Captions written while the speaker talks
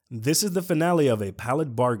This is the finale of A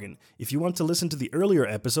Pallet Bargain. If you want to listen to the earlier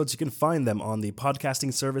episodes, you can find them on the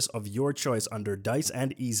podcasting service of your choice under Dice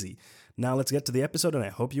and Easy. Now let's get to the episode, and I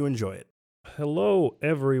hope you enjoy it. Hello,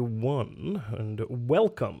 everyone, and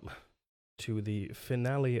welcome to the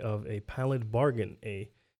finale of A Pallet Bargain, a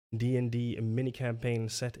D&D mini-campaign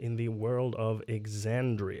set in the world of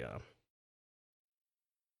Exandria.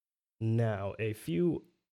 Now, a few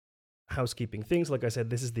housekeeping things. Like I said,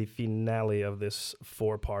 this is the finale of this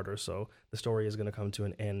four-parter, so the story is going to come to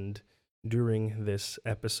an end during this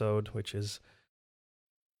episode, which is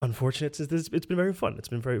unfortunate since it's been very fun. It's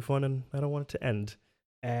been very fun, and I don't want it to end.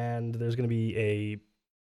 And there's going to be a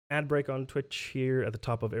ad break on Twitch here at the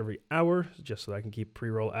top of every hour, just so that I can keep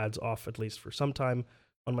pre-roll ads off at least for some time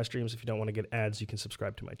on my streams. If you don't want to get ads, you can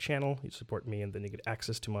subscribe to my channel. You support me, and then you get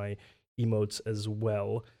access to my emotes as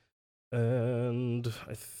well. And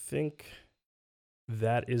I think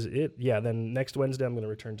that is it. Yeah, then next Wednesday I'm going to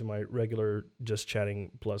return to my regular Just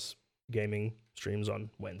Chatting plus gaming streams on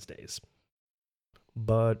Wednesdays.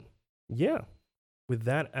 But yeah, with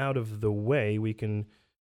that out of the way, we can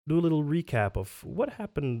do a little recap of what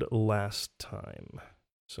happened last time.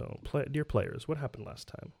 So, dear players, what happened last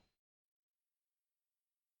time?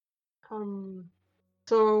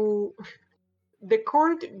 So the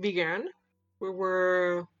court began. We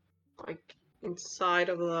were like inside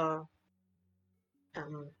of the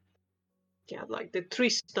like the tree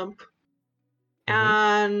stump,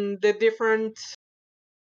 and the different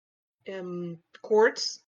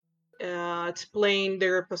courts explained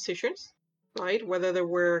their positions, right? Whether they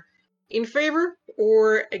were in favor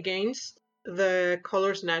or against the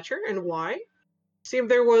color snatcher and why. Seemed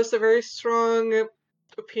there was a very strong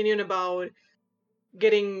opinion about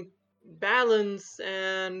getting balance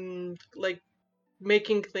and like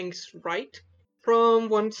making things right from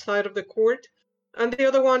one side of the court, and the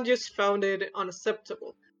other one just found it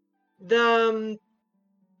unacceptable. They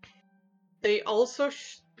also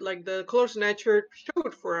the color snatcher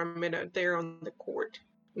showed for a minute there on the court,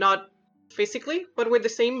 not physically, but with the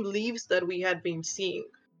same leaves that we had been seeing.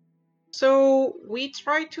 So we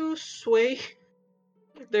tried to sway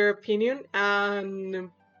their opinion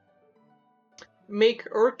and make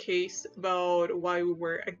our case about why we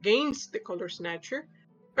were against the color snatcher,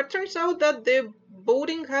 but turns out that the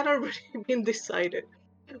voting had already been decided.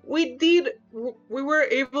 We were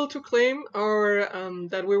able to claim our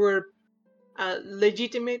that we were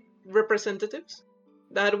legitimate representatives,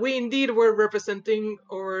 that we indeed were representing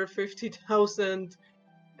our 50,000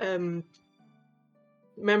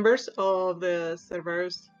 members of the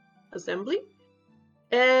Cerberus Assembly,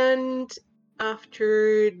 and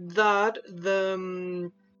after that,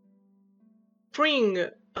 the Spring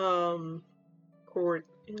court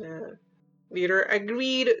leader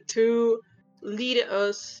agreed to lead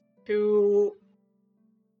us to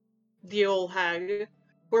the old hag,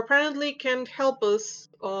 who apparently can help us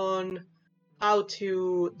on how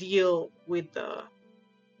to deal with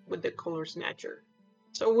the color snatcher.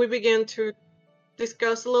 So we began to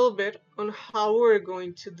discuss a little bit on how we're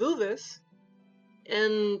going to do this,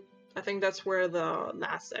 and I think that's where the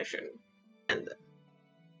last session ended.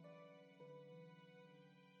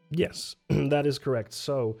 Yes, that is correct.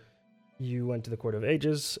 So you went to the Court of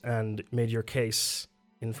Ages and made your case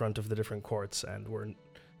in front of the different courts, and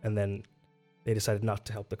then they decided not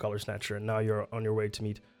to help the color snatcher, and now you're on your way to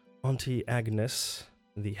meet Auntie Agnes,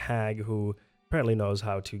 the hag, who apparently knows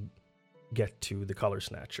how to get to the color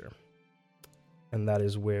snatcher. And that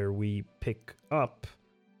is where we pick up.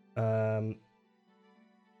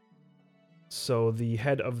 So the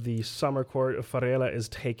head of the Summer Court of Farella is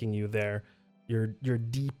taking you there. You're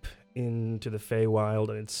deep into the Feywild,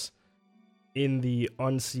 and it's in the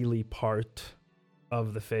unseelie part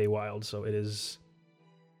of the Feywild, so it is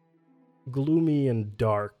gloomy and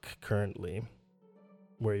dark currently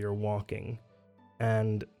where you're walking.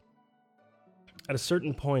 And at a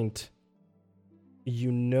certain point,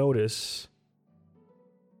 you notice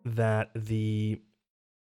that the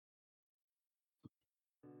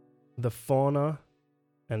fauna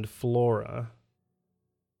and flora,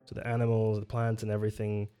 so the animals, the plants, and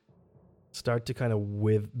everything, start to kind of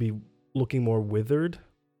be looking more withered.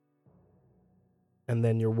 And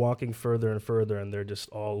then you're walking further and further, and they're just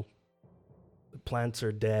all... the plants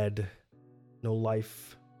are dead. No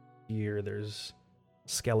life here. There's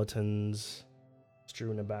skeletons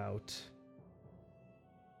strewn about.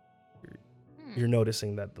 You're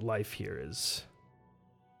noticing that the life here is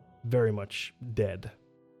very much dead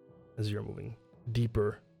as you're moving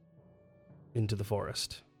deeper into the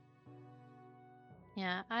forest.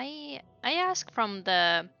 Yeah, I ask from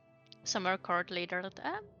the Summer Court leader,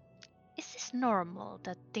 is this normal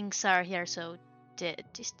that things are here so dead.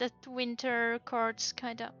 Is that winter court's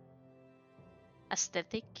kind of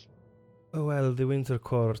aesthetic? Oh, well, the Winter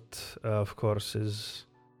Court, of course, is.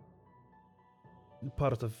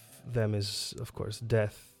 Part of them is, of course,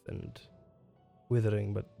 death and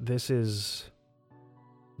withering, but this is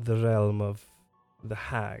the realm of the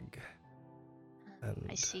hag. And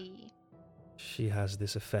I see. she has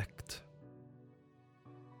this effect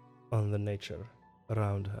on the nature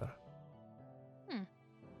around her.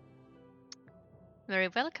 Very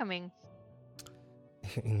welcoming.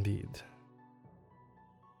 Indeed.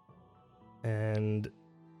 And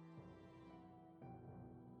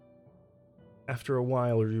after a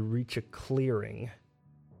while, you reach a clearing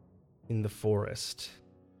in the forest.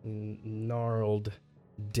 Gnarled,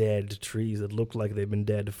 dead trees that look like they've been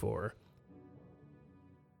dead for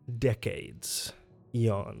decades,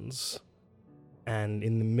 eons. And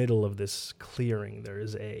in the middle of this clearing, there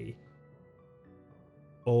is a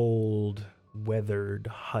old, weathered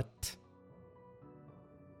hut.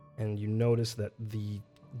 And you notice that the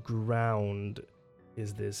ground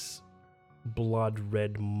is this blood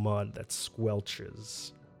red mud that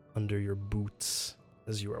squelches under your boots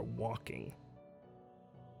as you are walking.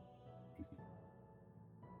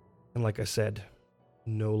 And like I said,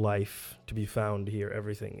 no life to be found here.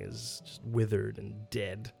 Everything is just withered and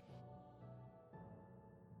dead.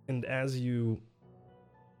 And as you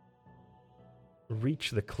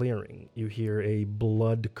reach the clearing, you hear a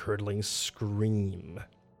blood-curdling scream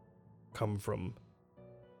come from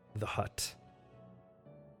the hut.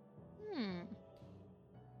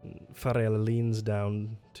 Farella leans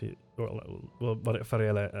down to... Well,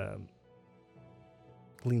 Farella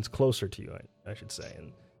leans closer to you, I should say,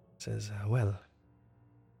 and says, well,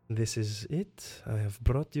 this is it. I have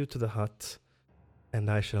brought you to the hut, and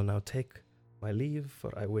I shall now take my leave,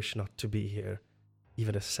 for I wish not to be here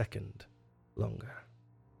even a second longer.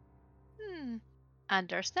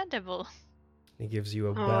 Understandable. He gives you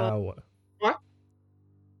a bow. What?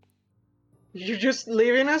 You're just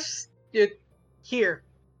leaving us here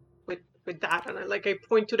with that, and I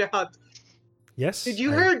point to the hut. Yes? Did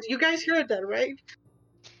you you guys heard that, right?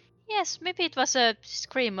 Yes, maybe it was a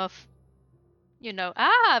scream of,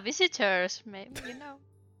 visitors. Maybe,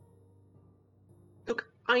 Look,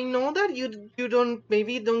 I know that you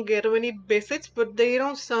don't get many visits, but they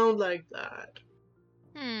don't sound like that.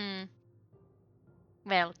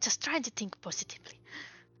 Well, just trying to think positively.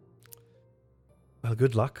 Well,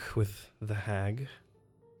 good luck with the hag.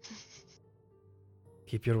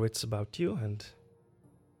 Keep your wits about you and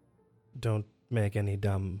don't make any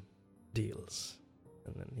dumb deals.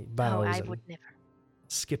 And then he bows I would and never.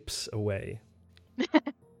 skips away.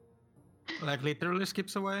 Like literally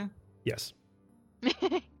skips away? Yes,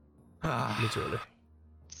 Ah, literally.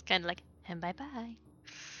 It's kind of like, and bye-bye.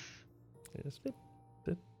 Yes.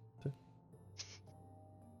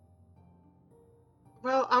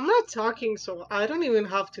 Well, I'm not talking, so I don't even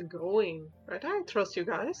have to go in, right? I trust you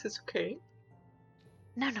guys. It's okay.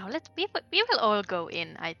 No, we will all go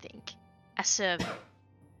in, I think. As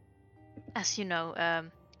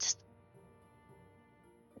just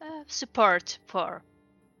support for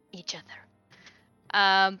each other.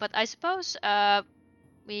 But I suppose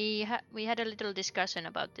we had a little discussion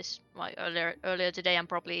about this earlier today, and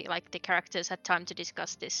probably like the characters had time to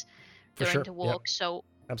discuss this For during sure, the walk. yeah. So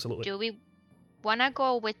Absolutely. do we wanna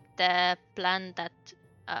go with the plan that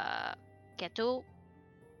Ketu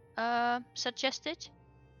suggested?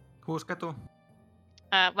 who's Ketu?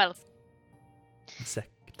 Well,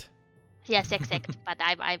 Sect. yes, exact. But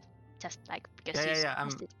I just like because Yeah, you I'm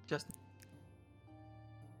suggested. just.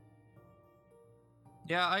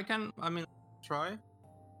 Yeah, I can. I mean, try.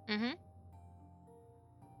 Mm-hmm.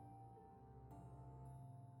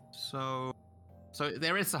 So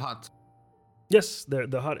there is a hut. Yes,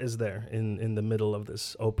 the hut is there in the middle of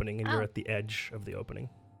this opening, and you're Oh. at the edge of the opening.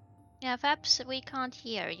 Yeah, Fabs, we can't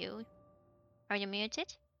hear you. Are you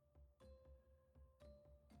muted?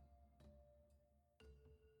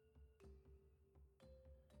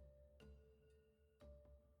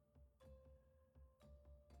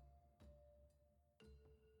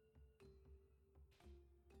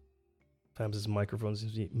 Fabs' microphone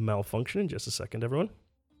seems to be malfunctioning. Just a second, everyone.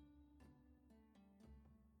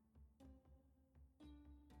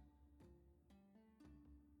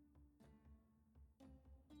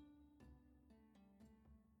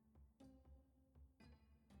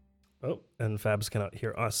 Oh, and Fabs cannot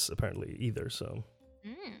hear us apparently either, so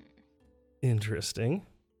interesting.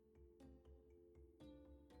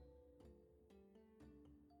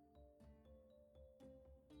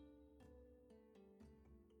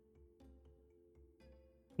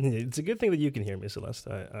 It's a good thing that you can hear me, Celeste.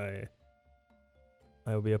 I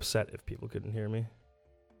I would be upset if people couldn't hear me.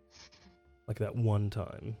 Like that one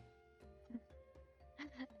time.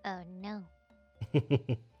 Oh no.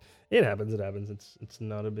 It happens. It's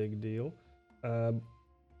not a big deal.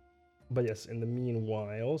 But yes, in the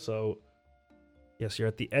meanwhile, so yes, you're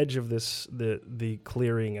at the edge of the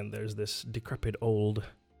clearing, and there's this decrepit old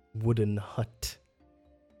wooden hut.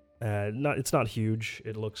 It's not huge.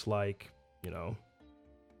 It looks like,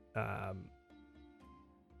 let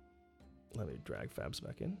me drag Fabs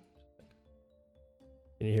back in.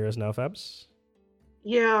 Can you hear us now, Fabs?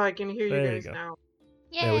 Yeah, I can hear you There you guys go. now.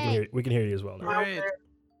 Yay! Yeah, we can hear you as well now. Wow, Great. there-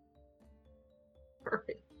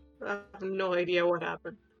 Perfect. I have no idea what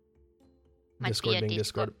happened. Might be Discord a being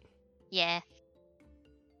Discord. Yeah.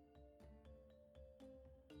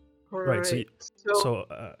 Right, so so So,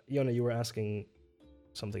 Yona, you were asking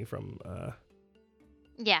something from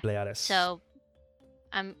Yeah. Pleiades. So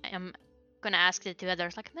I'm gonna ask the two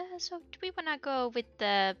others like, so do we wanna go with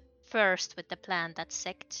the plan that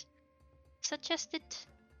Sect suggested?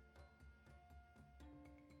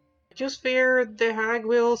 just fear the hag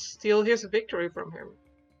will steal his victory from him.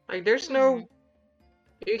 Like, there's no.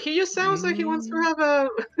 He just sounds like he wants to have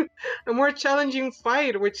a more challenging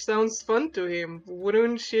fight, which sounds fun to him.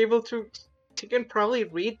 Wouldn't she able to? She can probably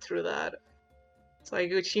read through that. It's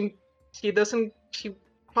like she doesn't. She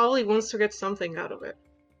probably wants to get something out of it.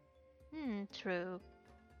 True.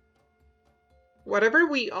 Whatever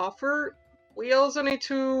we offer, we also need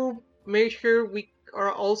to make sure we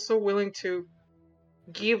are also willing to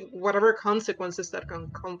give whatever consequences that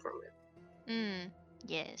can come from it.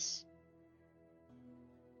 Yes.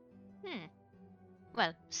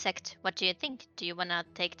 Well, Sect, what do you think? Do you wanna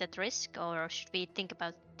take that risk, or should we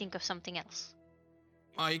think of something else?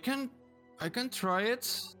 I can try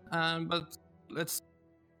it, but let's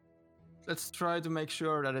try to make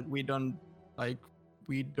sure that we don't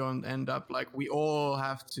end up like we all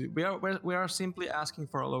have to. We are simply asking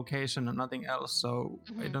for a location and nothing else. So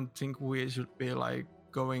I don't think we should be like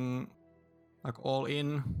going like all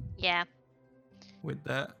in. Yeah. With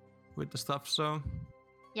the stuff. So.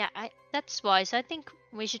 Yeah, that's wise. I think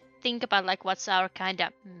we should think about like what's our kind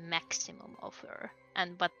of maximum offer,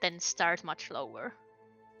 but then start much lower.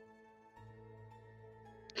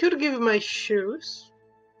 Could give my shoes.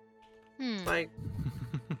 Like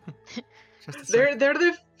they're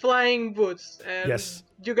the flying boots, and yes.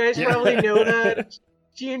 you guys probably know that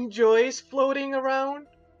she enjoys floating around,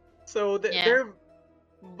 so they're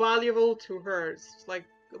valuable to her. Like,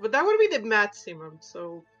 but that would be the maximum.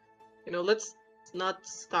 So, let's not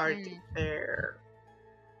start there.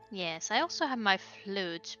 Yes, I also have my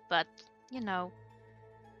flute, but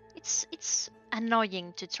it's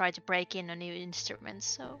annoying to try to break in a new instrument,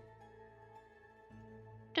 so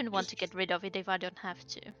don't want to get rid of it if I don't have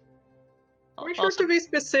to. Make sure to be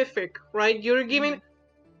specific, right? You're giving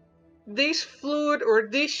this flute or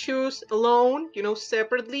these shoes alone,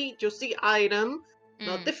 separately, just the item,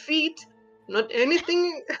 not the feet, not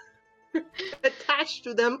anything attached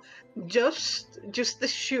to them, just the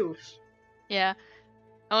shoes. Yeah.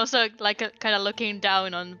 Also, like, kind of looking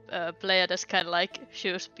down on Pleiades kind of like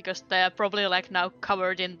shoes, because they are probably like now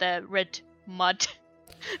covered in the red mud.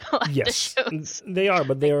 Like yes, they are,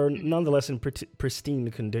 but they are nonetheless in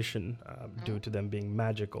pristine condition due to them being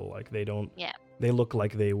magical. Like they don't. Yeah. They look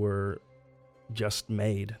like they were just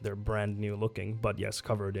made. They're brand new looking, but yes,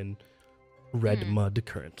 covered in red mud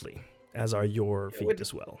currently, as are your feet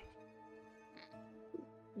as well.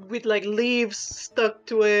 With like leaves stuck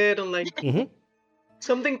to it and like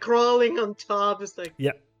something crawling on top. It's like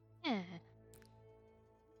yeah.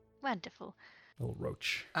 Wonderful. Little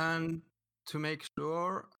roach. And to make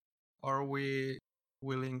sure, are we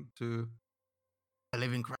willing to the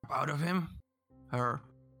living crap out of him? Her?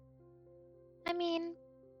 I mean,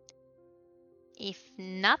 if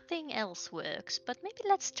nothing else works, but maybe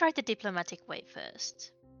let's try the diplomatic way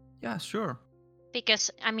first. Yeah, sure. Because,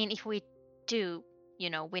 I mean, if we do,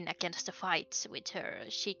 win against the fights with her,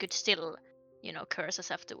 she could still, curse us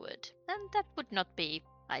afterward. And that would not be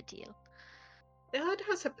ideal. that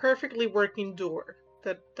has a perfectly working door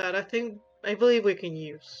that I believe we can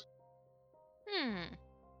use.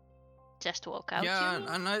 Just walk out. Yeah,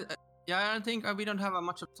 and I think we don't have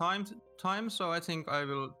much of time, so I think I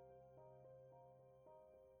will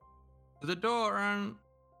to the door and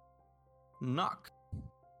knock.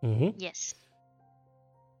 Yes.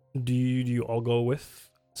 Do you all go with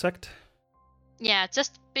Sect? Yeah,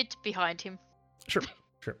 just a bit behind him. Sure.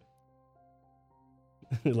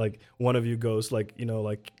 Like one of you goes like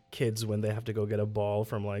like kids when they have to go get a ball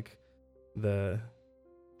from like the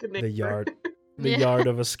yard. The yard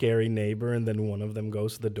of a scary neighbor, and then one of them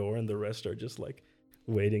goes to the door, and the rest are just like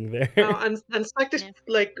waiting there. And Sect is Yeah.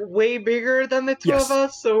 like way bigger than the two Yes. of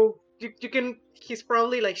us, so you can. He's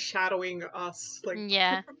probably like shadowing us. Like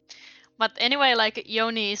Yeah. But anyway, like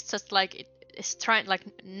Yoni is just like is trying like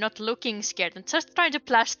not looking scared and just trying to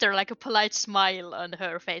plaster like a polite smile on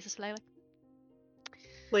her face. It's like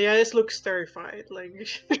Leia looks terrified. Like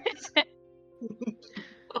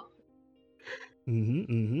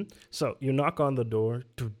So you knock on the door,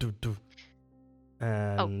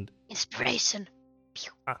 and inspiration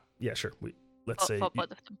yeah, sure. Let's say for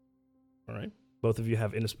both of them. all right. Both of you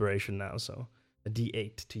have inspiration now, so a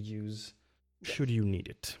D8 to use should you need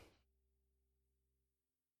it.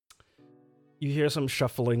 You hear some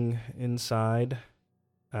shuffling inside,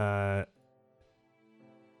 and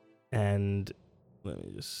let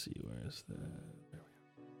me just see, where is that? There we go.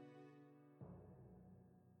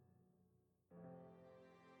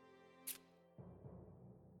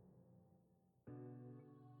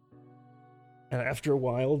 And after a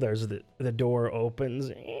while, there's the door opens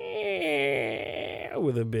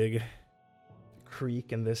with a big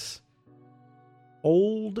creak, and this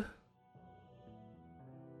old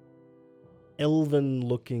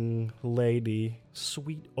elven-looking lady,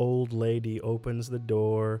 sweet old lady, opens the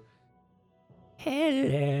door.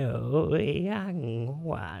 Hello, young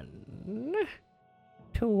one.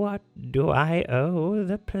 To what do I owe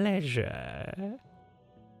the pleasure?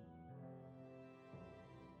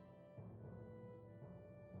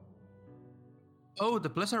 Oh, the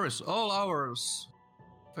pleasure is all ours,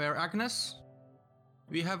 fair Agnes.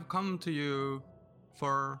 We have come to you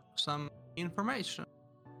for some information.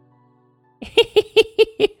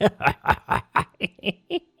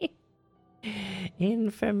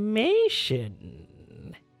 Information.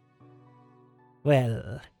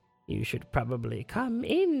 Well, you should probably come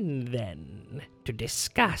in then to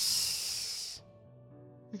discuss.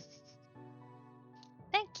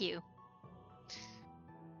 Thank you.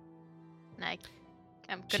 Like,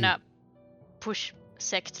 I'm gonna push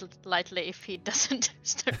Sect lightly if he doesn't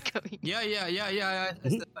start going. Yeah.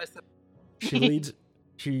 I step.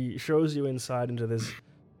 She shows you inside into this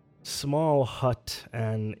small hut,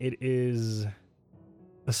 and it is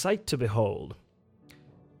a sight to behold.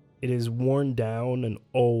 It is worn down and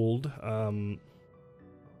old,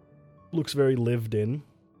 looks very lived in.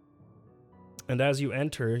 And as you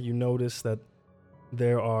enter, you notice that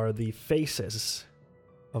there are the faces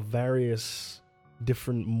of various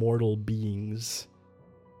different mortal beings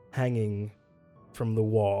hanging from the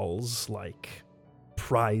walls like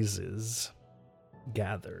prizes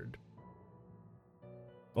gathered.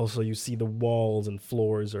 Also, you see the walls and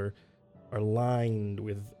floors are lined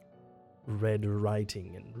with red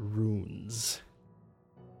writing and runes.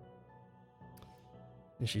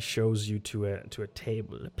 And she shows you to a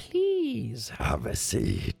table. Please have a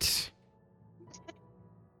seat.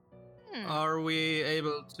 Are we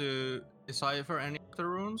able to decipher any of the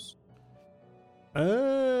runes?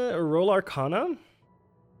 Roll Arcana.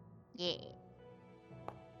 Yeah.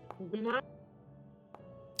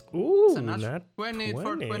 Ooh, It's a not 20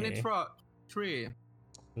 for 20. 23.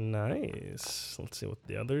 Nice. Let's see what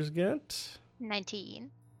the others get.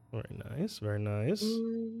 19. Very nice, very nice.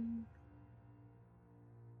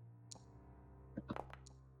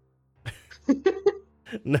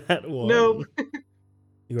 Nat 1. No.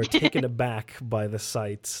 You are taken aback by the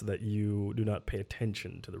sights that you do not pay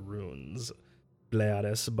attention to the runes,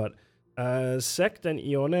 Bleades. But Sect and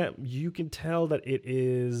Ione, you can tell that it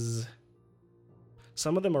is...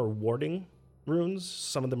 Some of them are warding runes.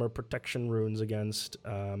 Some of them are protection runes against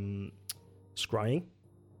scrying.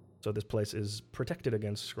 So this place is protected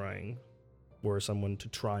against scrying, were someone to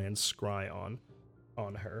try and scry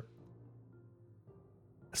on her.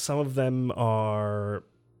 Some of them are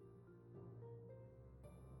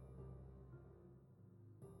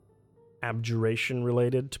abjuration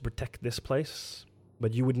related to protect this place,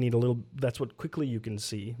 but you would need a little. That's what quickly you can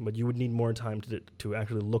see, but you would need more time to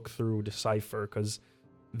actually look through, decipher, because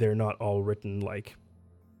they're not all written like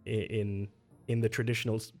in the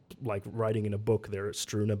traditional, like writing in a book. They're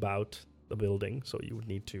strewn about the building, so you would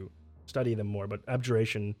need to study them more. But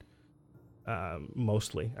abjuration,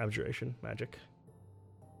 mostly abjuration magic.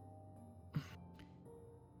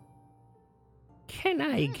 Can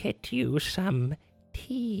I get you some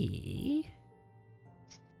tea?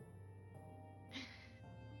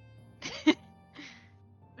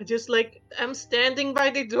 I just like I'm standing by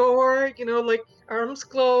the door, like arms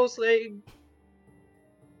closed, like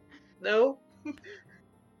no.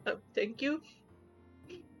 Thank you.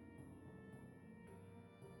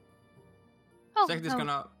 Oh, Sect is no.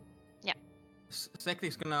 gonna. Yeah. Sect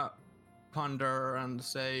is gonna ponder and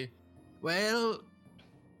say, "Well,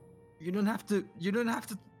 you don't have to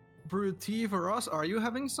brew tea for us? Are you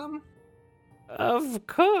having some? Of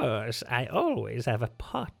course, I always have a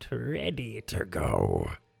pot ready to go.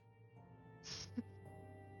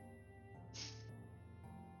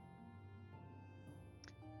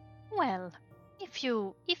 Well, if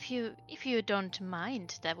you don't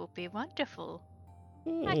mind, that would be wonderful.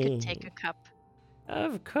 I could take a cup.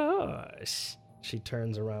 Of course. She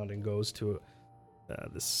turns around and goes to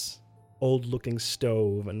this old-looking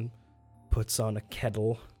stove and puts on a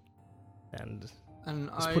kettle and And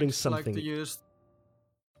is I'd putting like something. to use,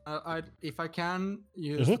 if I can,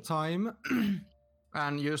 use the time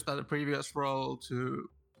and use that previous roll to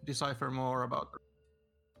decipher more about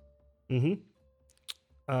her.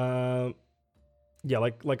 Yeah,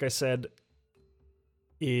 like I said,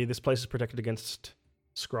 this place is protected against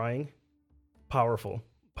scrying. Powerful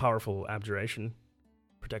abjuration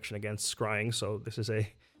protection against scrying. So this is a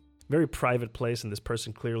very private place, and this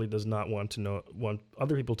person clearly does not want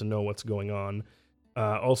other people to know what's going on.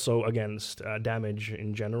 Also against damage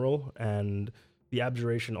in general, and the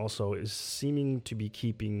abjuration also is seeming to be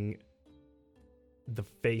keeping the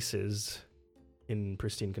faces in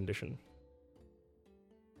pristine condition.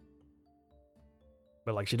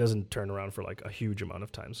 But like she doesn't turn around for like a huge amount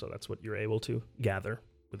of time, so that's what you're able to gather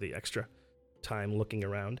with the extra time looking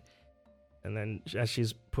around. And then as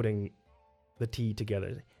she's putting the tea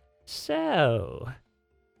together, so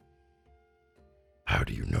how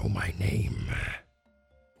do you know my name?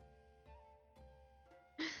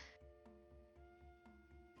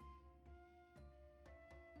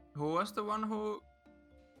 Who was the one who?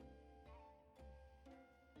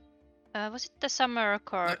 Was it the summer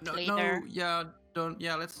court leader? No, yeah, don't.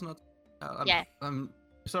 Yeah, let's not. Yeah. I'm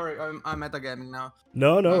sorry. I'm metagaming now.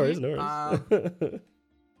 No worries, no worries.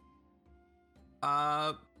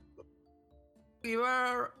 We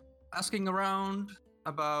were asking around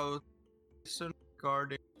about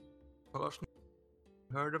regarding Koloshnik.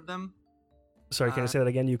 Heard of them? Sorry, can you say that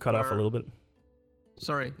again? You cut off a little bit.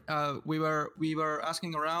 Sorry. We were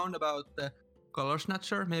asking around about the Color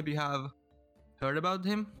Snatcher. Maybe you have heard about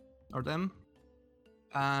him or them,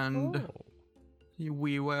 and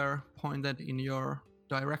we were pointed in your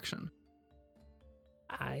direction.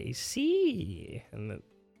 I see. And then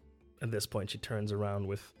at this point, she turns around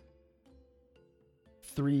with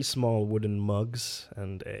 3 small wooden mugs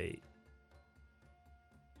and a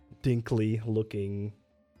dinkly-looking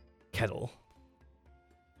kettle,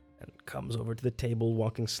 and comes over to the table,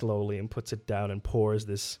 walking slowly, and puts it down and pours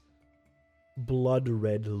this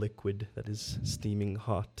blood-red liquid that is steaming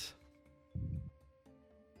hot,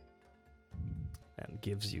 and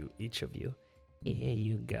gives you, each of you, here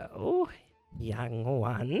you go, young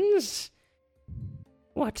ones.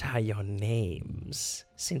 What are your names?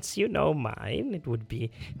 Since you know mine, it would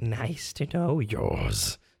be nice to know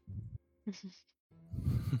yours.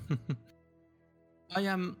 I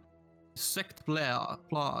am Sect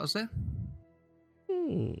Blase.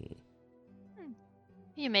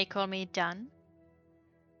 You may call me Dan.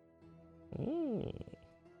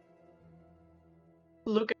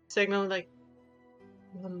 Look at Signal like,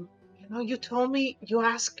 you know, you told me you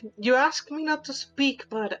asked me not to speak,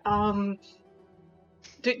 but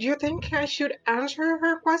do you think I should answer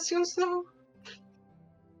her questions though?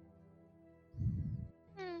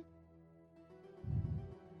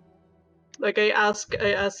 Like I ask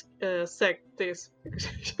Sec this because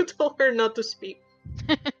you told her not to speak.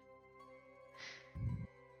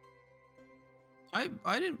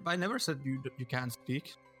 I never said you can't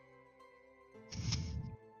speak.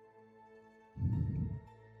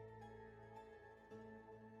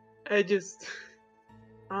 I just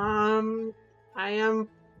I am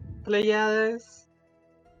Pleiades.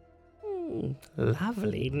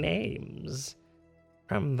 Lovely names.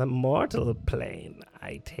 From the mortal plane,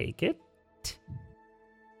 I take it.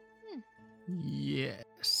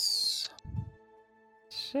 Yes.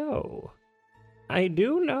 So, I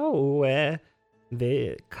do know where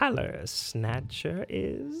the Color Snatcher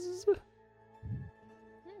is.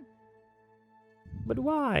 But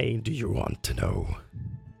why do you want to know?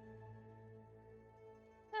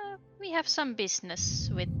 We have some business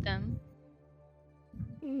with them.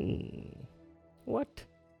 What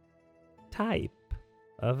type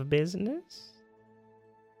of business?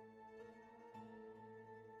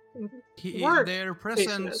 Work Their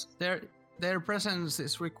presence, their presence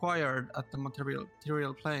is required at the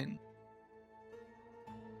material plane.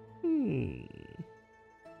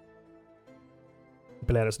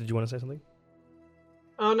 Polaris, did you want to say something?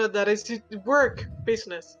 Oh no, that is work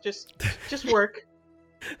business. Just work.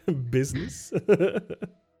 Business?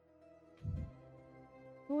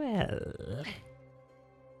 Well,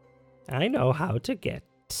 I know how to get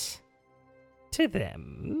to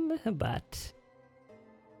them, but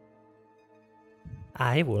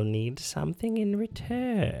I will need something in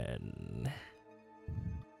return.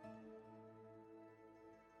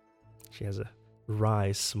 She has a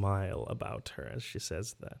wry smile about her as she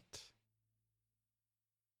says that.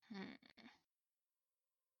 Hmm.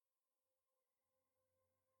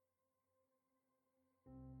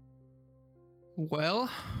 Well,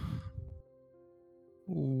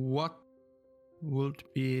 what would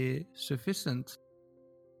be sufficient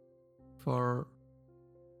for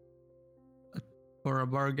a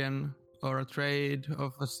bargain or a trade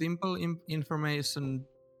of a simple information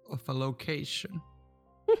of a location?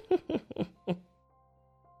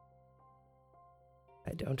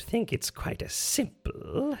 I don't think it's quite as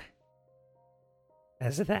simple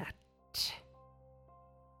as that.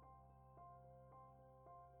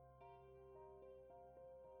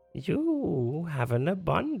 You have an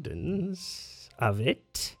abundance of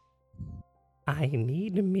it. I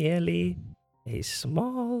need merely a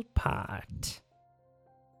small part.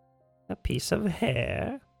 A piece of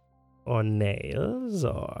hair, or nails,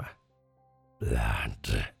 or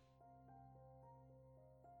blood.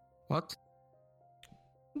 What?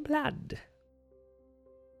 Blood.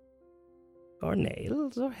 Or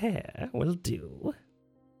nails, or hair will do.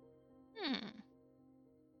 Hmm.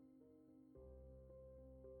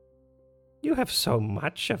 You have so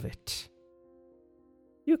much of it.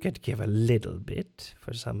 You could give a little bit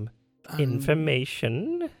for some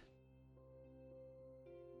information.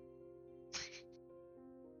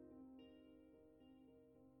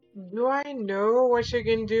 Do I know what you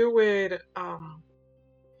can do with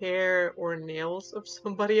hair or nails of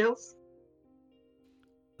somebody else?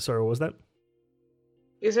 Sorry, what was that?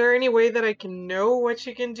 Is there any way that I can know what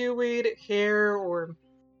you can do with hair or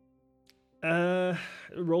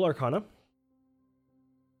Roll Arcana.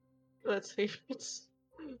 let's see if it's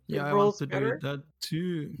Yeah, it I want rolls to better? do that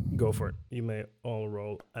too. Go for it. You may all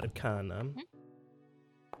roll Arcana.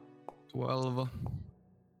 12.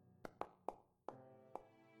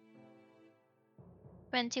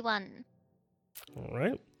 21. All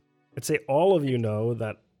right. I'd say all of you know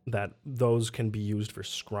that those can be used for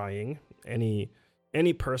scrying.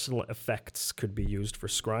 Any personal effects could be used for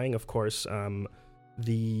scrying. Of course,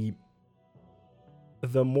 the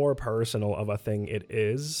more personal of a thing it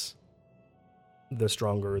is, the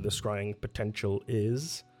stronger the scrying potential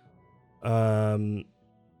is.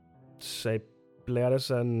 Say,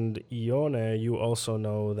 Pleiades and Ione, you also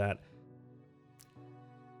know that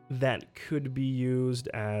could be used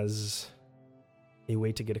as a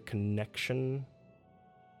way to get a connection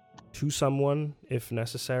to someone if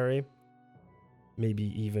necessary. Maybe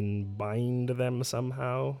even bind them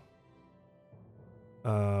somehow.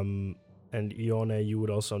 And Ione, you would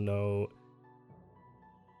also know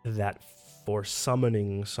that for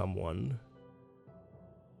summoning someone,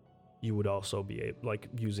 you would also be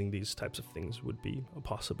using these types of things would be a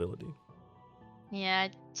possibility. Yeah,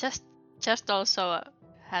 I just also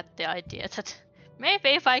had the idea that maybe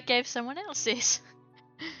if I gave someone else's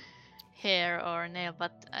hair or nail,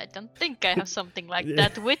 but I don't think I have something like Yeah.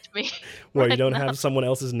 that with me. Well, you right don't now. have someone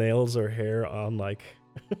else's nails or hair on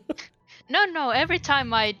No, every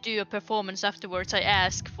time I do a performance afterwards, I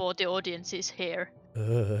ask for the audience's hair.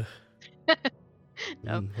 No.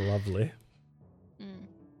 Lovely. Mm.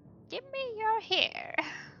 Give me your hair.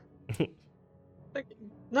 Like,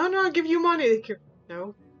 no, I'll give you money.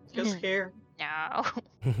 No, just hair. No.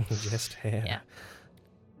 Just hair.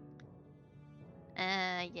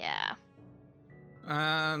 Yeah.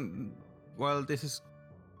 Well, this is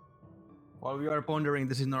while we are pondering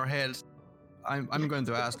this in our heads. I'm going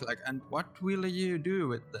to ask, and what will you do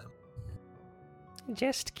with them?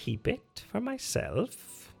 Just keep it for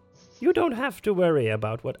myself. You don't have to worry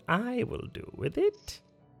about what I will do with it.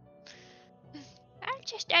 I'll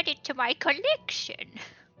just add it to my collection.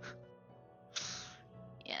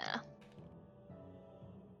 Yeah.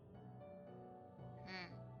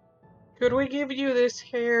 Could we give you this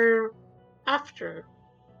hair after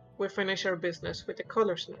we finish our business with the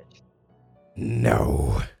color snitch?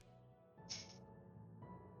 No.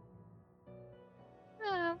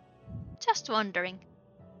 Just wondering,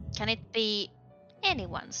 can it be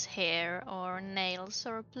anyone's hair or nails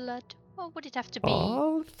or blood? Or would it have to be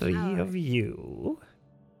All three ours? of you.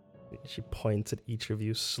 She points at each of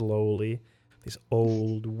you slowly. These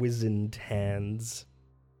old, wizened hands.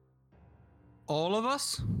 All of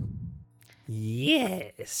us?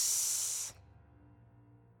 Yes.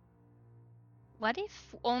 What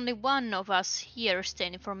if only one of us hears the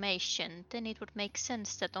information? Then it would make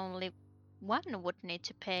sense that only one would need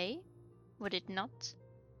to pay, would it not?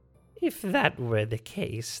 If that were the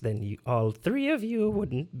case, then all three of you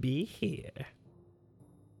wouldn't be here.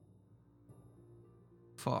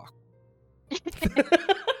 Fuck.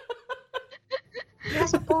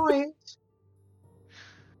 That's a point.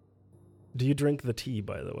 Do you drink the tea,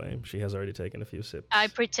 by the way? She has already taken a few sips. I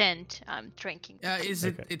pretend I'm drinking. Yeah, is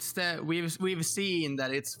Okay. it's the we've seen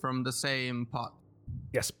that it's from the same pot.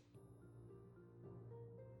 Yes.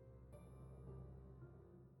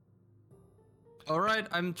 All right,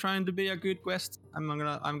 I'm trying to be a good guest. I'm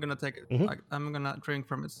gonna take it. Mhm. I'm gonna drink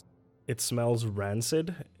from it. It smells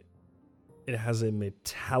rancid. It has a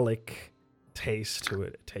metallic taste to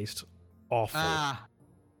it. It tastes awful.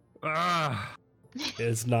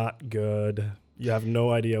 It's not good. You have no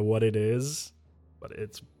idea what it is, but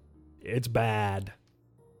it's bad.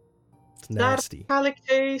 It's That nasty. metallic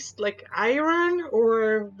taste, like iron,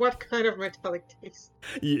 or what kind of metallic taste?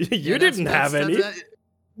 You Yeah, didn't have any.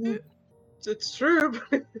 It's true,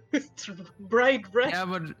 but it's bright red.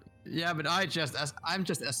 Yeah, but I'm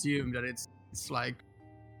just assume that it's like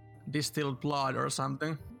distilled blood or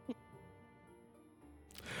something.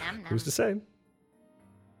 Nom, Who's nom. to say?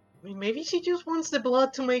 I mean, maybe she just wants the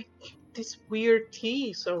blood to make this weird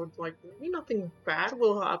tea, so like maybe nothing bad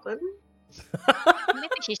will happen.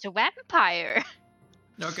 Maybe she's a vampire.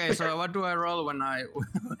 Okay, so what do I roll when I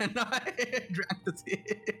drank the tea?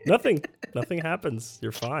 Nothing. Nothing happens.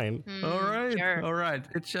 You're fine. Sure. All right.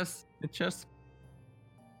 It's just.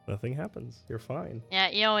 Nothing happens. You're fine.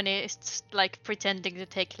 Yeah, Ione is just, like pretending to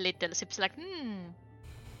take little sips, like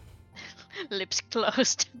lips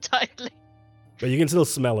closed tightly. But you can still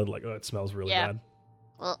smell it. Like, oh, it smells really Yeah. bad.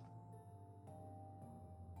 Well.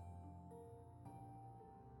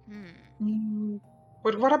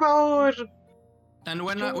 But what about? And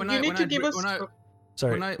when you I when you I need when to I give dr- us.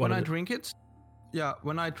 Sorry. when what I is it? drink it, yeah,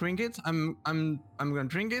 when I drink it, I'm gonna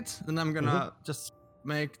drink it, then I'm gonna just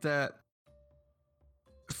make the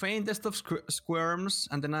faintest of squirms,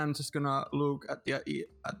 and then I'm just gonna look at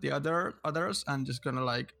the others and just gonna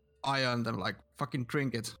like eye on them, like fucking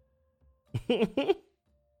drink it.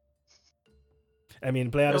 I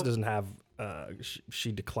mean, Pleiades Nope. doesn't have.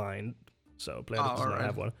 She declined, so Pleiades does not alright.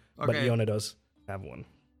 have one. But Okay. Iona does have one.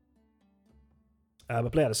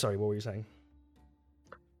 But Pleiades, sorry, what were you saying?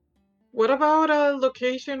 What about a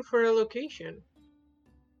location for a location?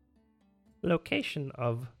 Location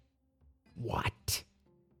of what?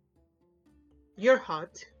 Your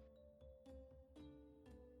hut.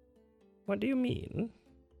 What do you mean?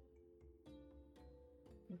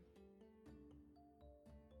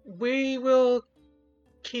 We will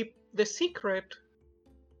keep the secret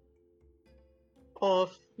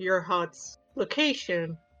of your hut's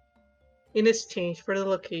location in exchange for the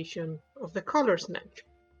location of the color snatch.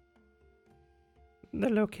 The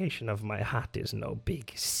location of my hut is no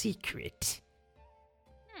big secret.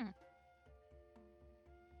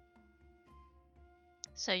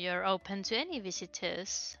 So you're open to any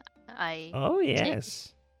visitors? Oh,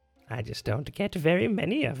 yes. I just don't get very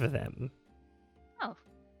many of them. Oh,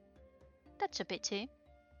 that's a pity.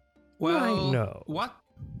 Well, no.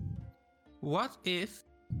 What if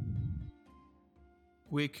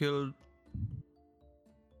we could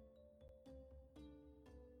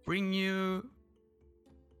bring you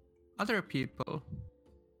other people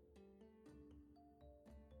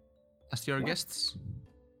as your guests?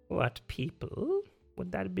 What people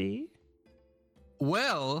would that be?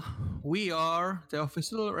 Well, we are the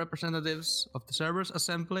official representatives of the Cerberus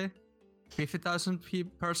Assembly, 50,000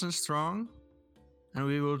 persons strong, and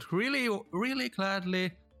we would really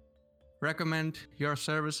gladly recommend your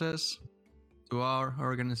services to our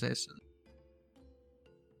organization.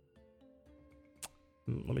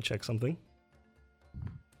 Let me check something.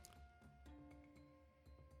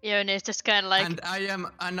 Ione is just kind of like, And I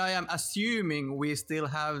am assuming we still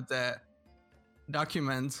have the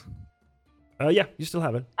document. Yeah, you still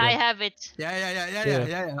have it. Yeah. I have it.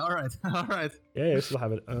 Yeah. All right. Yeah, you still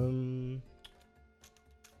have it.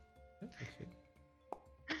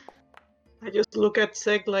 I just look at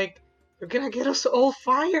Seg like, you're gonna get us all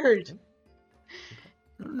fired.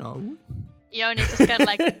 No. Ione is just kind of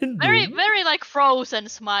like, very, No. very like frozen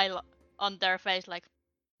smile on their face, like,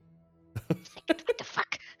 what the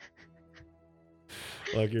fuck?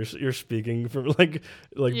 Like you're speaking from like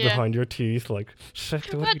Yeah. behind your teeth, like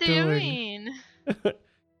what What are do you doing? mean?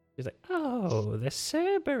 He's like, oh, the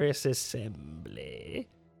Cerberus Assembly.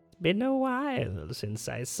 It's been a while since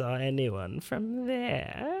I saw anyone from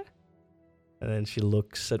there. And then she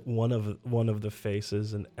looks at one of the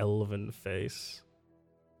faces, an elven face,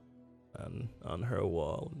 on her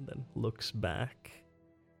wall, and then looks back.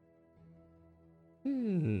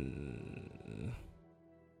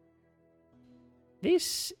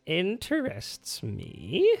 This interests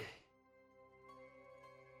me.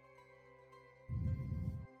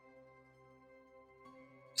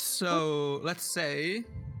 So let's say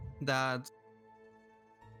that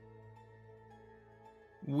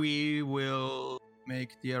we will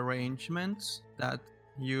make the arrangements that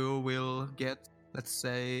you will get, let's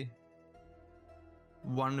say,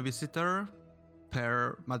 one visitor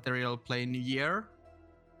per material plane year.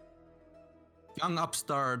 Young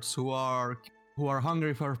upstarts who are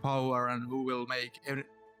hungry for power and who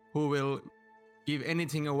will give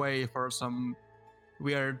anything away for some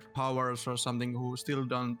weird powers or something, who still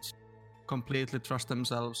don't completely trust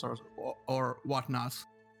themselves or whatnot.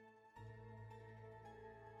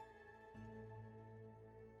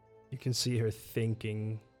 You can see her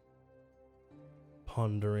thinking,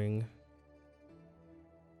 pondering.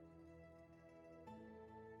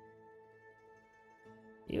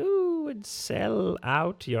 You would sell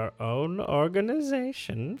out your own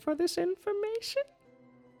organization for this information?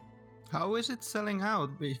 How is it selling out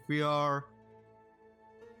if we are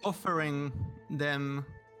offering them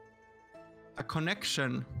a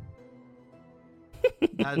connection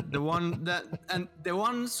that the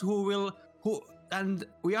ones who and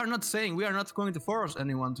we are not saying we are not going to force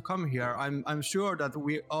anyone to come here. I'm sure that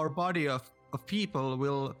our body of people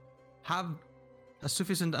will have a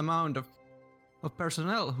sufficient amount of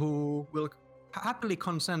personnel who will happily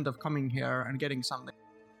consent of coming here and getting something,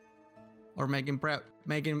 or making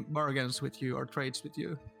bargains with you or trades with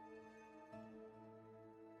you.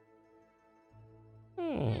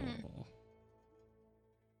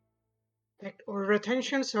 Our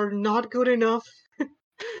retentions are not good enough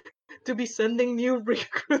to be sending new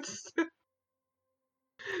recruits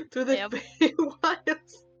to the Yep.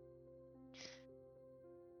 Feywilds.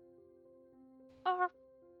 Or,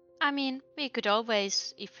 I mean, we could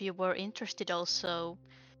always, if you were interested also,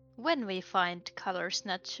 when we find Color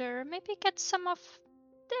Snatcher, maybe get some of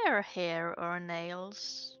their hair or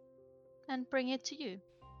nails and bring it to you.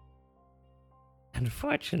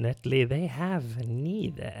 Unfortunately, they have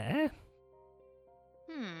neither.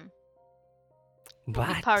 Maybe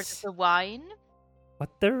But part of the wine?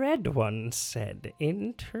 what the red one said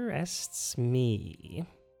interests me.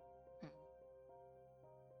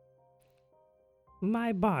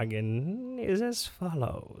 My bargain is as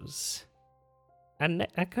follows.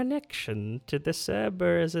 A connection to the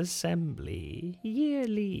Cerberus Assembly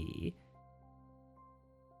yearly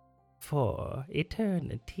for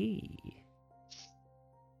eternity.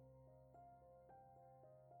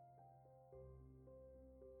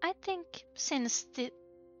 I think since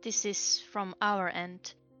this is from our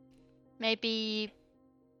end, maybe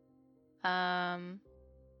let's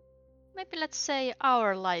say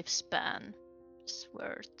our lifespan is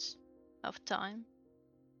worth of time,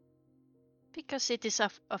 because it is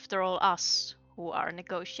after all us who are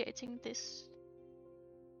negotiating this.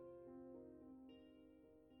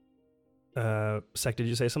 Sec, did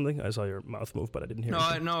you say something? I saw your mouth move, but I didn't hear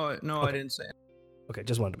anything. No, Okay. I didn't say it. Okay,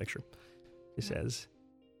 just wanted to make sure. He says,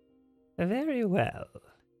 very well.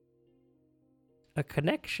 A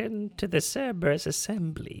connection to the Cerberus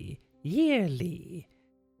Assembly yearly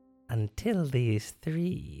until these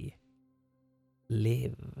three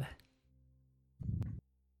live.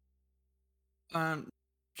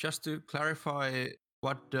 Just to clarify,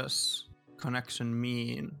 what does connection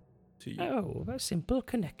mean to you? Oh, a simple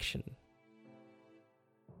connection.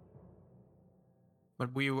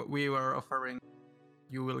 But we were offering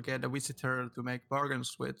you will get a visitor to make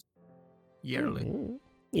bargains with yearly. Mhm.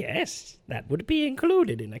 Yes, that would be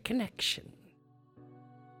included in a connection.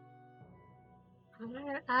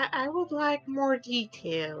 I would like more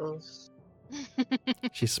details.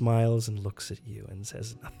 She smiles and looks at you and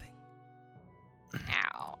says nothing.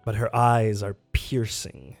 Ow. But her eyes are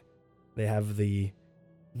piercing. They have the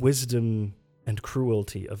wisdom and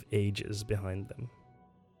cruelty of ages behind them.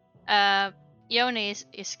 Yoni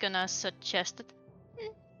is gonna suggest that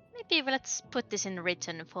maybe let's put this in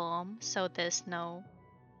written form, so there's no,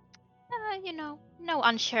 no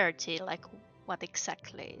uncertainty, like what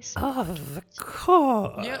exactly is. Of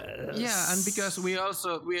course. Yeah, and because we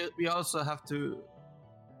also have to,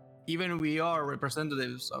 even we are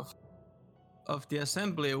representatives of the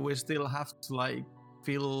assembly, we still have to like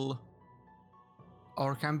fill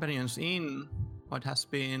our companions in what has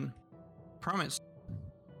been promised.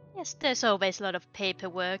 Yes, there's always a lot of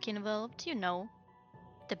paperwork involved, the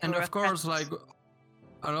And of course,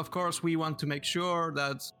 bureaucrats. we want to make sure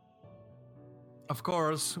that, of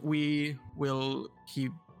course, we will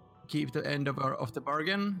keep the end of the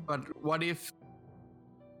bargain. But what if,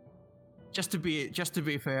 just to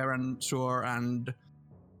be fair and sure and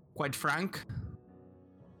quite frank,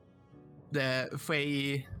 the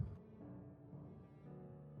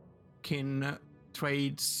Feykin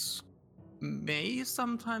trades may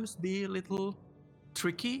sometimes be a little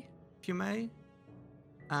tricky if you may.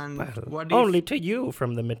 And Well, what if... only to you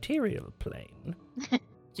from the material plane.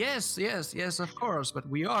 Yes, of course, but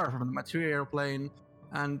we are from the material plane.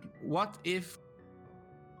 And what if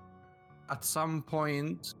at some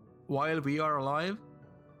point while we are alive,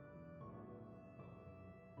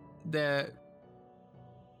 the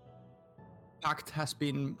pact has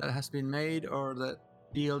been made, or the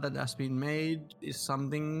deal that has been made is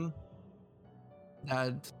something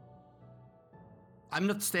that I'm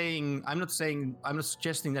not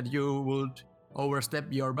suggesting that you would overstep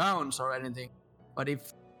your bounds or anything, but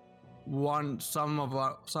if some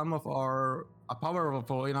of our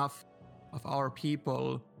powerful enough of our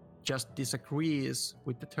people just disagrees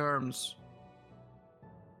with the terms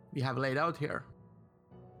we have laid out here.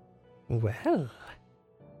 Well,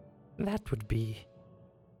 that would be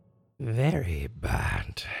very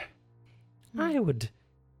bad. I would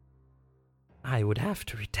have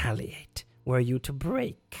to retaliate were you to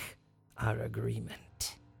break our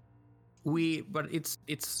agreement. But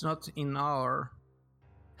it's not in our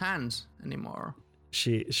hands anymore.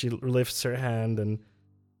 She lifts her hand and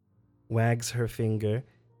wags her finger.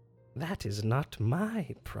 That is not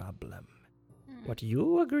my problem. What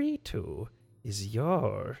you agree to is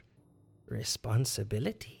your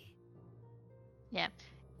responsibility. Yeah.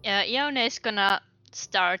 Ione is gonna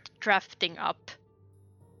start drafting up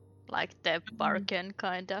like the bargain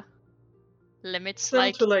kinda limits, Them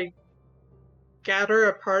like to like gather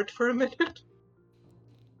apart for a minute.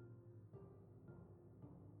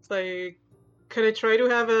 It's like, can I try to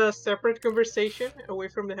have a separate conversation away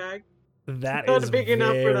from the hag? That Not is big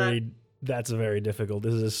enough for that. That's very difficult.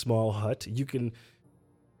 This is a small hut. You can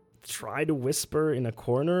try to whisper in a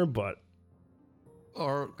corner, but...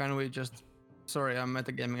 Or can we just... Sorry, I'm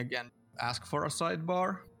metagaming again. Ask for a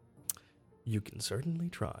sidebar? You can certainly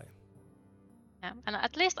try. yeah. And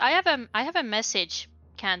at least I have a message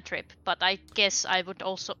cantrip, but I guess I would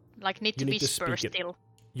also like need You to need to whisper speak it. still.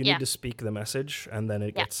 You Yeah. need to speak the message, and then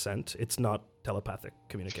it gets sent. It's not telepathic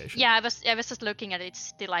communication. Yeah, I was just looking at it.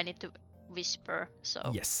 Still, I need to whisper.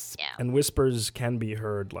 So Yes. yeah. And whispers can be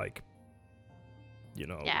heard, like, you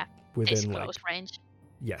know, yeah, it's within like... close range.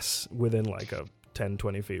 Yes, within like a 10,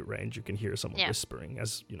 20 feet range, you can hear someone Yeah. whispering,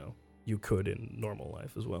 as, you know, you could in normal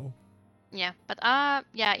life as well. Yeah, but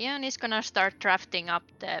yeah, Ian is gonna start drafting up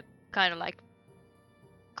the kind of like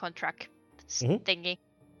contract Mhm. thingy.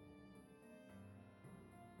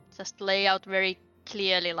 Just lay out very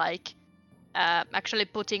clearly, like actually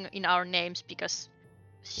putting in our names, because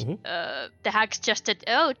the hag's just said,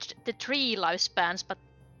 oh, the 3 lifespans, but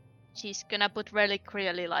she's gonna put really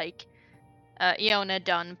clearly like Ione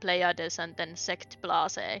Dun, Pleiades, and then Sect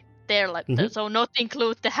Blase. They're like so not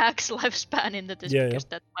include the hag's lifespan into this, because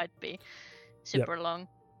that might be super long.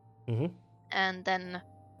 And then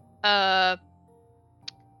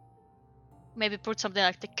maybe put something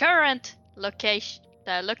like the current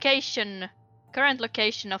location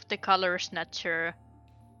of the color snatcher.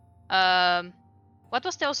 What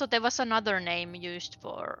was there was another name used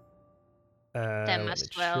for them as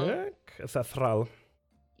well. Check. Thethral.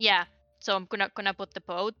 Yeah, so I'm gonna put the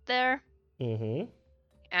boat there. Mm-hmm.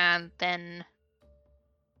 And then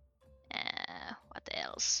what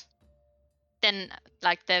else? Then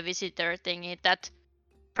like the visitor thingy that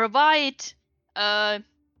provide a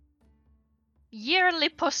yearly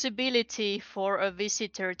possibility for a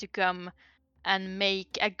visitor to come and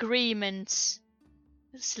make agreements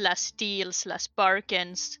 / deals /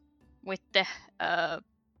 bargains with the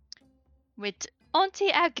with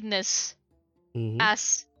Auntie Agnes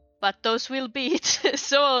as, but those will be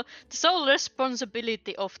so the sole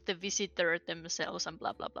responsibility of the visitor themselves, and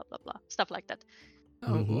blah blah blah blah blah stuff like that.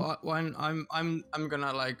 When I'm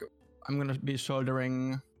gonna be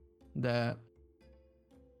shouldering the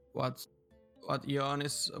what Ion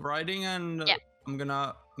is writing, and I'm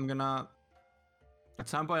gonna at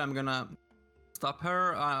some point I'm gonna stop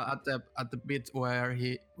her at the bit where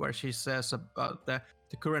she says about the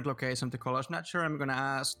current location of the color snatcher. I'm gonna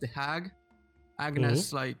ask the hag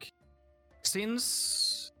Agnes, like,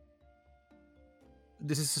 since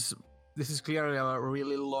this is clearly a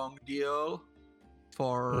really long deal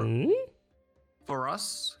for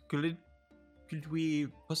us, could we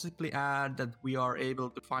possibly add that we are able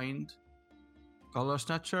to find color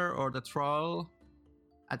snatcher or the troll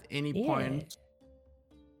at any point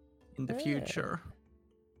in the future?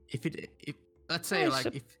 If let's say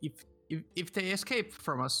if they escape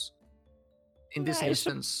from us in this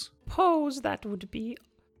instance, suppose that would be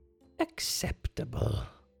acceptable.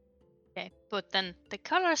 Okay, but then the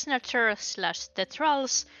color snatcher / the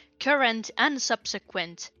troll's current and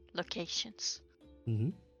subsequent locations.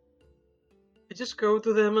 I just go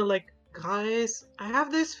to them and like Guys, I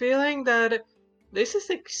have this feeling that this is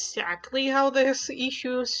exactly how this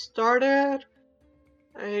issue started.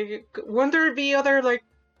 I wonder the other like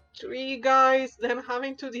 3 guys then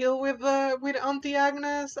having to deal with Auntie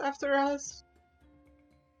Agnes after us.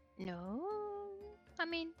 No, I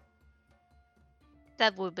mean,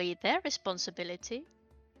 that would be their responsibility.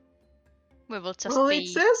 We will just Well, be. it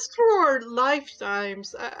says for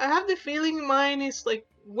lifetimes. I have the feeling mine is like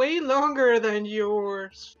way longer than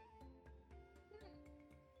yours.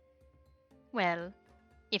 Well,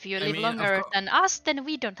 if you I live mean, of longer course. than us, then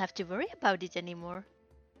we don't have to worry about it anymore.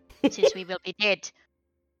 Since we will be dead.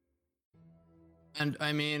 And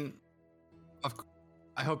I mean,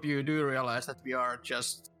 I hope you do realize that we are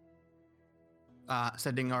just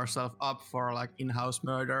setting ourselves up for like in-house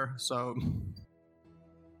murder. So,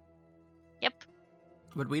 Yep.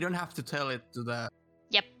 but we don't have to tell it to the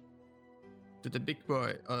Yep. to the big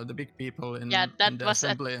boy, the big people in, Yeah, that in the was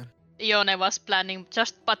assembly. Ione was planning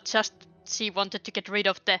but she wanted to get rid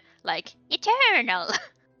of the like eternal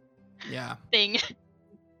Yeah. thing.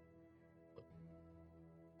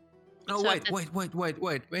 No, So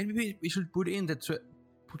wait. Maybe we should put in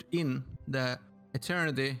the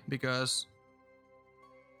eternity, because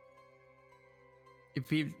if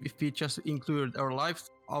we just include our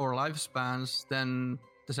lifespans, then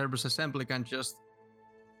the Cerberus assembly can just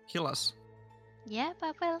kill us. Yeah,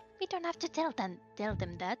 but well, we don't have to tell them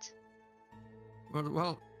that.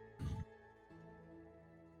 Well,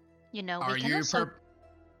 You know, are we can you also.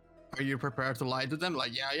 are you prepared to lie to them?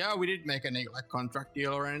 Like, yeah, we didn't make any like contract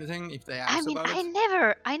deal or anything. If they ask I mean, about I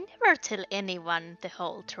it. never tell anyone the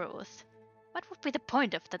whole truth. What would be the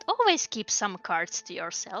point of that? Always keep some cards to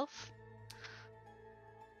yourself.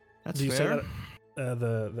 That's Do you say fair. that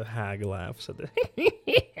the hag laughs at the.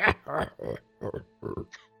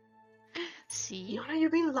 See? Yana,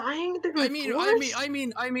 you've been lying the I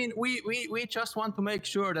reports? mean, we just want to make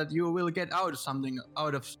sure that you will get out of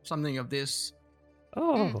something of this.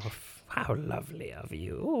 Oh, how lovely of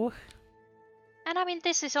you. And I mean,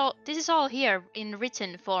 this is all here in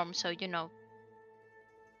written form, so you know,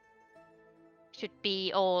 should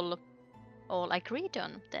be all agreed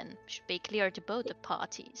on. Then should be clear to both the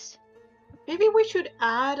parties. Maybe we should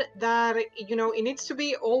add that, it needs to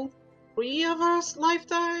be all 3 of us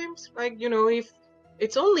lifetimes. Like, if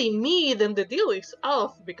it's only me, then the deal is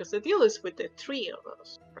off, because the deal is with the 3 of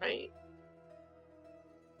us, right?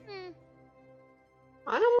 Hmm.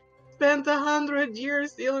 I don't spend 100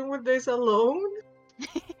 years dealing with this alone.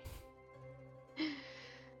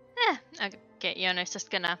 Okay, Iona's just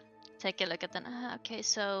gonna take a look at that. Okay,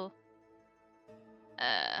 so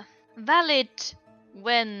valid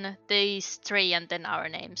when these 3 and then our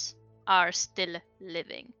names are still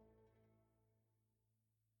living.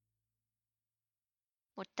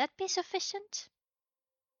 Would that be sufficient?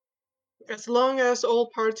 As long as all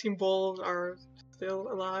parts involved are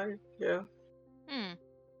still alive, yeah. Hmm.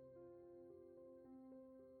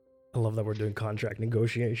 I love that we're doing contract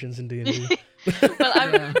negotiations in D&D.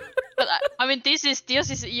 Well, Yeah. I mean, this is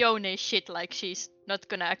Ione's shit. Like, she's not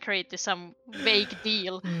gonna agree to some vague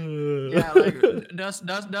deal. Yeah, like does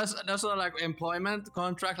like employment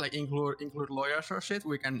contract like include lawyers or shit?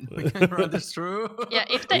 We can run this through. Yeah,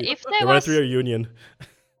 if You there run it was through your union.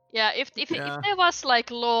 yeah, if Yeah. there was like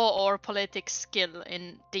law or politics skill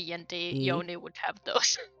in D&D, Mhm. Ione would have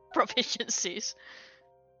those proficiencies.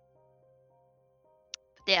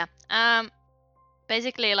 Yeah.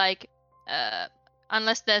 Basically, like,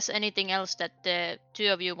 unless there's anything else that the 2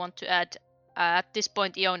 of you want to add, at this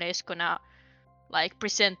point, Ione is gonna like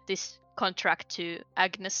present this contract to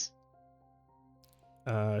Agnes.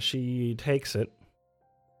 She takes it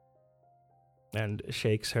and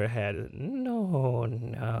shakes her head. No,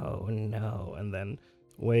 and then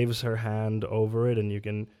waves her hand over it, and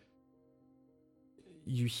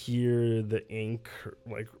you hear the ink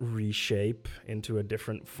like reshape into a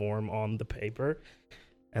different form on the paper,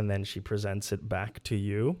 and then she presents it back to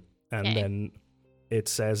you, and Okay. then it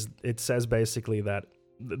says basically that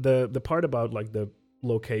the part about like the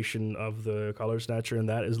location of the color snatcher and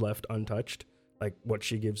that is left untouched. Like what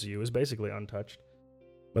she gives you is basically untouched,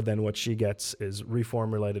 but then what she gets is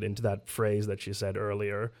reformulated into that phrase that she said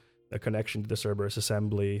earlier, the connection to the Cerberus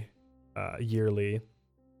assembly yearly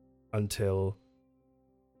until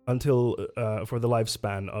for the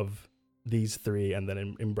lifespan of these 3, and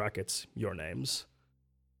then in brackets your names.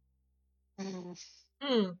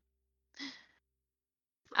 Hmm.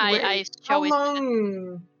 I How show it.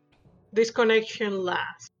 long this connection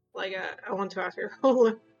lasts? Like, I want to ask her, how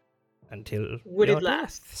long Until would your it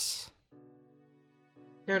last? deaths.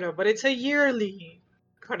 No, but it's a yearly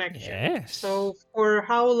connection. Yes. So for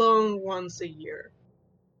how long once a year?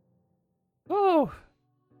 Oh,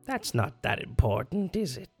 that's not that important,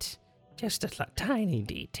 is it? Just a tiny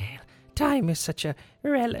detail. Time is such a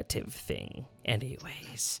relative thing,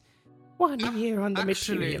 anyways. 1 year on the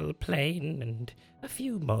Actually- material plane and a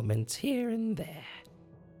few moments here and there.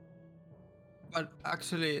 But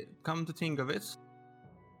actually, come to think of it,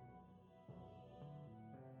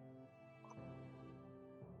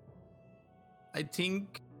 I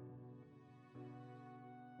think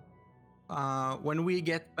when we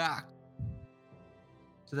get back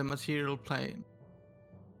to the material plane,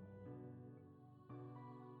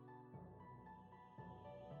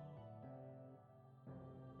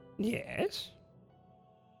 Yes?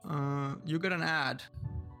 you get an ad.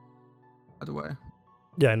 By the way,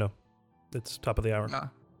 Yeah, I know. It's top of the hour. yeah.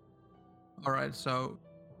 All right. So,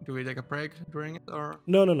 do we take a break during it, or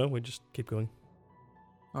No, we just keep going.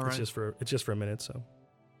 all It's right? just for a minute, so.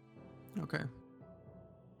 Okay.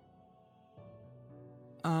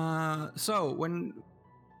 So when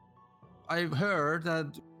I've heard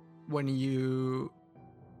that when you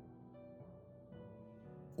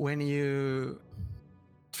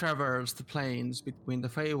traverse the planes between the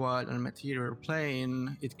Feywild and material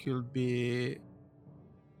plane, it could be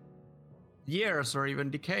years or even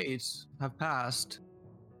decades have passed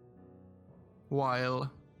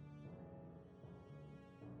while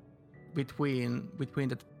between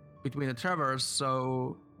the traverse.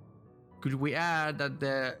 So could we add that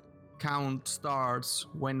the count starts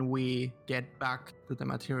when we get back to the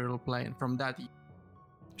material plane from that?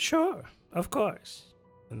 Sure, of course.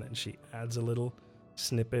 And then she adds a little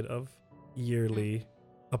snippet of yearly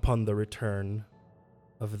upon the return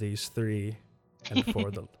of these three, and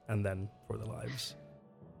and then for the lives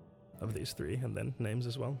of these three, and then names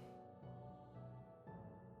as well.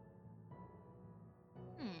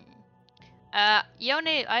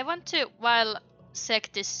 Yoni, I want to, while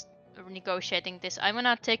Sect is negotiating this, I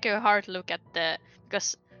wanna take a hard look at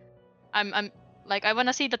because I'm like, I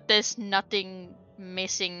wanna see that there's nothing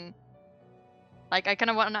missing. Like, I kind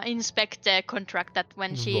of wanna inspect the contract that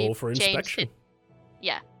when she Roll for changed inspection. it.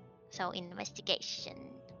 Yeah. So investigation.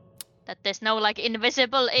 That there's no like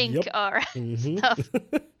invisible ink Yep. or Mhm. stuff.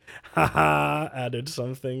 Haha, added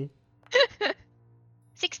something.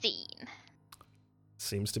 16.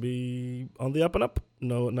 Seems to be on the up and up.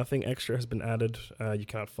 No, nothing extra has been added. You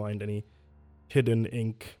cannot find any hidden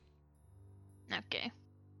ink. Okay.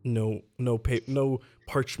 No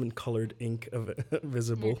parchment colored ink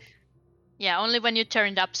visible. Yeah, only when you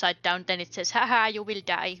turn it upside down, then it says, haha, you will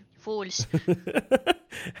die, fools.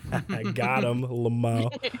 I got him, Lamau.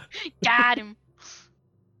 Got him.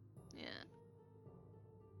 Yeah.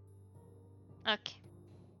 Okay.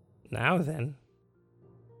 Now then,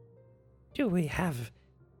 do we have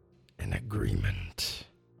an agreement?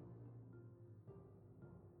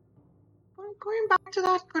 Going back to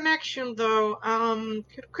that connection, though,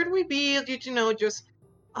 could we be, just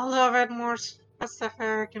a little bit more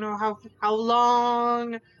specific? How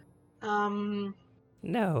long?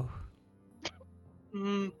 No.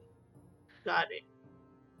 Got it.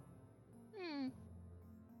 Hmm.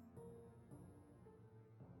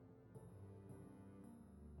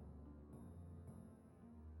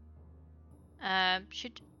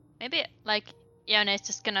 Should maybe like Yone is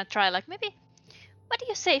just gonna try like maybe. What do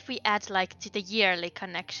you say if we add like to the yearly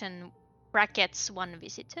connection brackets 1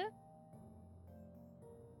 visitor?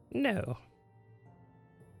 No.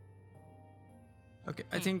 Okay,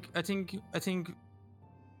 I think there's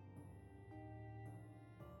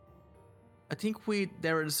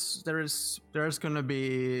gonna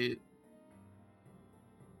be,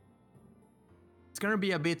 it's gonna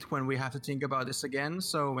be a bit when we have to think about this again.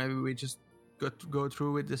 So maybe we just go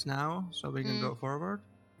through with this now, so we can go forward.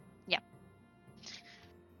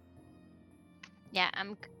 Yeah,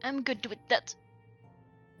 I'm good with that.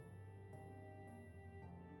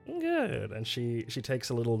 Good. And she takes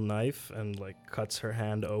a little knife and like cuts her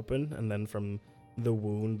hand open, and then from the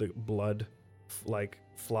wound, the blood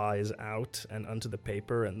flies out and onto the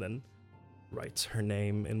paper, and then writes her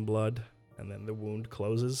name in blood, and then the wound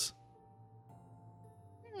closes.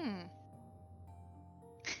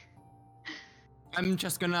 I'm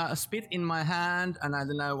just gonna spit in my hand, and I'm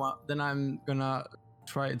gonna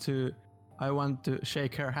try to. I want to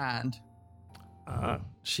shake her hand.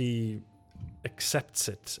 She accepts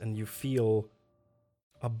it, and you feel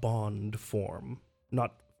a bond form.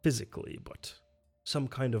 Not physically, but some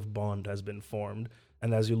kind of bond has been formed.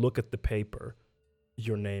 And as you look at the paper,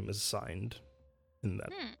 your name is signed in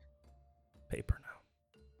that paper now.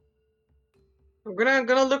 I'm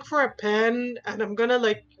gonna look for a pen, and I'm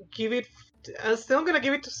gonna give it. I'm still gonna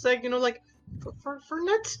give it to Seg. For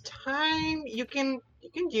next time, you can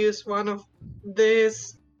use one of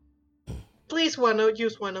this. please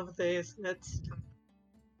use one of these.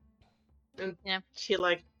 And Yeah. she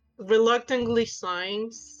like reluctantly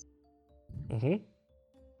signs. Mm-hmm.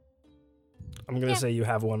 I'm gonna Yeah. say you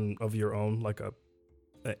have one of your own, like a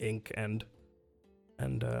ink and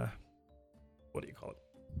what do you call it?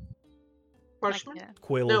 Parchment? Like,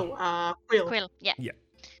 Quill. No, quill. quill. Yeah.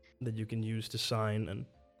 That you can use to sign, and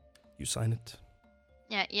you sign it.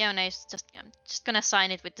 Yeah. Iona is I'm just gonna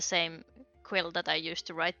sign it with the same quill that I used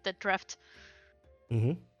to write the draft.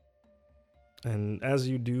 Mm-hmm. And as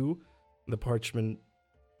you do, the parchment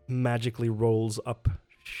magically rolls up,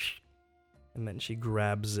 and then she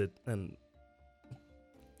grabs it and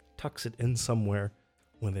tucks it in somewhere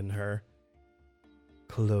within her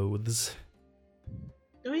clothes.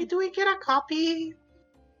 Do we get a copy?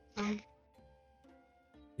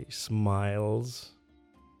 He smiles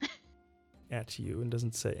at you and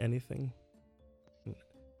doesn't say anything.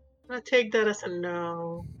 I take that as a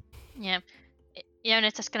no. Yeah.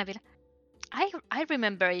 Iona's just gonna be like, I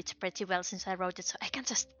remember it pretty well since I wrote it, so I can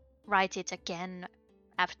just write it again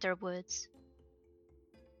afterwards.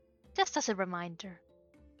 Just as a reminder.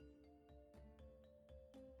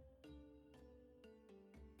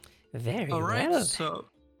 Very All right. well.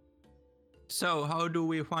 So how do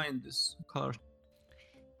we find this color?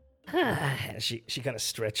 She kind of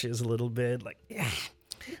stretches a little bit, like,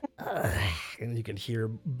 and you can hear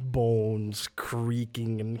bones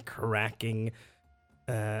creaking and cracking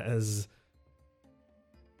as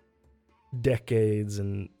decades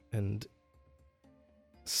and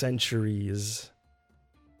centuries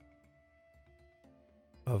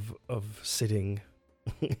of sitting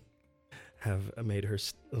have made her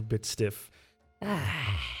a bit stiff.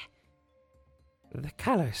 The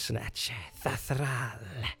color snatcher, Thethral.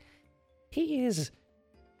 He is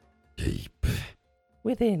deep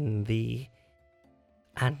within the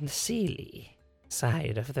unseelie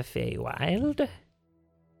side of the Feywild,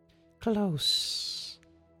 close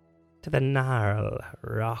to the Gnarl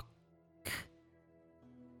Rock.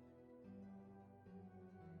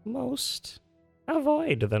 Most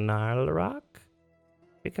avoid the Gnarl Rock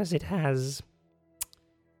because it has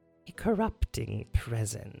a corrupting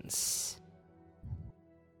presence.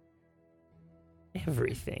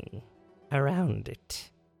 Everything around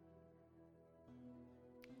it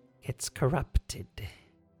gets corrupted.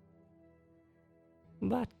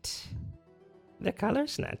 But the color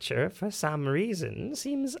snatcher, for some reason,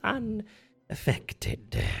 seems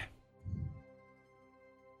unaffected.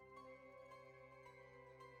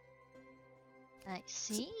 I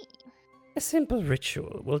see. A simple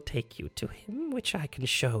ritual will take you to him, which I can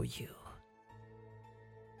show you.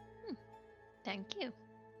 Thank you.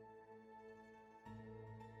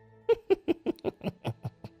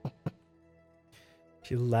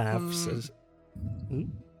 She laughs as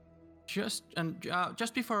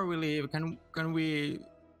Just before we leave, can me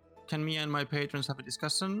and my patrons have a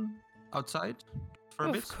discussion outside for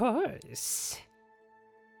a bit? Of course.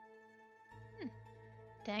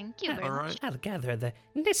 Thank you very All much. right. I'll gather the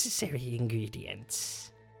necessary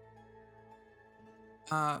ingredients.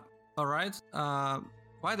 All right.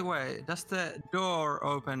 By the way, does the door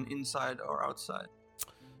open inside or outside?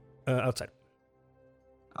 outside.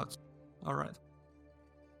 Outside. All right.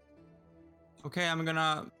 Okay, I'm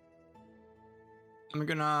gonna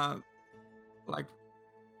like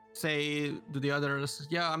say to the others,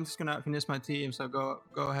 yeah, I'm just gonna finish my team, so go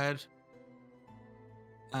ahead.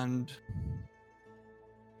 And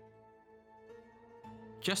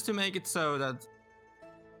just to make it so that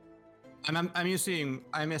I'm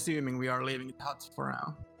assuming we are leaving the hut for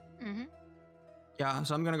now. Mm-hmm. Yeah,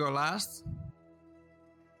 so I'm gonna go last.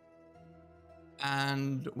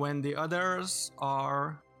 And when the others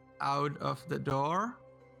are out of the door,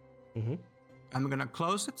 Mm-hmm. I'm gonna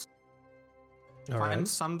close it. All Find right.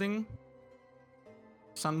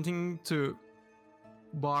 something to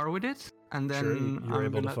bar with it, and then Sure, you're I'm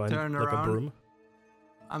able to gonna find turn like around. a broom.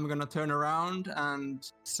 I'm gonna turn around and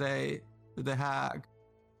say to the hag,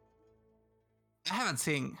 I have a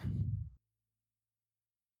thing.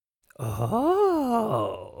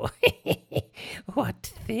 Oh, what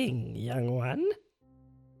thing, young one?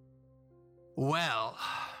 Well,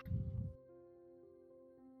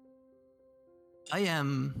 I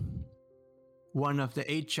am one of the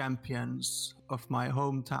 8 champions of my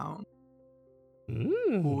hometown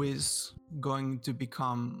who is going to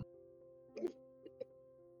become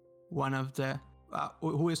one of the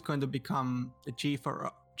who is going to become the chief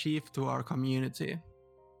to our community.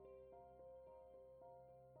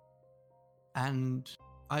 And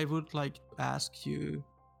I would like to ask you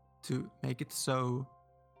to make it so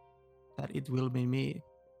that it will be me.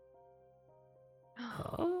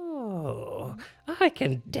 Oh, Oh, I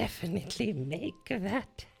can definitely make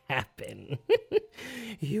that happen.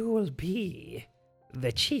 You will be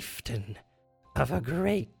the chieftain of a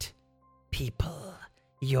great people,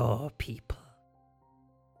 your people.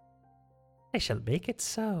 I shall make it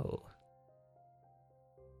so.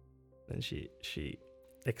 And she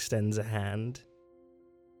extends a hand.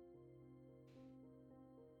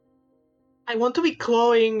 I want to be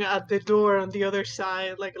clawing at the door on the other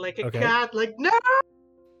side, like a Okay. cat. Like no.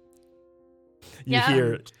 You Yeah.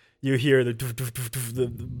 hear the the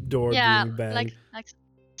door Yeah, being banged. like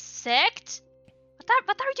sect?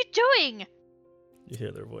 What are you doing? You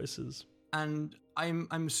hear their voices. And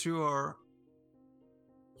I'm sure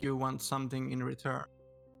you want something in return.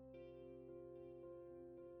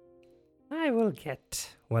 I will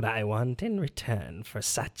get what I want in return for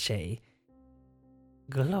such a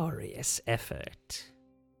glorious effort.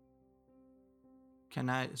 Can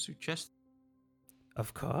I suggest?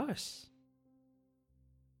 Of course.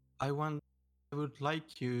 I would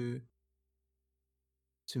like you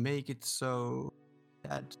to make it so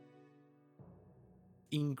that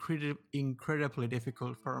incredibly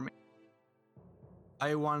difficult for me.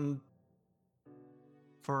 I want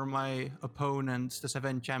for my opponents, the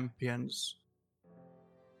 7 champions,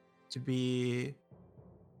 to be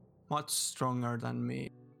much stronger than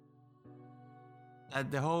me.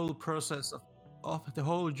 That the whole process of the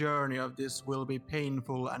whole journey of this will be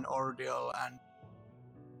painful and ordeal and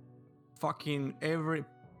fucking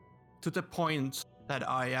to the point that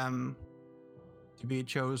I am to be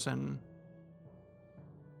chosen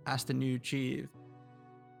as the new chief.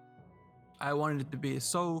 I wanted it to be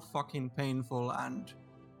so fucking painful and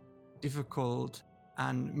difficult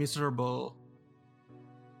and miserable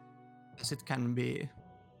as it can be.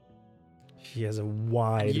 She has a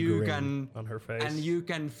wide you grin on her face. And you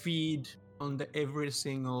can feed on the every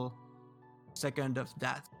single second of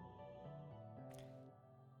that.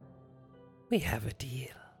 We have a deal.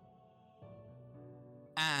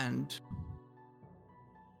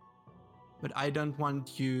 But I don't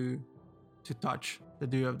want you to touch the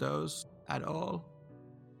 2 of those at all.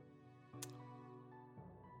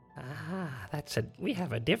 Ah, we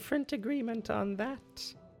have a different agreement on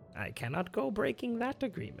that. I cannot go breaking that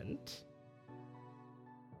agreement.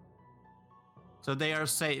 So they are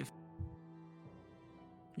safe.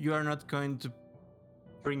 You are not going to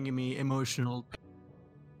bring me emotional pain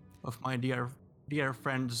of my dear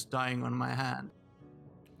friends dying on my hand.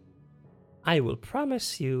 I will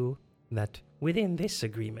promise you that within this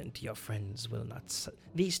agreement,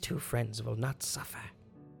 these 2 friends will not suffer.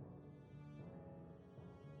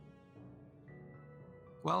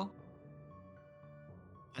 Well,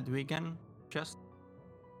 and we can just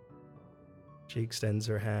She extends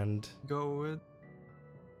her hand. go with.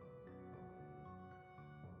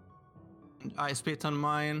 And I spit on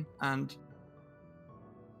mine and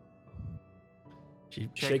She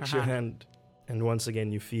Shake shakes her your hand. hand, and once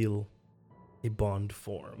again you feel a bond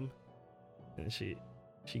form. And she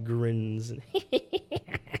grins and,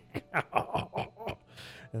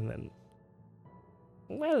 and then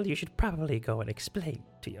Well, you should probably go and explain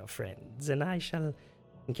to your friends, and I shall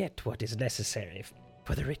get what is necessary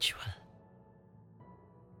for the ritual.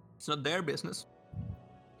 it's not their business.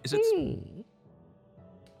 Is it?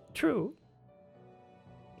 True.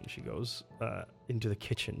 and she goes into the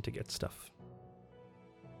kitchen to get stuff.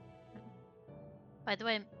 By the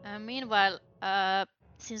way, meanwhile,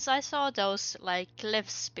 since I saw those like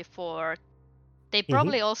cliffs before, they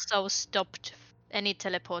probably also stopped any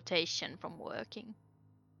teleportation from working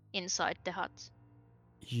inside the hut.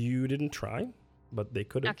 You didn't try, but they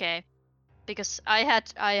could have. Okay, because I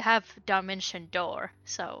have dimension door,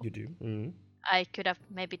 so You do. Mm-hmm. I could have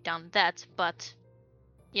maybe done that, but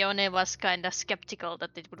Yone was kind of skeptical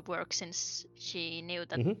that it would work since she knew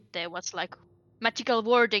that Mhm. there was like magical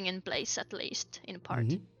warding in place, at least in part.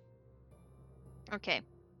 Mhm. Okay.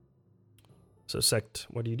 So, Sect,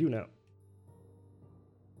 what do you do now?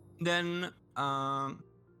 Then I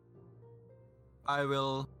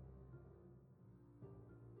will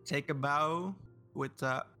take a bow with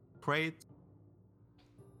a crate.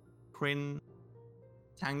 Kryn,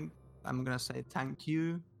 I'm gonna say thank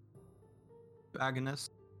you to Agnes.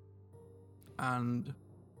 And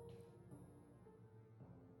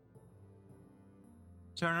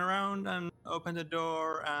turn around and open the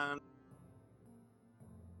door and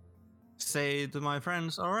say to my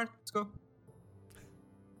friends, alright, let's go.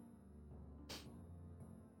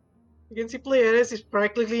 You can see Pleiades is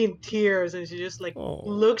practically in tears, and she just like Oh.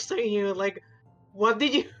 looks at you like, what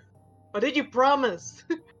did you promise?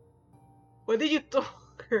 What did you tell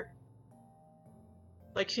her?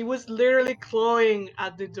 Like she was literally clawing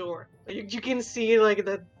at the door. Like, you can see like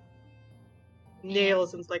that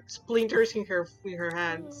nails and like splinters in her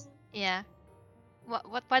hands. Yeah.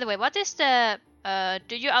 What? By the way, what is the?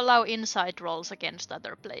 Do you allow inside rolls against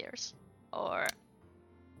other players, or?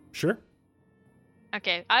 Sure.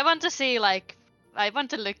 Okay, I want to see like. I want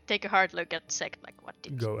to take a hard look at Sect. Like,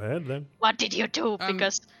 Go ahead then. What did you do?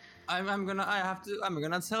 Because I'm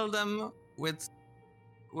gonna tell them with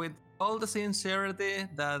all the sincerity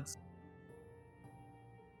that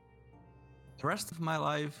the rest of my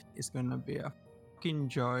life is gonna be a fucking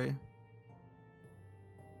joy.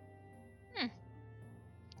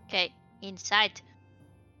 okay, inside.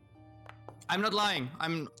 I'm not lying.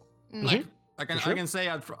 I'm Yeah, like I can sure? I can say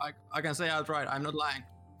I can say outright. I'm not lying.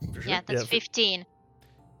 For sure. yeah, that's 15.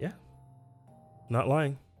 Not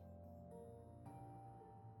lying.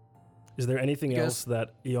 Is there anything Because- else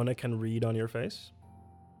that Iona can read on your face?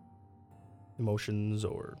 Emotions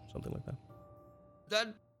or something like that? That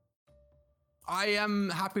I am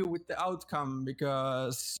happy with the outcome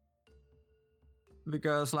because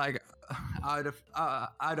like out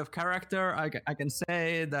of character I can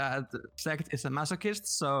say that Sect is a masochist,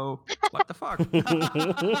 so what the fuck.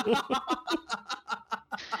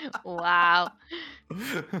 Wow.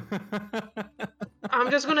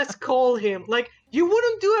 I'm just gonna scold him. Like, you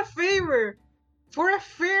wouldn't do a favor for a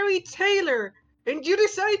fairy tailor, and you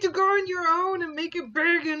decide to go on your own and make a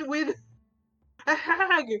bargain with a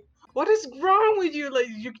hag. What is wrong with you? Like,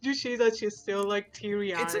 you see that she's still like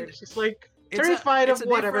teary-eyed. It's a- She's like It's a- terrified it's of a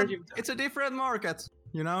whatever different- you've done. It's a different market,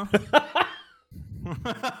 you know.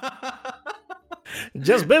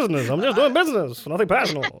 Just business. I'm just doing business. Nothing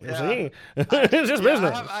personal. You Yeah. see? It's just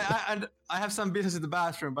business. I have some business in the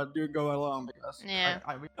bathroom, but do go along because Yeah.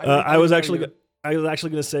 I was actually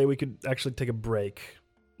going to say we could actually take a break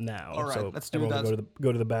now. All right, so let's do everyone will that.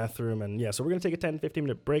 Go to the bathroom, and yeah, so we're going to take a 10-15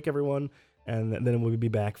 minute break, everyone, and then we'll be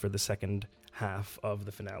back for the second half of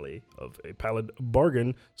the finale of A Pallid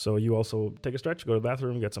Bargain. So you also take a stretch, go to the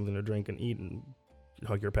bathroom, get something to drink and eat, and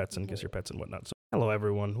hug your pets and kiss your pets and whatnot. So hello,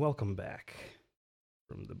 everyone. Welcome back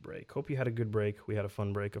from the break. Hope you had a good break. We had a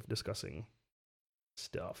fun break of discussing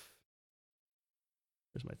stuff.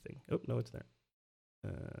 Where's my thing? Oh, no, it's there.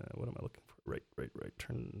 What am I looking for? Right.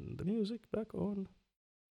 Turn the music back on.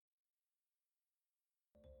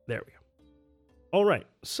 There we go. All right.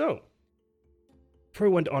 So, before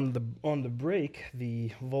we went on the break, the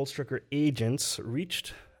Volstrucker agents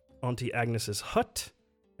reached Auntie Agnes's hut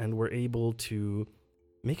and were able to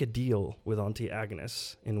make a deal with Auntie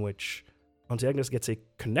Agnes in which Auntie Agnes gets a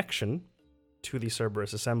connection to the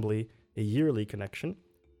Cerberus Assembly, a yearly connection,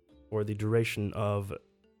 for the duration of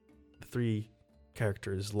the three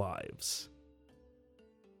characters' lives.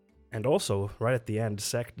 And also, right at the end,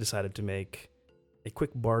 Sect decided to make a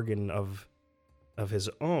quick bargain of his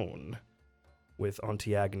own with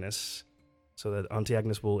Auntie Agnes, so that Auntie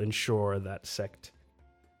Agnes will ensure that Sect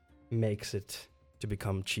makes it to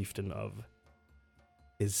become chieftain of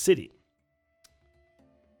his city.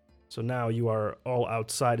 So now you are all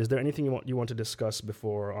outside. Is there anything you want to discuss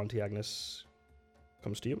before Auntie Agnes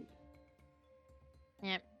comes to you?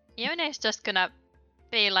 Ione is just gonna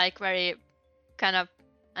be like very kind of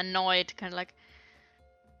annoyed, kind of like,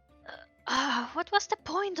 what was the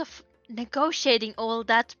point of negotiating all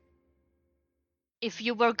that if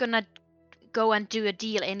you were gonna go and do a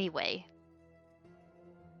deal anyway?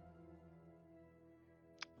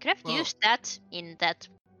 Could have Well- used that in that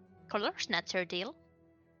color snatcher deal.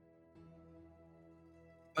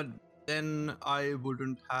 But then I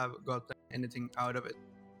wouldn't have gotten anything out of it.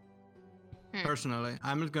 Personally,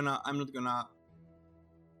 I'm not gonna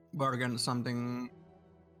bargain something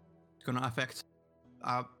that's gonna affect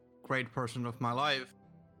a great portion of my life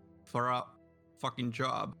for a fucking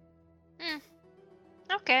job.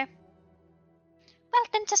 Okay. Well,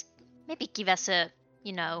 then just maybe give us a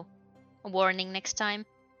warning next time.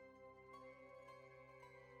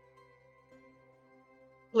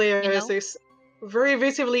 Players know? is very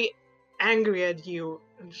visibly angry at you,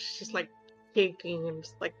 and she's like shaking and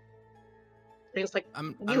just like things like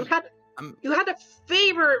you had a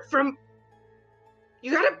favor from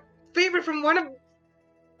one of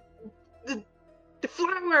the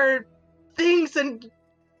flower things, and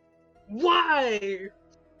why?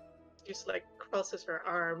 Just like crosses her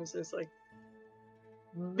arms and is like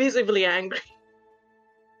visibly angry.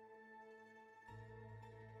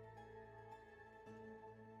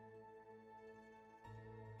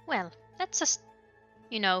 Well, let's just,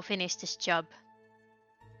 finish this job.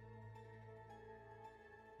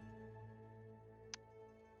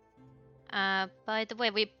 By the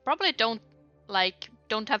way, we probably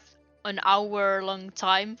don't have an hour-long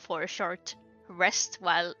time for a short rest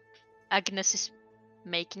while Agnes is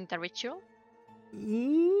making the ritual.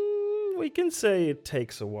 We can say it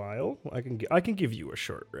takes a while. I can give you a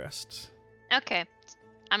short rest. Okay.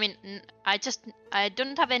 I mean, I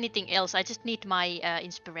don't have anything else. I just need my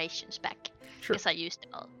inspirations back. Sure. Because I used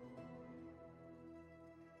them all.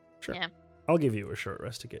 Sure. Yeah. I'll give you a short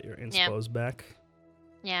rest to get your inspos back.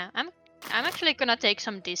 Yeah, I'm actually gonna take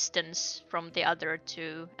some distance from the other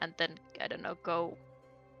two, and then I don't know, go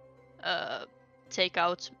take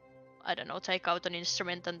out an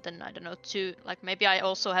instrument, and then I don't know, maybe I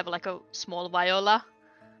also have like a small viola.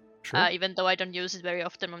 Sure. Even though I don't use it very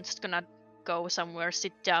often, I'm just gonna go somewhere,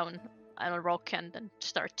 sit down on a rock, and then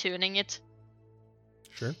start tuning it.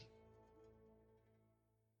 Sure.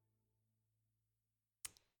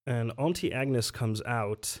 And Auntie Agnes comes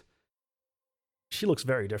out. She looks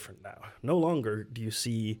very different now. No longer do you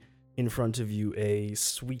see in front of you a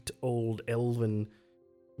sweet old elven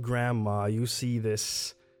grandma. You see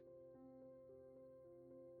this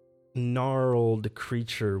gnarled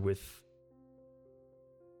creature with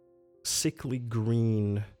sickly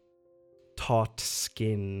green, taut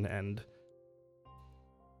skin and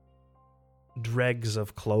dregs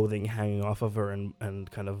of clothing hanging off of her,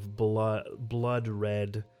 and kind of blood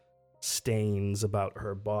red stains about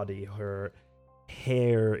her body. Her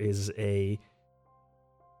hair is a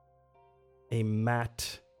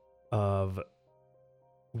mat of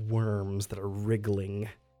worms that are wriggling,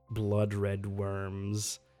 blood red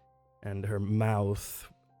worms, and her mouth,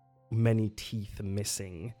 many teeth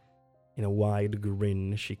missing. In a wide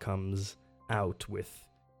grin, she comes out with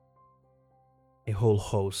a whole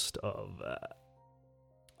host of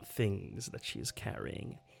things that she is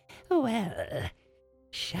carrying. Well,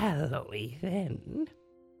 shall we then?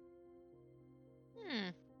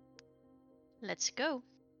 Let's go.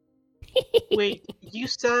 Wait, you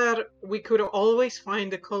said we could always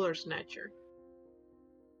find the color snatcher.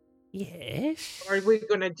 Yes. Are we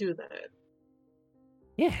gonna do that?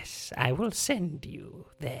 Yes, I will send you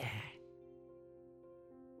there.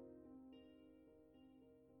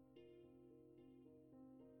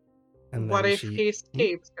 And What then if he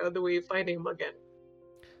escapes? How do we find him again?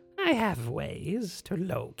 I have ways to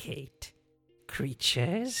locate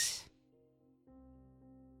creatures.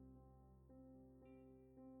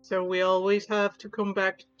 So we always have to come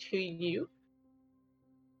back to you?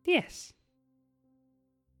 Yes.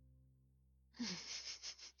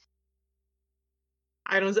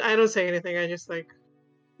 I don't say anything, I just like,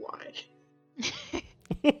 why?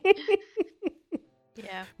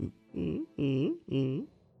 Yeah. Mm-hmm.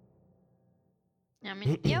 I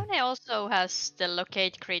mean, Yone also has the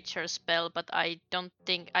locate creature spell, but I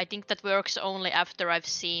think that works only after I've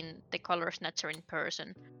seen the color snatcher in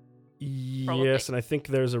person. Probably. Yes, and I think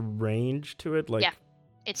there's a range to it, like Yeah,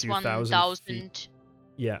 it's few 1,000. feet.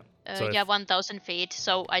 Yeah. 1,000 feet.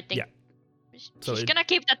 So I think So she's it- gonna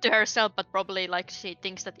keep that to herself, but probably like she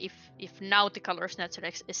thinks that if now the color snatcher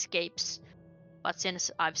escapes, but since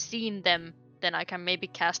I've seen them, then I can maybe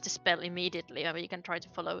cast the spell immediately. I mean, you can try to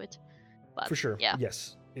follow it. But, For sure. Yeah.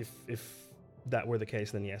 Yes. If that were the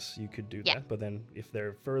case, then yes, you could do Yeah. that. But then if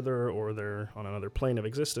they're further or they're on another plane of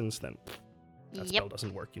existence, then that spell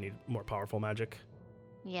doesn't work. You need more powerful magic.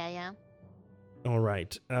 Yeah. All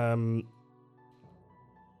right.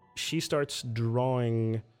 She starts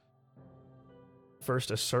drawing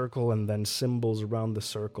first a circle and then symbols around the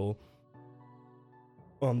circle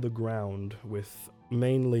on the ground with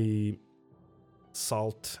mainly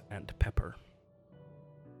salt and pepper.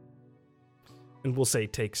 And we'll say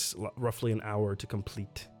it takes roughly an hour to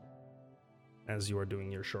complete as you are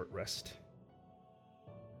doing your short rest.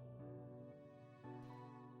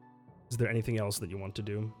 Is there anything else that you want to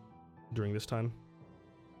do during this time?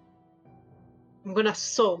 I'm gonna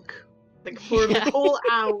sulk. Like for the whole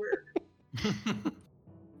hour.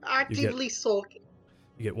 Actively sulking.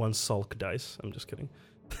 You get one sulk dice. I'm just kidding.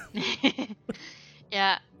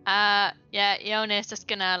 Yeah. Yone is just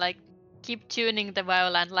gonna like keep tuning the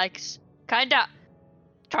violin, like kinda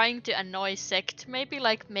trying to annoy Sect, maybe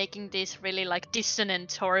like making these really like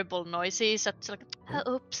dissonant, horrible noises. That's like,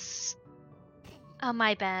 oops, oh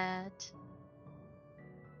my bad.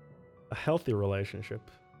 A healthy relationship.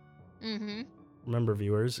 Mm-hmm. Remember,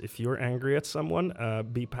 viewers, if you're angry at someone,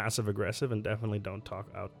 be passive aggressive and definitely don't talk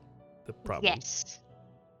out the problem. Yes.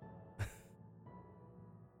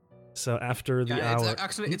 So after the hour,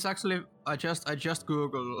 It's actually I just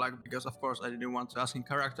Googled, like, because of course I didn't want to ask in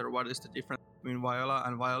character what is the difference between viola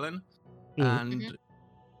and violin, Mhm.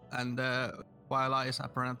 and the viola is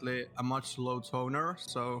apparently a much low toner,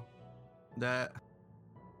 so the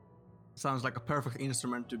sounds like a perfect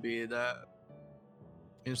instrument to be the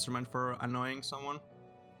instrument for annoying someone.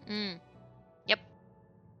 Yep.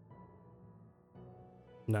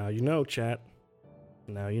 now you know, chat.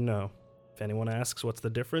 Now you know. If anyone asks what's the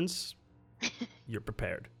difference, you're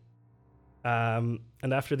prepared. And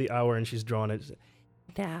after the hour and she's drawn it,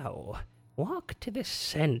 Now, walk to the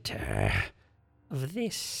center of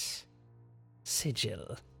this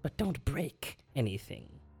sigil, but don't break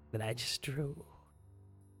anything that I just drew.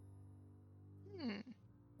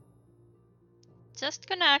 Just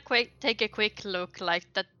gonna take a quick look,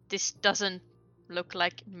 like that. This doesn't look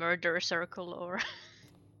like murder circle or.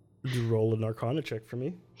 you roll an Arcana check for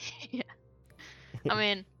me. Yeah. I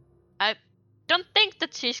mean, I don't think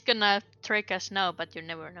that she's gonna trick us now, but you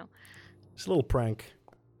never know. It's a little prank.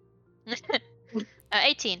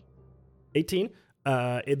 18. 18.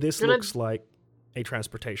 This Gonna- looks like a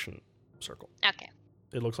transportation circle. Okay.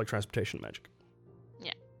 It looks like transportation magic.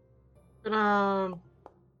 Gonna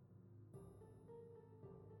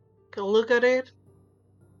look at it.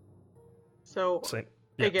 So Same.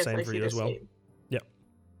 I Yeah, guess same I for see you the as well. same.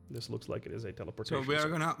 This looks like it is a So teleportation. we are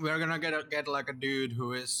circle. gonna get like a dude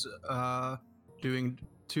who is doing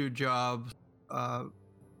 2 jobs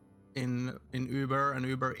in Uber and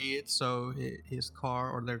Uber Eats. So his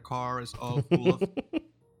car or their car is all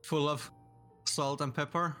full of salt and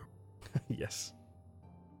pepper. Yes.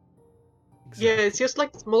 Yeah, Exactly. it's just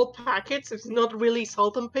like small packets. It's not really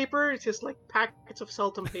salt and paper. It's just like packets of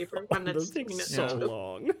salt and paper. And That that's takes in a so Yeah.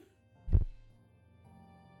 long.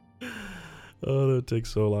 Oh, that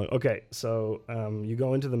takes so long. Okay, so you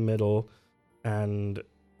go into the middle, and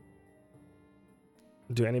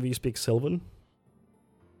do any of you speak Sylvan?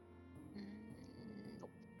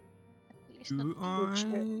 Nope. At least not. Do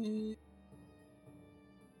I?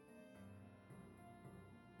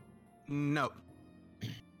 No.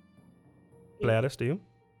 Gladys, do you?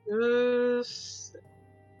 Yes.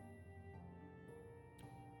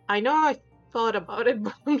 I know I thought about it,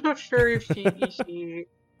 but I'm not sure if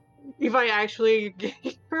if I actually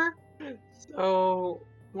gave her. So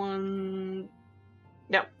one.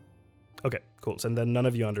 No. Okay, cool. So then none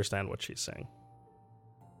of you understand what she's saying.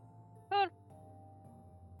 Oh.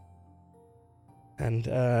 And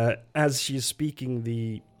as she's speaking,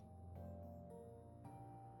 the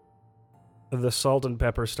salt and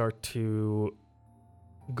pepper start to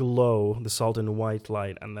glow, the salt in white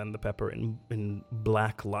light and then the pepper in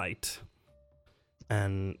black light.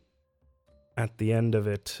 And at the end of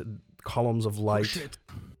it, columns of Oh, light shit.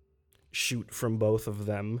 shoot from both of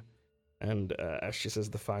them. And as she says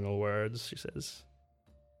the final words, she says,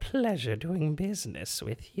 Pleasure doing business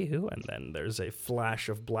with you. and then there's a flash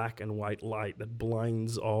of black and white light that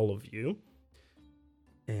blinds all of you.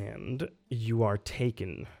 And you are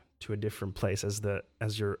taken to a different place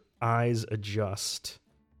as your eyes adjust.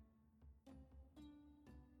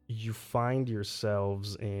 You find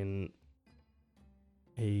yourselves in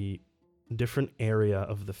a different area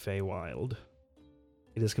of the Feywild.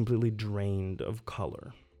 It is completely drained of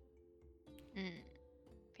color.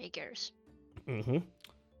 Figures. Mm-hmm.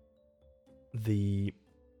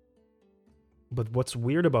 But what's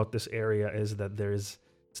weird about this area is that it's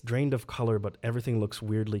drained of color, but everything looks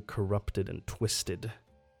weirdly corrupted and twisted.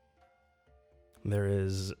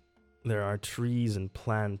 There are trees and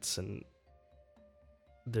plants, and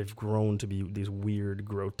they've grown to be these weird,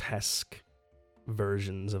 grotesque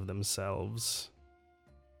versions of themselves.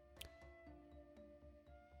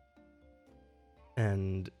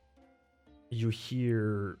 And you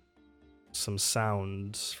hear some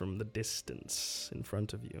sounds from the distance in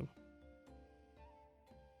front of you.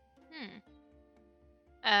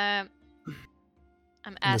 I'm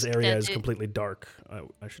And asked this area that is completely dark.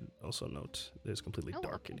 I should also note it is completely Oh,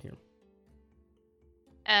 dark in okay. here.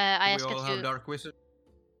 I We asked all that have you. dark vision.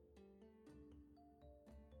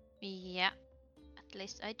 Yeah, at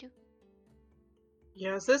least I do.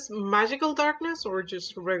 Yeah, is this magical darkness or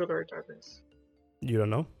just regular darkness? You don't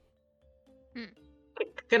know?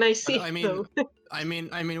 Can I see I it, mean, though? I mean,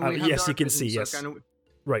 we have yes, dark you can vision, see, so yes. can we-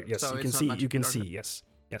 Right, yes, So you it's can not see, magic you can darkness. see,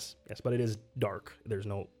 yes, but it is dark. There's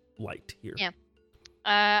no light here. Yeah.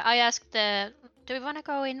 I asked, do we want to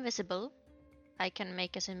go invisible? I can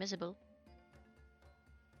make us invisible.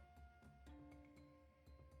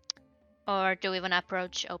 Or do we want to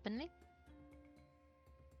approach openly?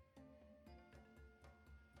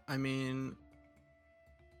 I mean,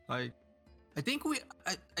 like, I think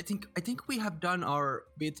we have done our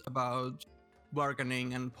bit about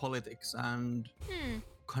bargaining and politics and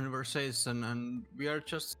conversation, and we are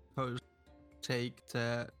just supposed to take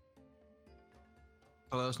the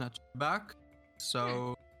fellow snatch back.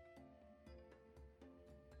 So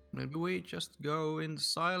maybe we just go in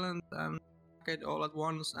silent and get all at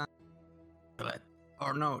once and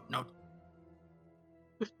or no,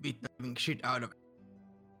 beat the living shit out of it.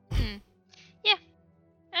 Yeah.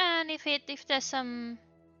 And if there's some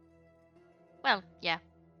Well, yeah.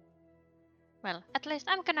 Well, at least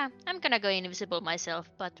I'm gonna go invisible myself,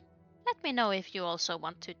 but let me know if you also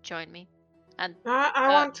want to join me. And I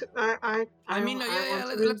want to. I mean, yeah, want to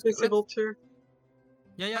let's be let's invisible too.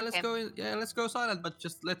 let's Okay. go. Let's go silent. But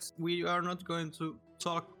just we are not going to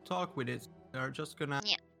talk with it. We are just gonna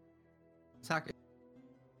Yeah. attack it.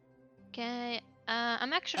 Okay.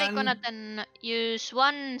 I'm actually And- gonna then use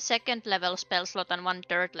 1 second level spell slot and 1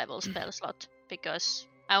 third level spell slot because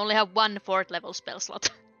I only have 1 fourth level spell slot.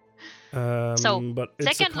 So, but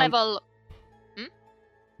it's second level.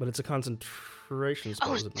 But it's a concentration spell,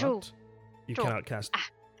 Oh, is it true. not? You True. cannot cast Ah,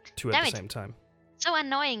 two at damn the it. same time. So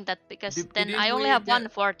annoying that because then Didn't I only we have get- 1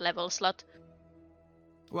 fourth level slot.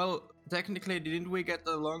 Well, technically, didn't we get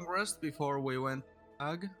the long rest before we went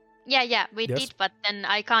ag? Yeah, we Yes. did, but then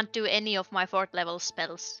I can't do any of my fourth level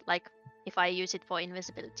spells, like if I use it for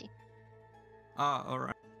invisibility. Ah, all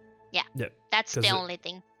right. That's 'Cause the it- only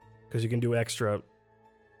thing. Because you can do extra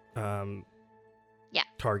Yeah.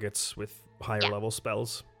 targets with higher Yeah. level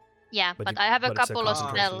spells. Yeah, but but you- I have a but it's a couple of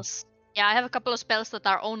concentration. spells. Yeah, I have a couple of spells that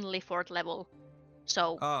are only fourth level.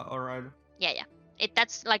 So Ah, all right. yeah.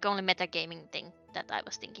 That's like only metagaming thing that I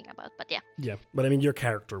was thinking about. But yeah. Yeah, but I mean, your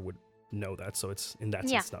character would know that, so it's in that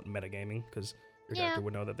sense Yeah. it's not metagaming because your Yeah. character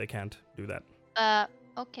would know that they can't do that.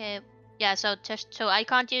 Okay. Yeah, so I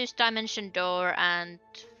can't use Dimension Door and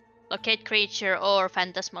Locate Creature or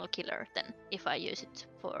Phantasmal Killer then if I use it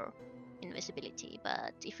for invisibility.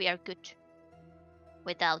 But if we are good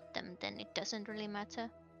without them, then it doesn't really matter.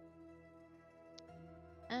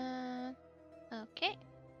 Okay.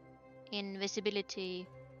 Invisibility.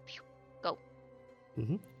 Phew, go.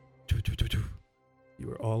 Mm-hmm.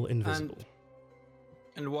 You are all invisible.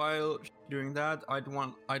 And while doing that,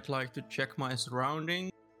 I'd like to check my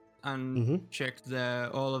surroundings and Mm-hmm. check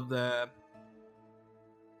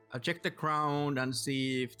check the ground and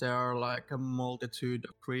see if there are like a multitude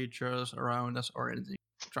of creatures around us or anything.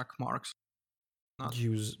 Track marks. Not-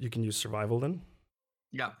 You can use survival then.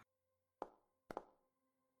 Yeah.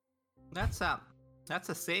 That's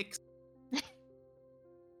a 6.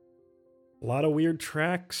 A lot of weird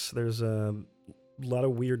tracks. There's a lot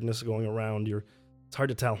of weirdness going around. It's hard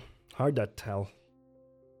to tell. Hard to tell.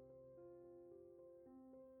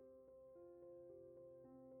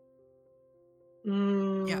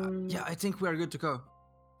 Yeah, I think we are good to go.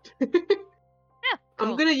 Yeah. I'm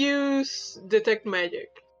Cool. gonna use detect magic.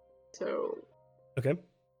 So Okay.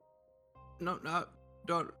 No,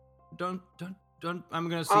 don't. I'm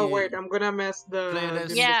gonna see. oh wait, I'm gonna mess the Play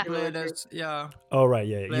this. Yeah. Play this. Yeah. Oh right,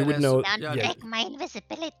 yeah. You would Let us- know. Don't yeah, break my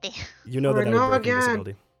invisibility. You know Or that would no break again.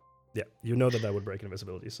 invisibility. Yeah, you know that would break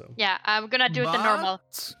invisibility. So, Yeah, I'm gonna do the normal.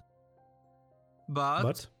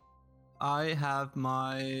 But I have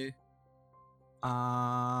my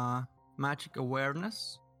magic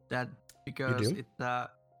awareness that because do? it's a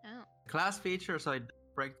Oh. class feature, so I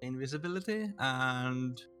break the invisibility,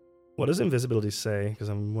 and what does invisibility say? Because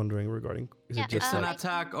I'm wondering regarding. Is Yeah, it just it's an like,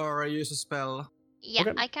 attack or I use a spell. Yeah,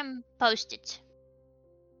 Okay. I can post it.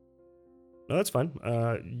 No, that's fine.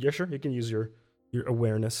 Yeah, sure. You can use your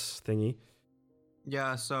awareness thingy,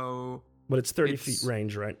 Yeah, so but it's 30 feet It's-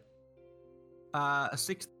 range, right?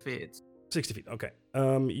 6 feet. 60 feet. Okay.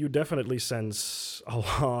 You definitely sense a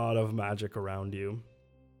lot of magic around you.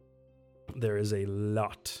 There is a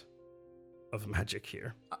lot of magic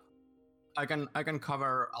here. I can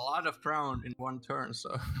cover a lot of ground in one turn,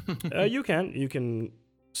 so You can,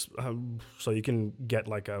 so you can get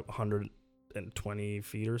like 120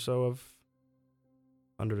 feet or so of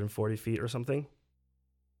 140 feet or something.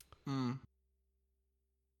 Hmm.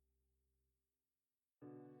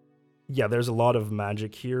 Yeah, there's a lot of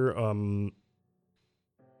magic here. But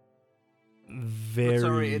Very.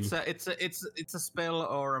 sorry, it's a spell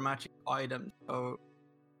or a magic item, so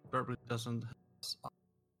probably doesn't.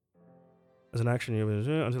 As an action,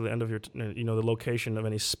 until the end of your, the location of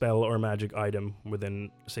any spell or magic item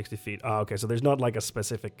within 60 feet. Ah, okay. So there's not like a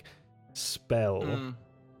specific spell Hmm.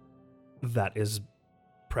 that is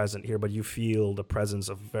present here, but you feel the presence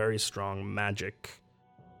of very strong magic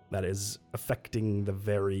that is affecting the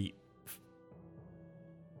very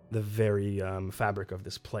fabric of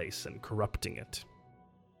this place and corrupting it.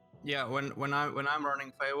 Yeah, when I'm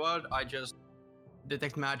running Feywild, I just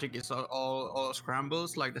detect magic is all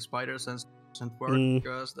scrambles, like the spider sense doesn't work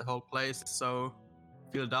because the whole place is so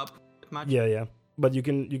filled up with magic. Yeah. But you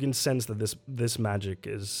can sense that this magic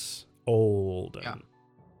is old and Yeah.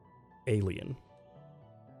 alien.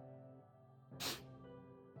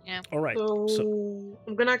 Yeah. All right. So, So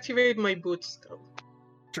I'm gonna activate my boots though.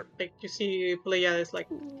 Sure. Like you see Pleiades like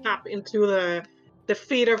tap into the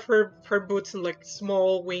feet of her boots and like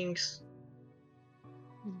small wings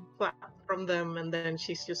flap from them, and then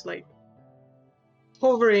she's just like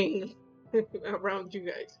hovering around you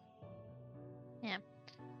guys.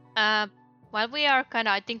 While we are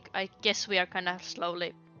I guess we are kind of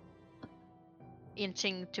slowly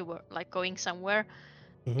inching toward, like, going somewhere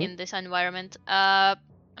Mhm. in this environment.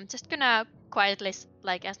 I'm just gonna quietly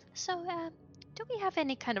like ask. So, do we have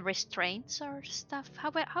any kind of restraints or stuff?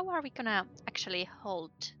 How are we gonna actually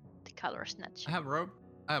hold the color snatch? I have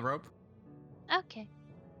rope. Okay,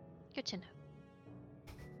 good to know.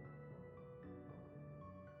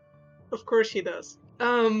 Of course she does.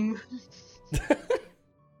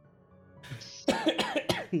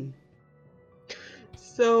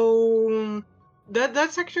 So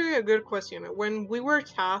that's actually a good question. When we were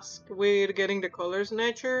tasked with getting the color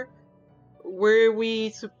snatcher,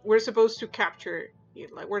 we're supposed to capture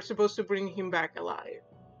it, like we're supposed to bring him back alive.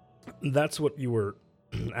 That's what you were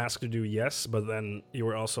asked to do, yes, but then you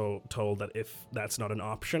were also told that if that's not an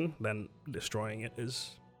option, then destroying it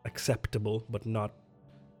is acceptable but not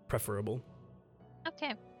preferable.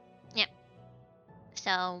 Okay, yeah.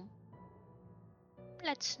 So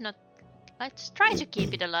let's try to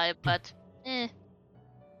keep it alive, but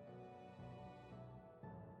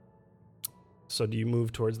So do you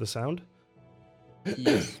move towards the sound?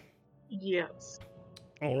 Yes. Yes.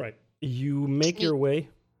 All right. You make your way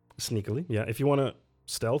sneakily. Yeah, if you want to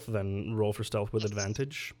stealth, then roll for stealth with Yes.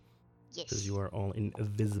 advantage, because yes. you are all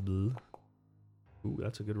invisible. Ooh,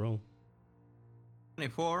 that's a good roll.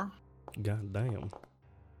 24. God damn.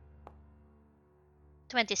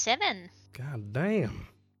 27. God damn.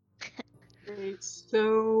 Great.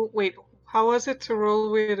 So wait, how was it to roll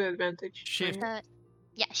with advantage? Shift.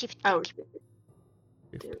 Yeah, shift. Oh,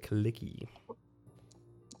 If clicky.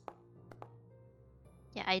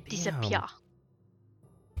 Yeah, I disappear.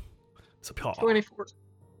 It's a paw. 24.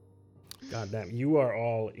 God damn. You are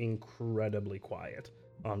all incredibly quiet.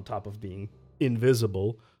 On top of being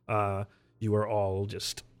invisible, you are all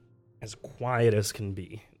just as quiet as can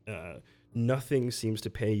be. Nothing seems to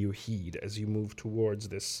pay you heed as you move towards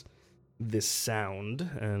this sound,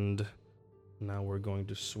 and now we're going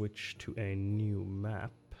to switch to a new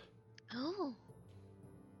map. Oh.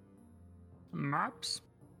 Maps.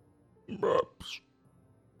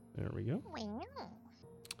 There we go.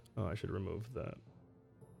 Oh, I should remove the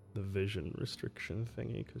vision restriction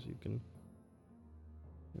thingy, because you can.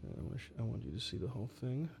 I want you to see the whole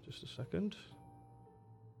thing. Just a second.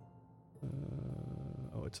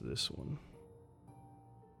 Oh, it's this one.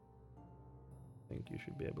 I think you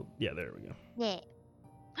should be able. Yeah, there we go. Yeah.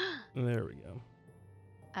 There we go.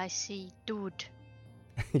 I see dude.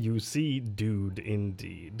 You see, dude,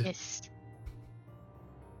 indeed. Yes.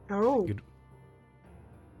 Oh.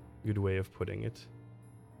 Good way of putting it.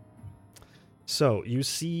 So, you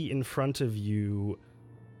see in front of you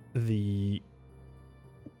the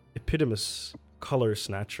Epidemus color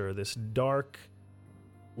snatcher, this dark,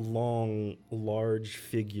 long, large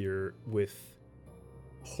figure with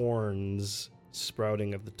horns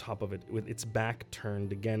sprouting at the top of it, with its back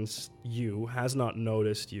turned against you, has not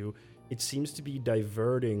noticed you. It seems to be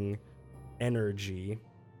diverting energy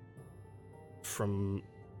from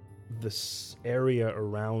this area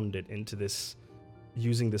around it into this,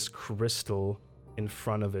 using this crystal in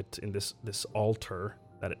front of it in this altar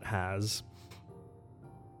that it has.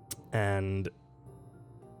 And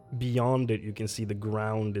beyond it, you can see the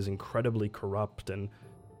ground is incredibly corrupt and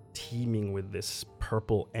teeming with this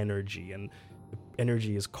purple energy, and the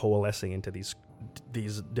energy is coalescing into these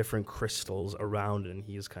different crystals around it, and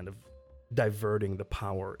he is kind of diverting the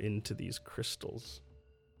power into these crystals.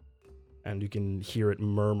 And you can hear it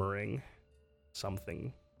murmuring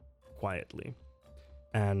something quietly.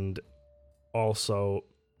 And also,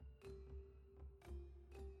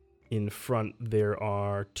 in front, there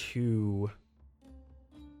are two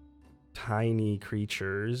tiny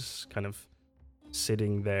creatures kind of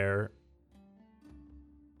sitting there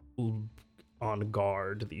on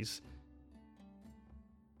guard. These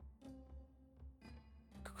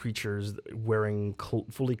creatures wearing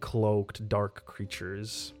fully cloaked dark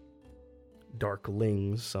creatures.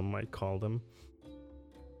 Darklings, some might call them.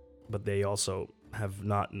 But they also have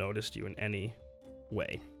not noticed you in any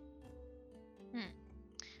way.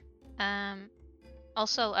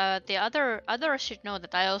 Also, the others should know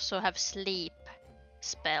that I also have sleep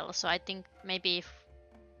spell, so I think maybe if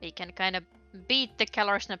we can kind of beat the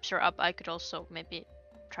color snatcher up, I could also maybe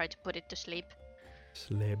try to put it to sleep.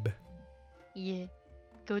 Slib. Yeah,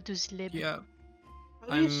 go to sleep. Yeah. How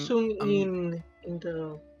do you I'm- zoom I'm- in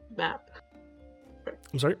the map?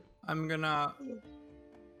 I'm sorry? I'm gonna.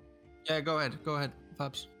 Yeah, go ahead,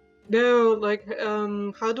 Fabs. No, like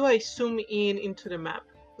how do I zoom in into the map?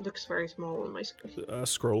 looks very small on my screen.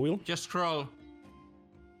 Scroll wheel. Just scroll,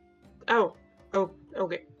 Oh,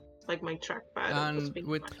 okay. It's like my trackpad. and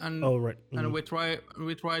with Oh, right. and Mhm.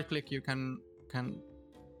 with right click you can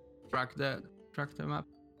track the map.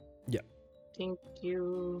 Thank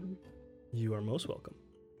you. You are most welcome.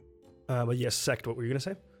 But yes, Sect, what were you gonna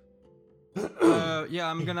say? Yeah,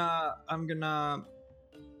 I'm gonna.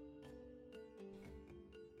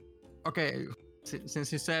 Okay,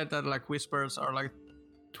 since you said that like whispers are like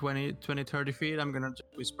 20, 30 feet, I'm gonna just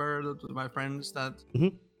whisper to my friends that,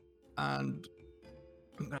 Mhm. and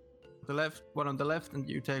I'm gonna the left, one on the left, and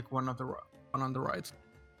you take one on the right.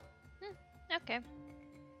 Okay.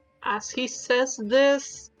 As he says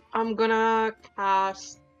this, I'm gonna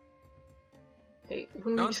cast. Hey,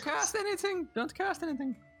 who Don't needs- cast anything. Don't cast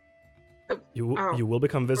anything. You Oh, you will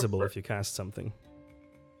become visible for- if you cast something.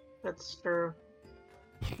 That's true.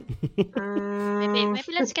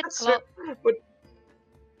 Maybe let's get that's clo- true, but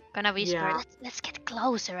Gonna whisper. Yeah. Let's get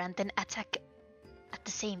closer and then attack at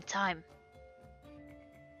the same time.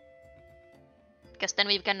 Because then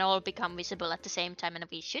we can all become visible at the same time, and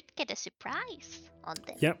we should get a surprise on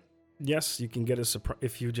them. Yep. Yes, you can get a surprise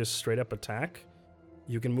if you just straight up attack.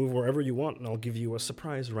 You can move wherever you want, and I'll give you a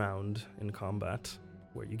surprise round in combat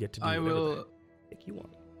where you get to do I whatever will. the heck you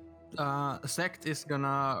want. Sect is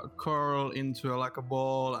gonna curl into like a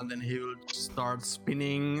ball, and then he will start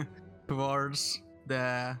spinning towards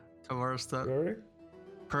the Alright.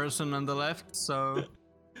 person on the left. So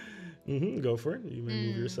Go for it. You may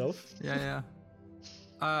move Hmm. yourself. yeah.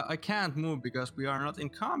 I can't move because we are not in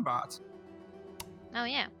combat. Oh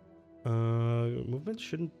yeah. Movement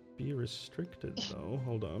shouldn't be restricted though.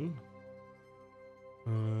 Hold on.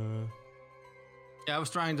 Yeah, I was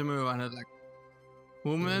trying to move, and it like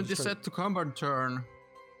movement is try- set to combat turn.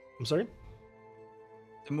 I'm sorry.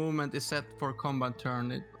 The movement is set for combat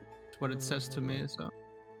turn. It's what it says to me. So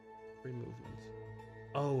Free movement.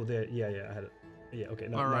 Oh, there. Yeah, I had it. Yeah. Okay.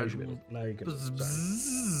 Now you Alright. should be able. Now you can.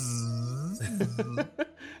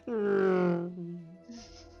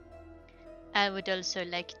 I would also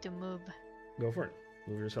like to move. Go for it.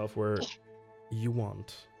 Move yourself where you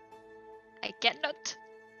want. I cannot.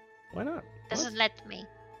 Why not? Doesn't let me.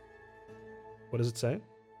 What does it say?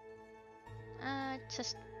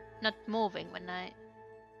 Just not moving when I.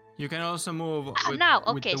 you can also move with, now,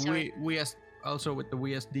 with okay, the sorry. also with the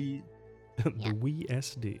WSD. The Yeah.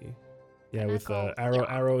 WSD. Yeah, Can I with go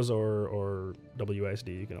arrows or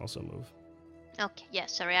WSD, you can also move. Okay, yeah,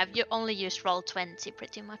 sorry. only used roll 20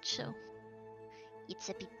 pretty much, so it's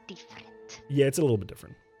a bit different. Yeah, it's a little bit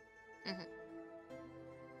different.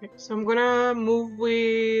 okay, so I'm gonna move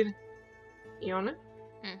with Iona.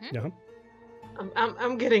 Mm-hmm. Yeah.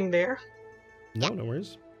 I'm getting there. No, no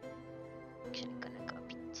worries. Actually, gonna go a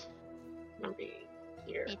bit. I'll be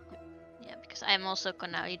here. Yeah, because I'm also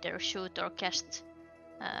gonna either shoot or cast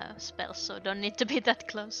spells, so don't need to be that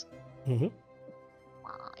close. hmm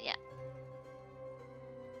Yeah.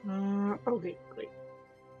 Okay, great.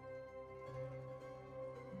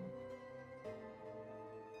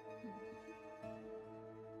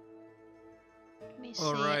 Let me see.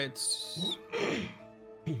 All right.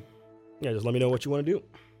 Yeah, just let me know what you want to do.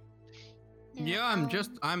 Yeah, I'm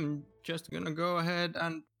just gonna go ahead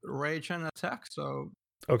and rage and attack. So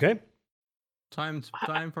Okay. time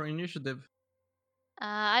for initiative.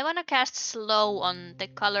 I wanna cast slow on the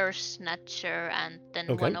color snatcher and then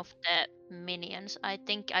Okay. one of the minions. I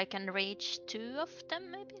think I can reach 2 of them,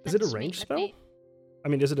 maybe. Is it a Let's range let spell? me- I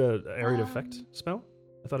mean, is it a area effect Um, spell?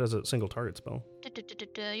 I thought it was a single target spell.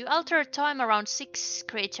 You alter time around 6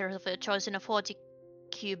 creatures of your choice in a 40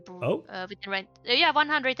 cube Oh. within range. Yeah,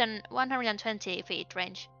 120 feet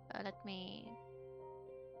range. Let me.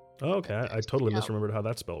 Oh, okay. I totally No. misremembered how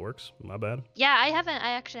that spell works. My bad. Yeah, I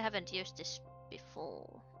actually haven't used this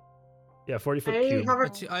before. Yeah, 40-foot I cube.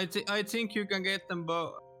 haven't- I think you can get them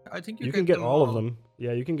both. I think You can get all of them.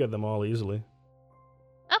 Yeah, you can get them all easily.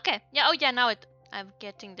 Okay. Yeah. Oh, yeah. Now I'm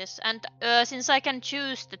getting this, and since I can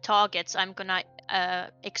choose the targets, I'm gonna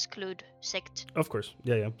exclude sect. Of course.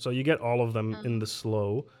 Yeah. So you get all of them in the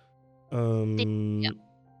slow.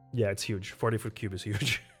 Yeah, it's huge. 40-foot cube is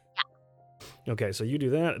huge. Okay, so you do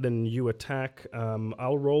that, then you attack.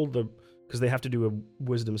 I'll roll because they have to do a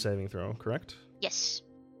wisdom saving throw, correct? Yes.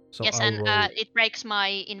 So Yes, I'll and roll- it breaks my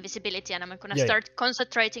invisibility, and I'm gonna Yeah, yeah. start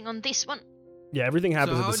concentrating on this one. yeah, everything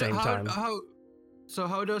happens at the same time. So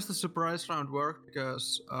how does the surprise round work?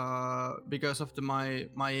 Because of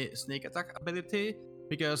my sneak attack ability.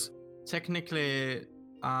 Because technically,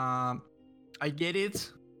 I get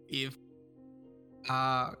it if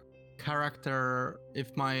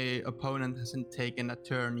if my opponent hasn't taken a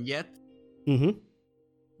turn yet. Mm-hmm.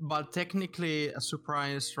 but technically a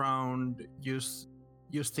surprise round, you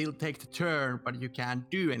still take the turn, but you can't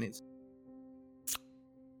do anything.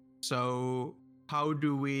 So how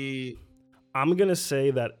do we? I'm gonna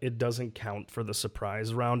say that it doesn't count for the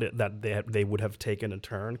surprise round. That they would have taken a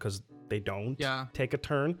turn because they don't take a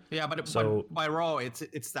turn. Yeah, but So- but by raw, it's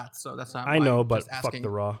that. So that's I know, I'm but just fuck asking. the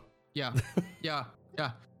raw. Yeah, yeah,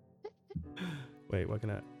 yeah. Wait, what can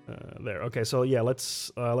I? There. Okay, so yeah,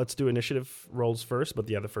 let's do initiative rolls first. But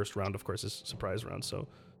yeah, the first round, of course, is surprise round. So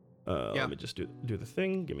let me just do the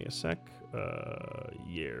thing. Give me a sec.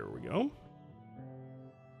 Here we go.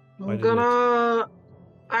 Why I'm didn't gonna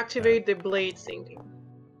activate the blade thinking.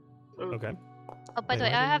 Okay. Oh, by the Wait,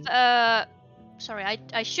 way, why I have sorry,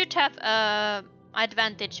 I should have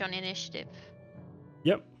advantage on initiative.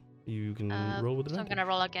 Yep. You can roll with So I'm advantage. gonna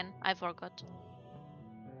roll again. I forgot.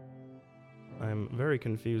 I'm very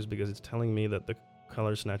confused because it's telling me that the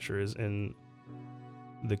color snatcher is in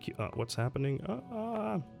the what's happening?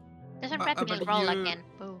 Doesn't But- let me but roll you- again.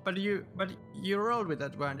 Boo. But you rolled with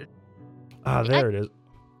advantage. There it is.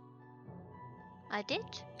 I did.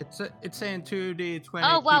 It's saying 2d20.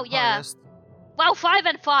 Oh, wow, keep yeah. highest. Wow, 5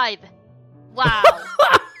 and 5. Wow.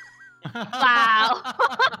 Wow.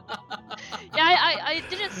 Yeah, I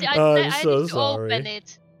didn't see. I'm I so need to open sorry.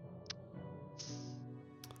 it.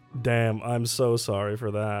 Damn, I'm so sorry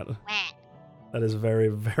for that. Meh. That is very,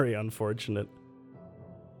 very unfortunate.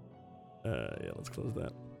 Yeah, let's close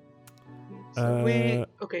that. So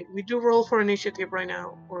we do roll for initiative right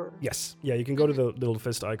now, or Yes. Yeah, you can go to the little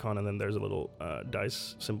fist icon and then there's a little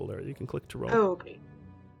dice symbol there. You can click to roll. oh, okay.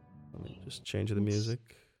 Let me just change the music.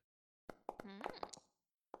 Mm,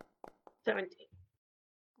 17.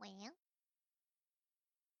 well.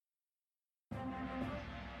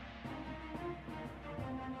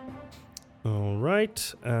 All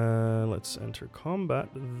right. Let's enter combat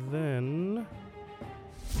then.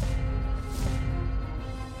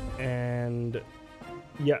 And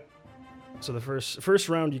yeah. So the first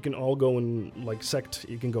round you can all go in like sect.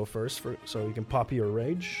 You can go first so you can pop your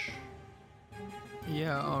rage.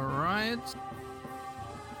 Yeah, all right.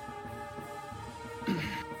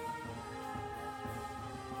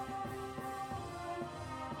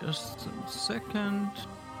 Just a second.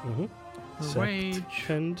 Mm-hmm. Rage.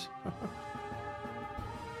 And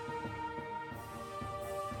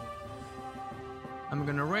I'm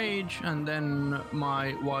gonna rage, and then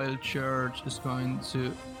my wild charge is going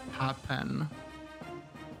to happen.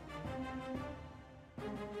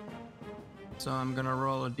 So I'm gonna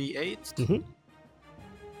roll a d8. Mhm.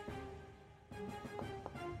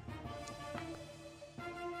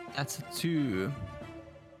 That's a 2.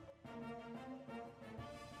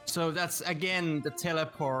 So that's again the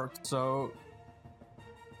teleport. So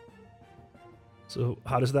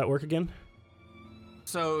how does that work again?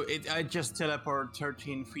 I just teleport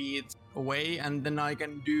 13 feet away, and then I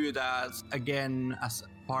can do that again as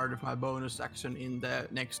part of my bonus action in the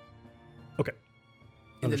next Okay.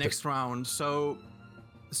 in the Understood. next round. So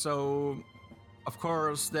of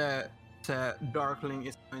course the Darkling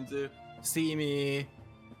is going to see me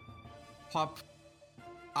pop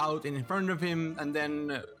out in front of him, and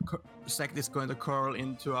then Sect is going to curl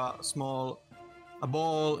into a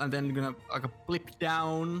ball, and then gonna like blip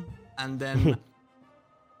down, and then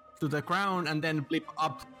to the ground, and then blip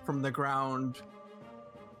up from the ground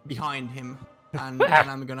behind him, and then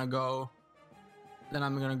I'm gonna go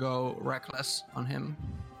reckless on him.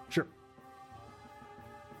 Sure.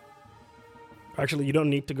 Actually, you don't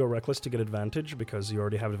need to go reckless to get advantage because you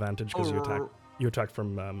already have advantage because you attacked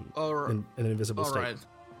from an invisible All state. right.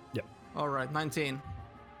 Yep. All right. 19.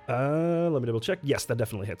 Let me double check. Yes, that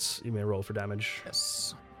definitely hits. You may roll for damage.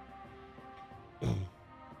 Yes.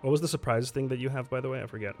 What was the surprise thing that you have, by the way? I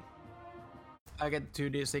forget. I get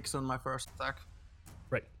 2d6 on my first attack.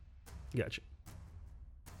 Right. Gotcha.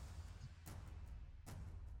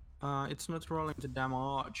 It's not rolling the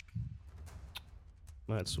damage.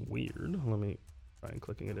 That's weird. Let me try and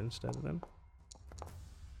clicking it instead then.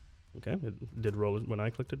 Okay, it did roll it when I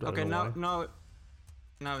clicked it. I don't Okay, know why.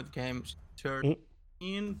 now it came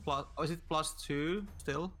 13 plus. Oh, is it plus 2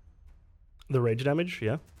 still? The rage damage,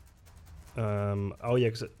 yeah. Oh yeah,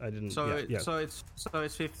 'cause I didn't. So yeah. it's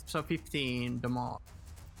 15 damage.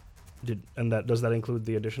 Does that include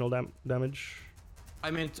the additional damage? I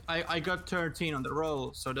meant I got 13 on the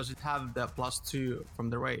roll. So does it have the plus 2 from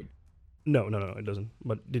the raid? No, it doesn't.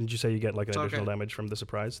 But didn't you say you get like an So, additional okay. damage from the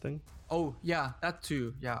surprise thing? Oh yeah, that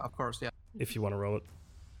too. Yeah, of course. Yeah. If you want to roll it.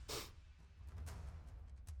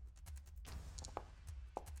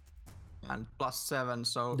 And plus 7.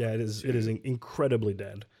 So Yeah, it is. It is incredibly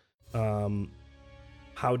dead.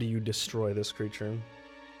 How do you destroy this creature?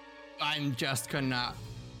 I'm just gonna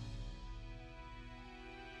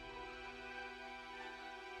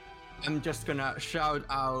I'm just gonna shout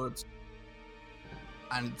out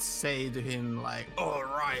and say to him like, "All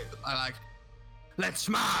right, let's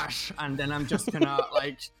smash!" And then I'm just gonna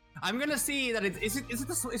I'm gonna see that is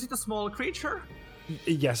it a small creature?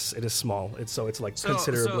 Yes, it is small. It's like So-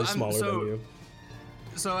 considerably so I'm- smaller so- than you.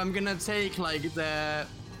 So I'm gonna take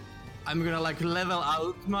I'm gonna level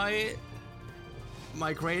out my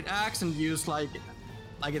great axe and use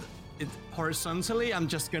it horizontally. I'm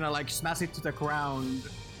just gonna smash it to the ground.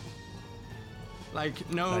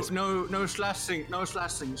 Nice. No slashing,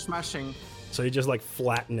 smashing. So you just like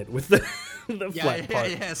flatten it with the flat part.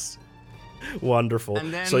 Yes. Wonderful.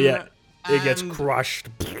 And then, so yeah, it gets and- crushed.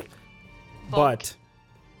 But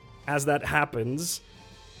as that happens,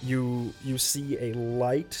 you see a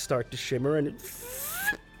light start to shimmer, and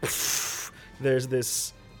there's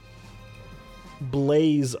this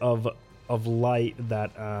blaze of light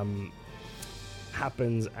that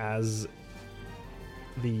happens as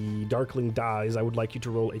the Darkling dies. I would like you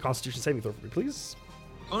to roll a Constitution saving throw for me, please.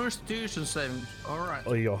 Constitution saving. All right.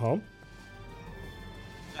 Oh, you go home.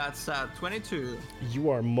 That's 22. You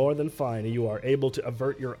are more than fine. You are able to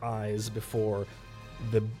avert your eyes before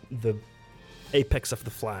the apex of the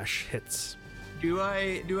flash hits. Do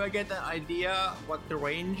I get an idea what the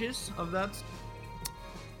range is of that?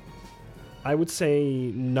 I would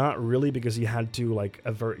say not really, because you had to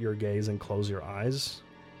avert your gaze and close your eyes.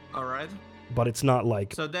 All right. But it's not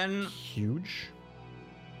So then, huge.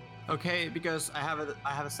 okay, because I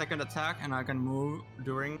have a second attack and I can move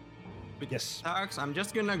during Yes. attacks. I'm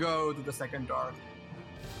just gonna go to the second dart,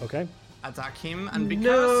 Okay. attack him, and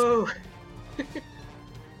because No.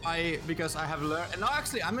 I have learned. No,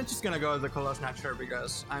 actually, I'm just gonna go to the Color Snatcher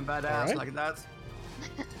because I'm badass Alright. like that.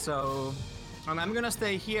 So, I'm gonna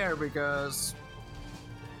stay here because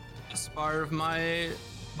as part of my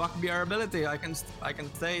Bugbear ability, I can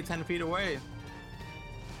stay 10 feet away.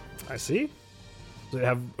 I see. So you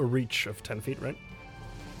have a reach of 10 feet, right?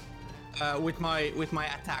 With my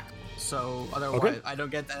attack. So otherwise, Okay. I don't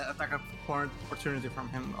get an attack opportunity from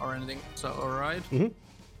him or anything. So all right. Mhm.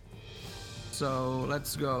 So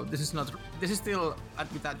let's go. This is still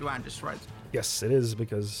with advantage, right? Yes, it is,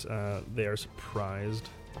 because they are surprised.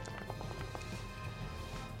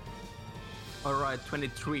 All right,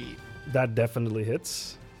 23. That definitely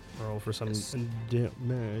hits. Roll for some Yes.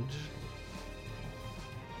 damage.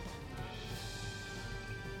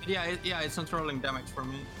 Yeah, it's not rolling damage for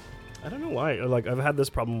me. I don't know why. I've had this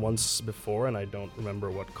problem once before, and I don't remember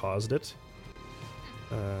what caused it.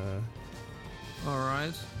 All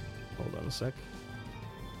right. Hold on a sec.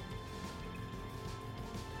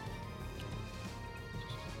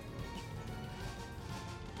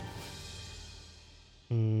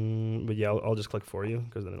 But yeah, I'll just click for you,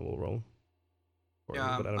 because then it will roll. For you,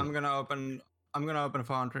 Yeah, but I don't- I'm gonna open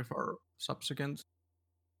Foundry for subsequent.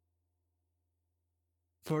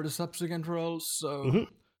 For the subsequent rolls, so Mhm.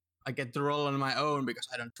 I get to roll on my own because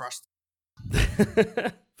I don't trust.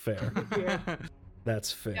 Fair. Yeah.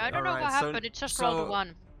 That's fair. Yeah, I don't know Alright, what so- happened. It just rolled a so-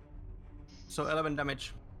 1. So 11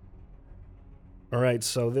 damage. All right,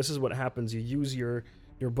 so this is what happens. You use your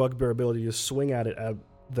bugbear ability to swing at it.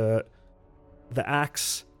 The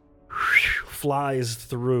axe flies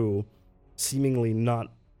through, seemingly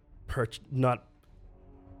not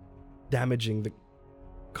damaging the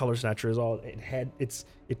Color Snatcher at all.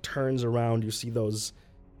 It turns around. You see those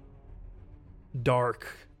dark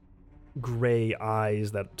gray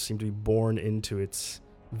eyes that seem to be born into its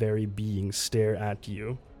very being stare at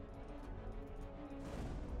you.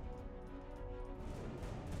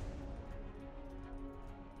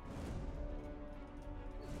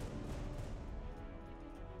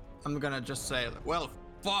 I'm gonna just say, well,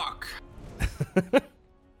 fuck.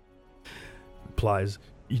 Replies,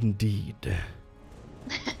 indeed.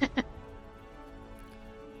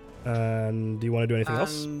 And do you want to do anything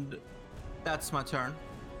else? And that's my turn.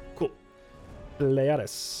 Cool.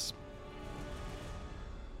 Leiaris.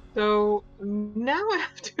 So now I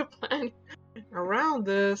have to plan around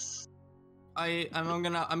this. I'm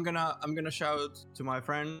gonna shout to my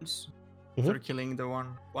friends. Mhm. They're killing the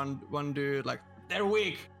one dude. They're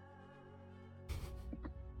weak.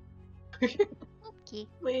 Okay.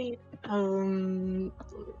 Wait,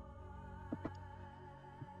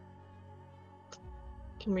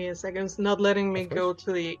 give me a second. It's not letting me Of go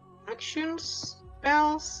to the actions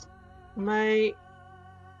spells. My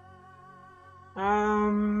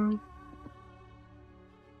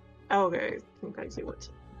okay, I think I see what.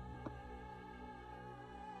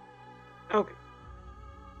 Okay.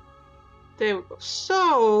 There we go.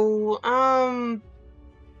 So, I'm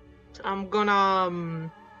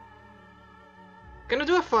gonna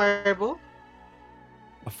do a fireball.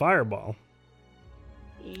 A fireball.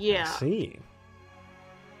 Yeah. I see.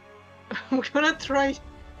 I'm gonna try.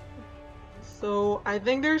 So I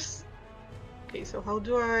think there's. Okay, so how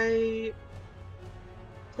do I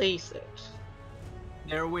place it?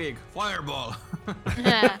 They're weak. Fireball.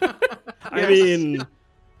 I Yes. mean,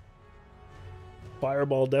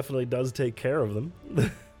 Fireball definitely does take care of them.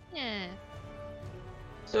 Yeah.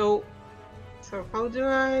 So how do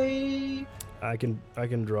I? I can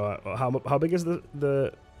draw. How big is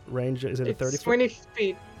the range? Is it a 30 It's foot? 20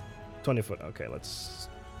 feet. 20 foot. Okay, let's.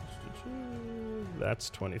 That's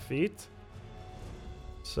 20 feet.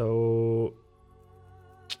 So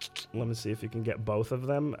let me see if you can get both of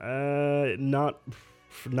them.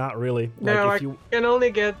 Not really. No, Like if I can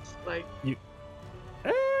only get like.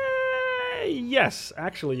 Yes,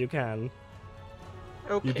 actually you can.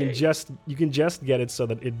 Okay. You can just get it so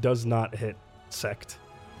that it does not hit Sect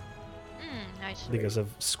Nice. because of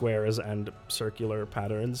squares and circular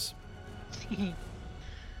patterns.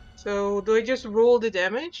 So do I just roll the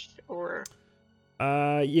damage or?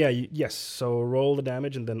 Yes. So roll the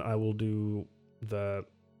damage and then I will do the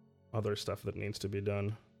other stuff that needs to be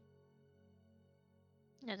done.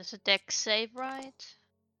 Yeah, there's a dex save, right?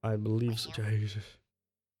 I believe so. Jesus.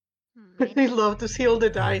 I love to seal the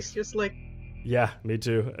dice, just like. Yeah, me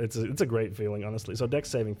too. It's a great feeling, honestly. So dex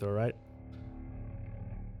saving throw, right?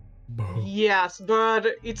 Yes, but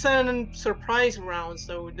it's a surprise round,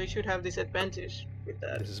 so they should have disadvantage with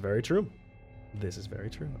that. This is very true. This is very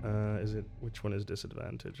true. Is it which one is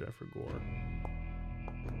disadvantage? I forgot.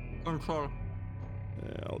 Control.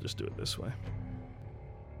 I'll just do it this way.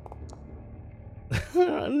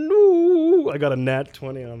 No, I got a nat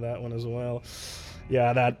 20 on that one as well.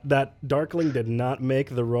 Yeah, that Darkling did not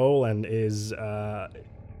make the roll and is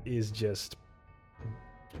just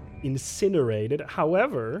incinerated.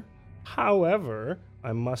 However,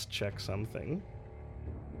 I must check something.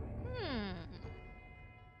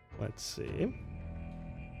 Let's see.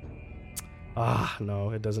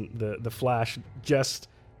 No, it doesn't. The flash just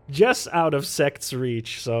out of Sect's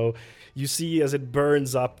reach. So you see as it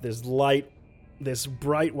burns up, this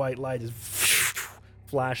bright white light just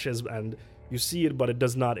flashes, and you see it, but it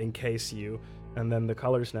does not encase you. And then the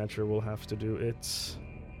Color Snatcher will have to do its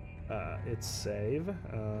save.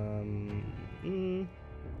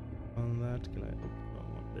 On that, can I? Oh,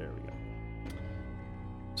 there we go.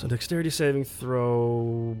 So dexterity saving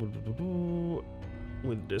throw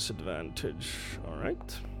with disadvantage. All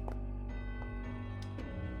right.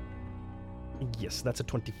 Yes, that's a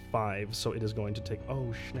 25. So it is going to take.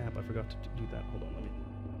 Oh snap! I forgot to do that. Hold on, let me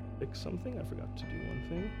fix something. I forgot to do one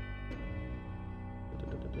thing.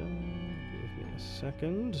 Give me a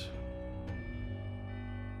second.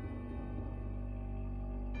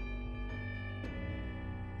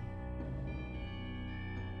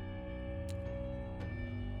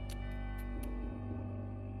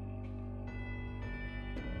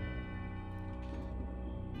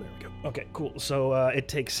 There we go. Okay, cool. So it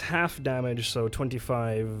takes half damage, so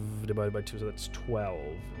 25 divided by 2, so that's 12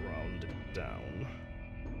 rounded down.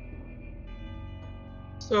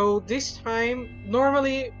 So this time,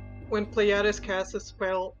 normally when Pleiades casts a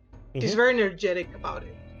spell, she's very energetic about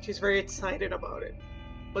it. She's very excited about it.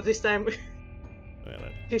 But this time,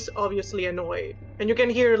 she's obviously annoyed. And you can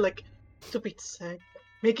hear, like, stupid Sect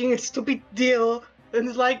making a stupid deal. And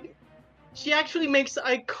it's like, she actually makes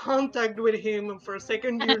eye contact with him. And for a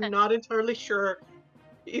second, you're not entirely sure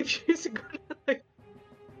if she's gonna, like,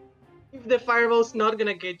 if the fireball's not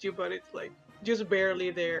gonna get you, but it's, like, just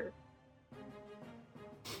barely there.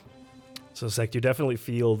 So, Sect, you definitely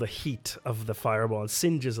feel the heat of the fireball. It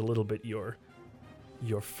singes a little bit your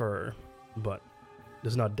fur, but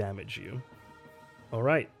does not damage you. All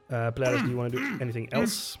right. Pleiades, do you want to do anything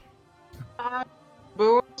else?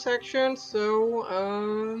 Bonus action, so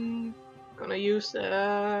gonna use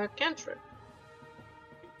a cantrip.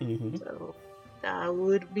 So that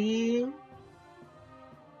would be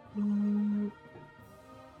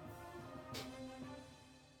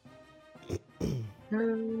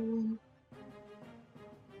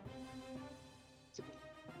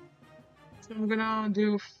so I'm gonna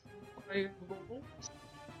do 5 bolts.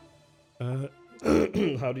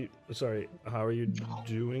 How are you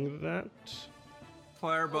doing that?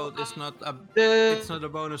 Firebolt is not a. The It's not a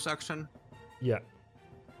bonus action. Yeah.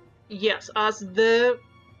 yes, as the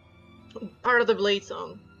part of the blade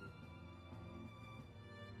song.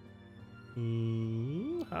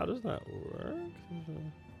 How does that work?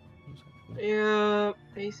 Yeah,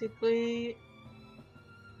 basically.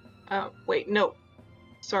 Wait, no.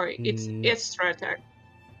 Sorry, it's extra attack.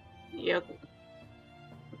 Yep.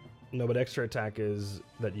 No, but extra attack is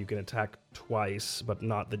that you can attack twice, but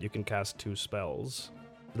not that you can cast 2 spells.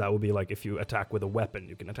 That would be like if you attack with a weapon,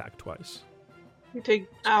 you can attack twice. You take.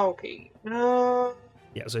 Okay.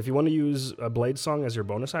 Yeah, so if you want to use a Blade Song as your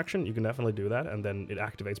bonus action, you can definitely do that, and then it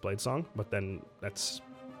activates Blade Song, but then that's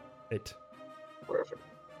it. Perfect.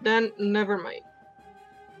 Then never mind.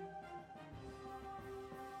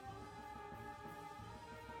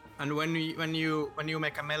 And when you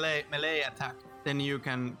make a melee attack, then you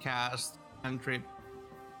can cast cantrip.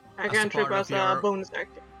 I As a can trip part of as a your- bonus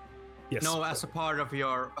action. Yes. No, as a part of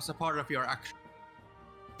your action.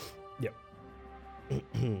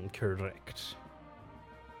 Correct.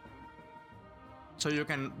 So you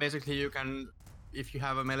can if you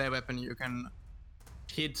have a melee weapon, you can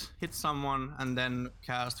hit someone and then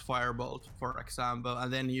cast firebolt, for example,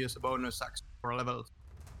 and then use a bonus action for level.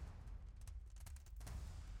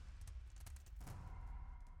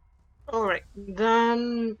 Alright,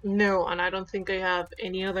 then no, and I don't think I have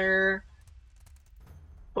any other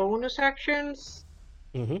bonus actions,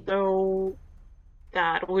 Mm-hmm. so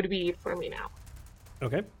that would be it for me now.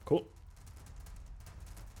 Okay, cool.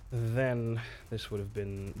 Then this would have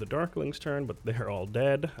been the Darkling's turn, but they're all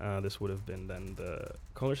dead. This would have been then the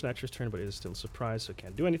Color Snatcher's turn, but it is still surprised, so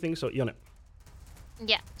can't do anything. So, Yone.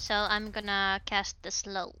 Yeah, so I'm gonna cast the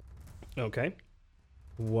slow. Okay.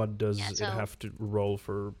 What does Yeah, it so- have to roll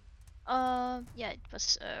for? Yeah, it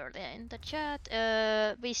was earlier in the chat.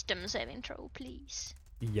 Wisdom saving throw, please.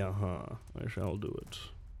 Yaha, I shall do it.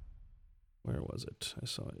 Where was it? I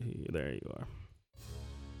saw it here. There you are.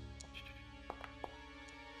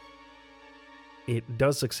 It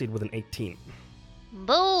does succeed with an 18.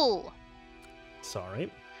 Boo!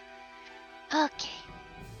 Sorry. Okay.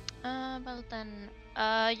 Well then,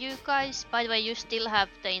 you guys, by the way, you still have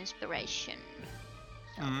the inspiration.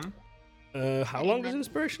 So- Mhm. How long does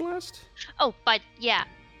inspiration last? Oh, but yeah,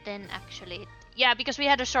 then actually, yeah, because we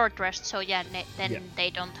had a short rest, so yeah, then Yeah. they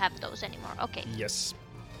don't have those anymore. Okay. Yes.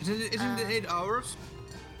 Isn't it 8 hours?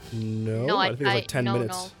 No, No, I think it's like 10 no,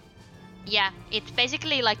 minutes. no. Yeah, it's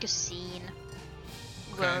basically like a scene,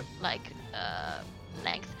 word like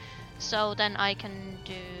length. So then I can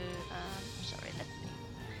do. Sorry, let me.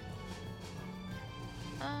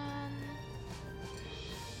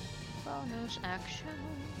 Bonus action.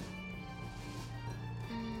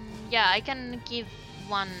 Yeah, I can give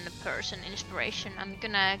one person inspiration. I'm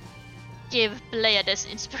gonna give Pleiades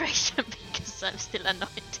inspiration because I'm still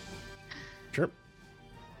annoyed. Sure.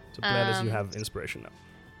 So Pleiades, you Um, have inspiration now.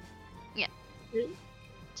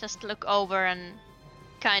 Just look over and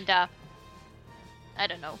kinda, I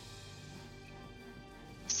don't know,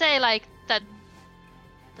 say like that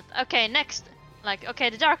okay, next, like, okay,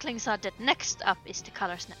 the Darklings are dead, next up is the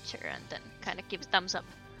Color Snatcher, and then kind of give a thumbs up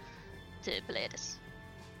to Pleiades.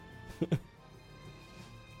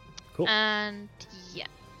 Cool. And yeah,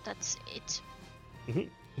 that's it. Do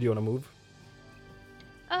you want to move?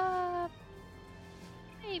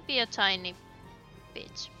 Maybe a tiny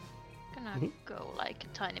bit. Gonna Mhm. go like a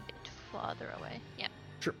tiny bit farther away. Yeah.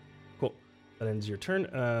 Sure. Cool. That ends your turn.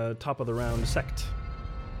 Top of the round, Sect.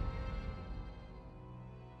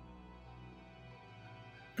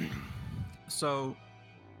 So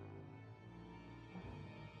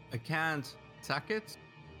I can't attack it.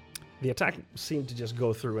 The attack seemed to just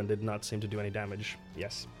go through and did not seem to do any damage.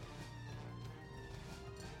 Yes.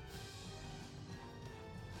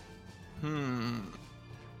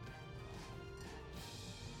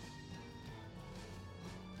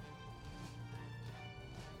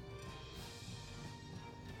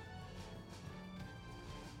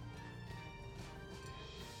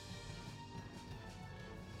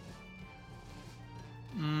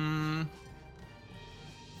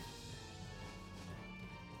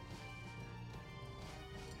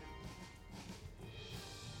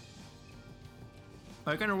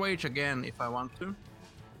 I can rage again if I want to.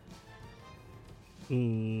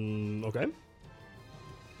 Okay.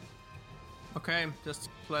 Okay, just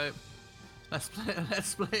play.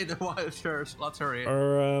 Let's play the Wild Church Lottery.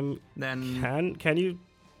 Or Then can you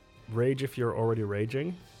rage if you're already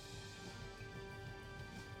raging?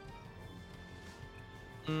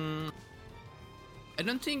 I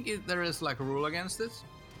don't think there is like a rule against it.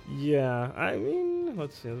 Yeah, I mean,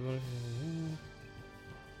 let's see.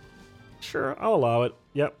 Sure, I'll allow it.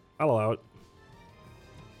 Yep, I'll allow it.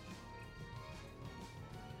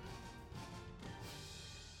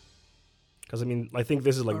 Because I mean, I think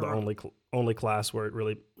this is like the only class where it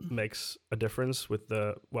really makes a difference with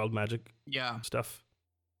the wild magic Yeah. stuff.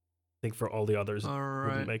 I think for all the others, it wouldn't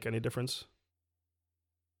Alright. make any difference.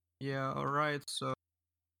 Yeah, alright, so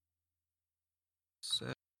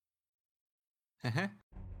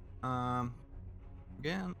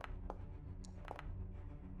again.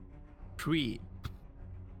 3.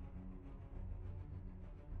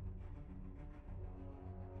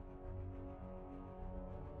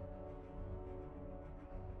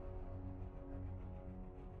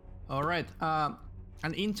 All right.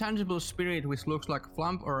 An intangible spirit which looks like a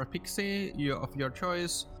flump or a pixie of your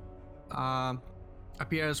choice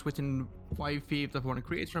appears within 5 feet of one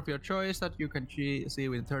creature of your choice that you can see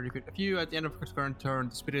within 30 feet of you. At the end of its current turn,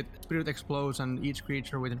 the spirit explodes, and each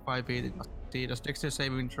creature within 5 feet must succeed a dexterity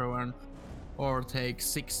saving throw or take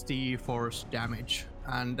 60 force damage.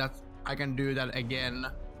 And I can do that again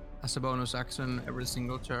as a bonus action every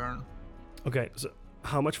single turn. Okay, so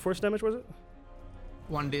how much force damage was it?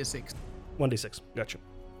 1d6. 1d6. Gotcha.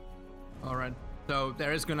 All right. So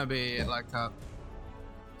there is gonna be like a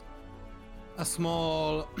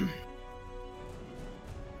small.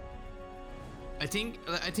 I think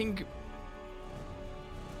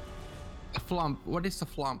a flump. What is a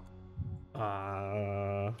flump?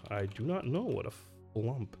 I do not know what a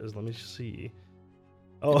flump is. Let me see.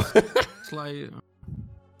 Oh, It's like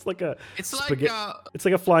it's like a it's like spaghetti. It's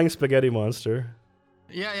like a flying spaghetti monster.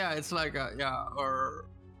 yeah. It's like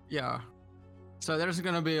yeah. So there's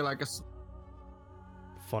gonna be like a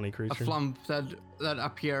Funny creature. flump that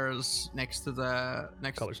appears next to the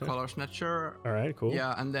Color Snatcher? color snatcher. All right, cool.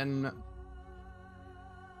 Yeah, and then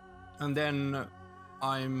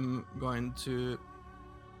I'm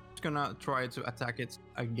gonna try to attack it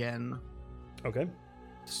again. Okay.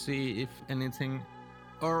 See if anything,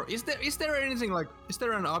 or is there anything like, is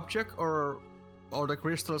there an object or the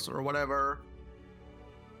crystals or whatever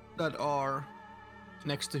that are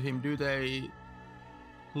next to him? Do they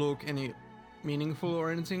look any meaningful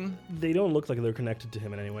or anything? They don't look like they're connected to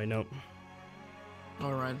him in any way. No.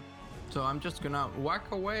 All right, so I'm just gonna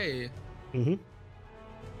whack away, Mm-hmm.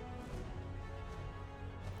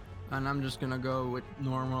 and I'm just gonna go with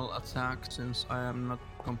normal attack since I am not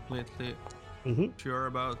completely Mm-hmm. sure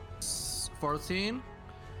about 14.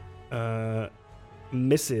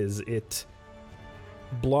 Misses. It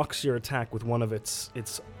blocks your attack with one of its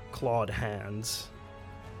clawed hands.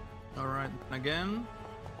 All right, again.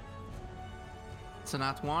 It's a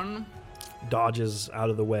nat 1. Dodges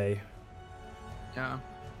out of the way. Yeah.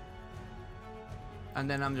 And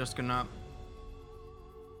then I'm just gonna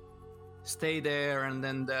stay there, and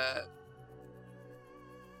then the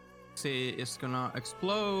C is gonna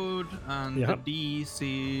explode, and Yeah. the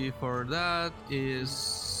DC for that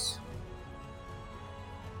is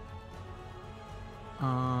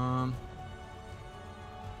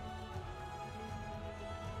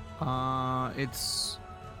it's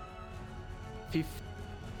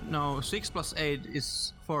 6 plus 8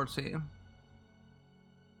 is 14.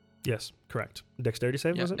 Yes, correct. Dexterity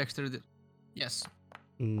save, Yeah, was it? dexterity. Yes.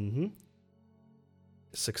 Mm-hmm.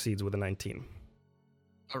 Succeeds with a 19.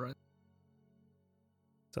 All right.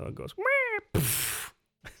 So it goes.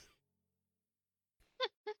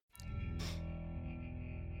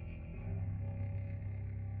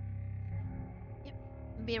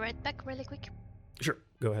 Be right back really quick. Sure,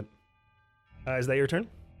 go ahead. Is that your turn?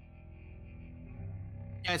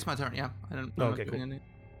 Yeah, it's my turn. Yeah, I'm Oh, not okay, doing cool. anything.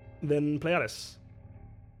 Then Pleiades.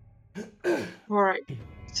 All right.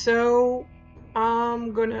 So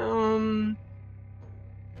I'm gonna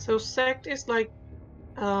So Sect is like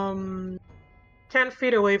 10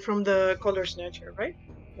 feet away from the color snatcher, right?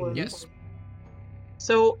 Or- Yes.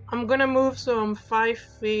 So I'm gonna move, so I'm 5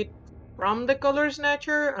 feet from the color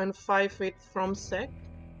snatcher and 5 feet from Sect,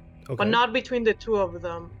 Okay. but not between the two of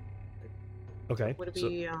them. Okay. Would So,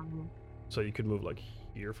 be so you could move like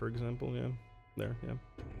here, for example. Yeah. There. Yeah.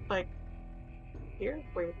 like here.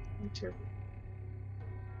 Wait, me too.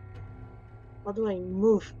 How do I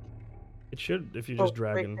move? It should if you just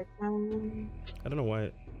drag wait, in. I can... I don't know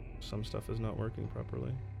why some stuff is not working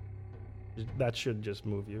properly. That should just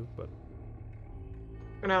move you, but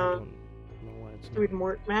I gonna don't know why it's do it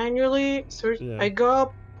more manually. So Yeah. I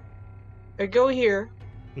go here,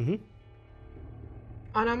 Mm-hmm.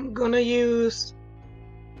 and I'm gonna use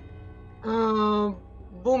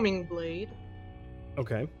booming blade.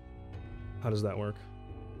 Okay. How does that work?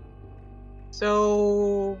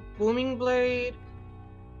 So booming blade.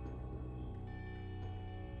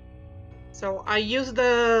 So I use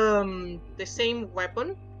the same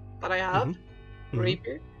weapon that I have, Mhm.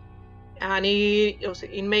 rapier, and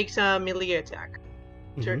it makes a melee attack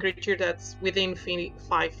to a Mhm. creature that's within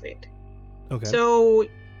 5 feet. Okay. So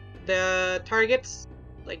the targets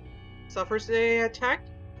like suffers the attack,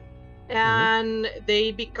 and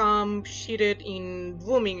they become sheeted in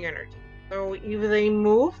booming energy. So if they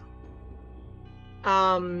move,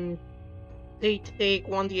 they take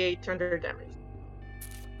 1d8 thunder damage.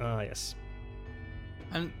 Yes.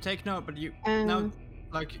 And take note, but you And now,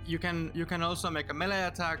 like you can also make a melee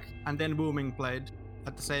attack and then booming blade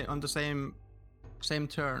at the same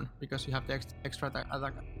turn because you have the extra attack.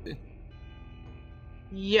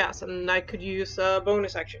 Yes, and I could use a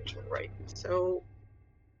bonus action turn, right? So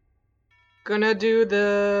gonna do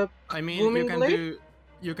the I mean, booming blade?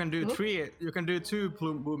 you can do Mhm. three. You can do two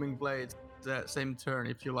booming blades the same turn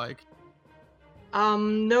if you like.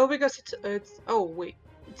 No, because it's oh wait,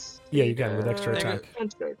 it's Yeah, you can with extra attack.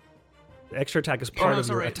 cantrip. The extra attack is Oh, part no, of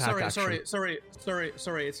your sorry, attack action. sorry.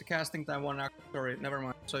 It's a casting time one action. Sorry, never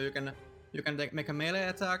mind. So you can make a melee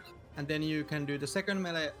attack, and then you can do the second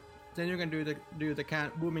melee. Then you can do the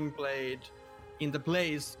booming blade in the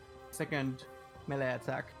blaze second melee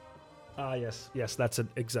attack. Ah, yes, that's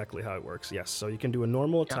exactly how it works. Yes, so you can do a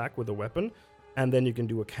normal Yeah. attack with a weapon, and then you can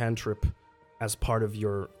do a cantrip as part of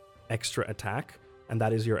your extra attack, and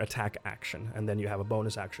that is your attack action, and then you have a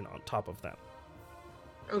bonus action on top of that.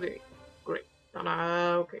 Okay, great.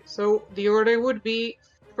 Okay, so the order would be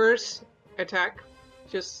first attack,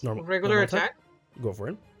 just regular normal attack. Go for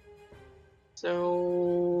it.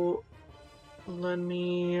 So let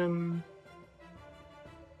me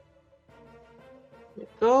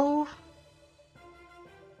let go.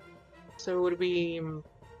 So it would be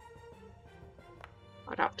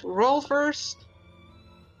I'd have to roll first.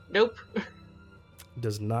 Nope.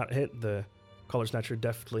 Does not hit. The Collar Snatcher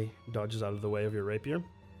deftly dodges out of the way of your rapier.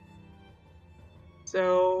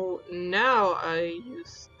 So now I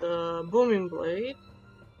use the booming blade.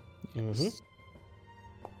 Mm-hmm.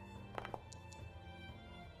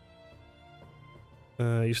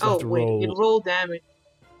 You still have to roll. It rolled damage.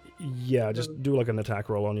 Yeah, just do like an attack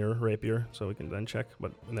roll on your rapier, so we can then check.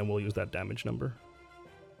 And then we'll use that damage number.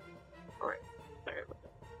 Alright. Sorry about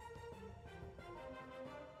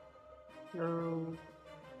that.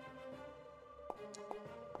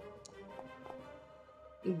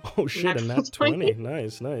 Oh shit, and that's 20.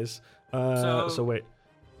 Nice. So wait.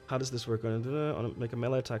 How does this work? Make a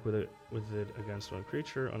melee attack with it against one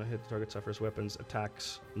creature. On a hit, the target suffers weapons,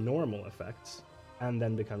 attacks, normal effects, and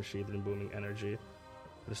then becomes sheathed in booming energy.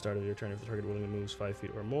 At the start of your turn, if the target willingly moves 5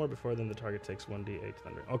 feet or more, before then the target takes 1d8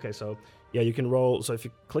 thunder. Okay, so yeah, you can roll. So if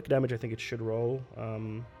you click damage, I think it should roll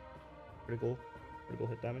critical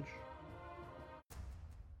hit damage.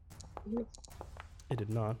 It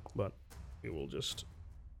did not, but we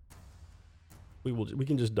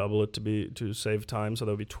can just double it to save time, so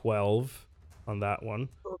there'll be 12 on that one.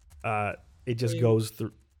 It just goes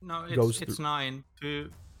through. No, it's 9.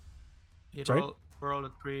 Sorry? Roll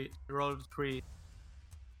a 3. Roll a 3.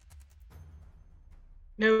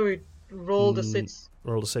 No, it rolled a 6.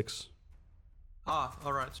 Roll a 6. Ah,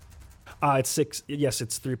 all right. It's 6. Yes,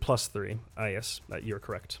 it's 3 plus 3. Yes, you're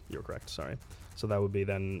correct. Sorry. So that would be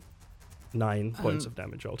then 9 points of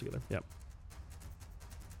damage altogether. Yep.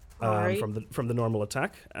 Right. From the normal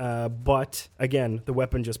attack, but again, the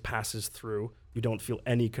weapon just passes through. You don't feel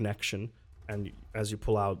any connection, and as you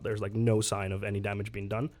pull out, there's like no sign of any damage being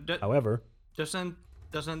done. However, wasn't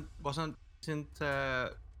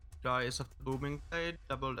dice of the booming blade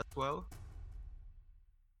doubled as well?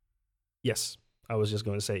 Yes, I was just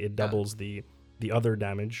going to say it doubles the other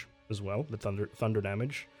damage as well, the thunder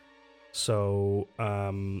damage. So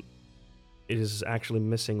it is actually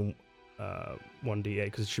missing 1d8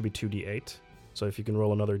 because it should be 2d8. So if you can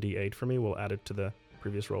roll another d8 for me, we'll add it to the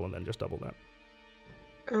previous roll and then just double that.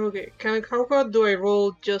 Okay, how about do I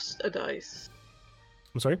roll just a dice?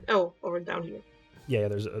 I'm sorry? Oh, over down here. Yeah,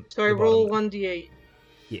 there's a. So I roll 1d8.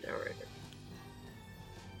 Yeah. Alright.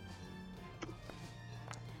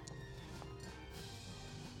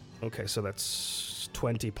 Okay, so that's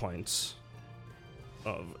 20 points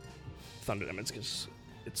of thunder damage because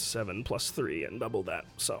it's 7 plus 3 and double that.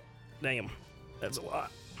 So, damn, that's a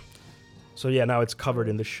lot. So yeah, now it's covered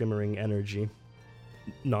in the shimmering energy.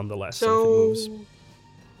 Nonetheless, So, and if it moves.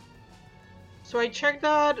 So I checked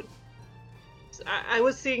that. I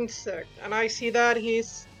was seeing Sect, and I see that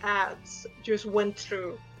his ads just went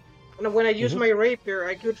through. And when I used my rapier,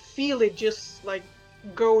 I could feel it just like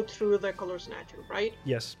go through the Collar Snatcher, right?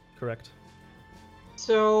 Yes, correct.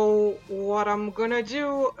 So what I'm gonna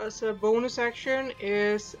do as a bonus action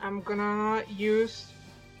is I'm gonna use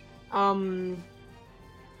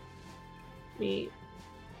me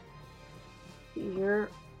here.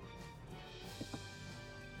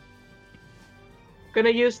 Gonna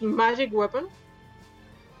use magic weapon.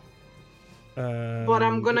 But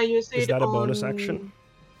I'm gonna use it. Is that a on... bonus action?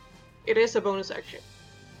 It is a bonus action.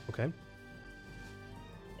 Okay.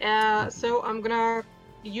 So I'm gonna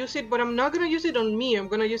use it, but I'm not gonna use it on me. I'm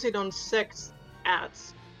gonna use it on Sect's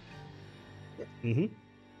ads. Mm-hmm.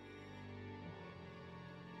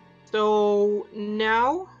 So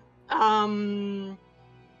now, now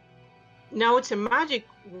it's a magic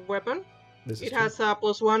weapon. It has a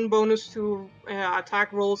 +1 bonus to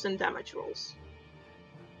attack rolls and damage rolls.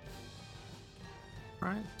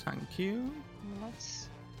 Right, thank you. Let's.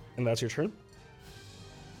 And that's your turn?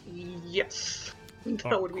 Yes. That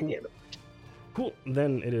Oh, would be cool. the end. Cool.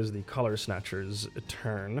 Then it is the Color Snatcher's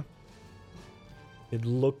turn. It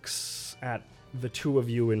looks at the two of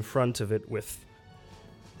you in front of it with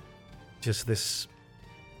just this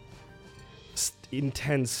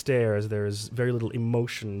intense stare, as there is very little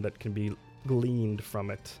emotion that can be gleaned from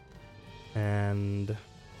it. And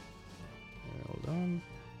hold on.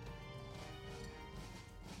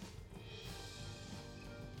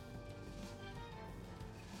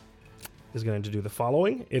 Is going to do the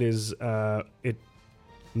following. It is it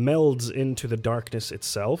melds into the darkness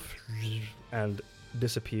itself and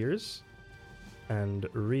disappears and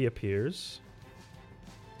reappears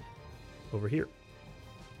over here.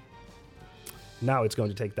 Now it's going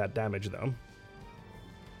to take that damage, though.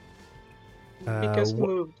 Because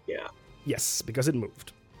moved, yeah. Yes, because it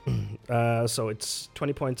moved. So it's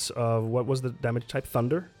 20 points of, what was the damage type?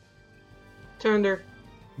 Thunder? Thunder.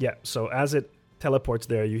 Yeah, so as it teleports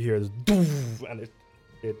there, you hear this doof, and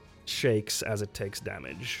it shakes as it takes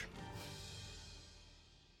damage.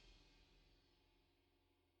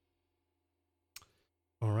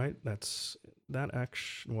 All right, that's that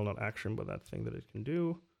action. Well, not action, but that thing that it can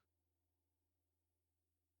do.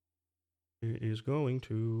 It is going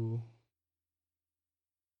to.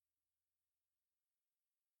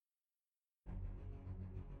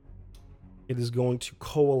 It is going to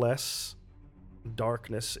coalesce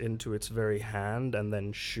darkness into its very hand and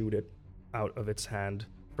then shoot it out of its hand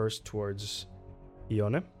first towards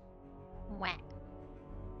Ione. Wah.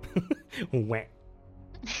 Wah.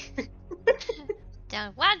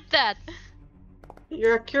 Don't want that.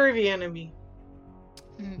 You're a curvy enemy.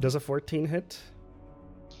 Does a 14 hit?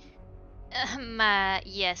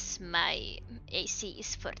 Yes, my AC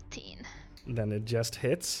is 14. Then it just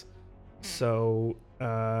hits. So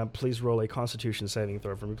please roll a Constitution saving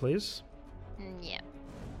throw for me, please. Yeah.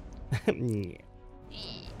 Yeah.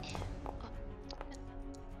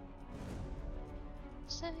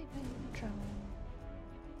 Saving throw.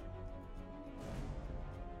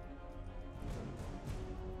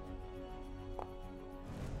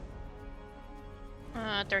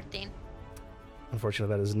 13.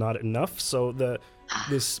 Unfortunately, that is not enough. So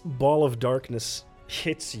this ball of darkness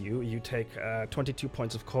hits you. You take 22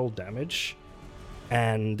 points of cold damage,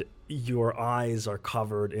 and your eyes are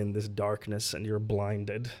covered in this darkness, and you're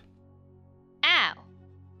blinded. Ow!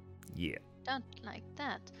 Yeah. Don't like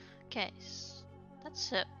that. Okay,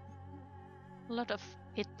 that's a lot of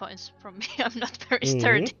hit points from me. I'm not very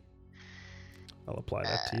sturdy. I'll apply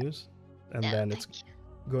that to you. And No, then it's thank you.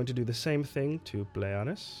 going to do the same thing to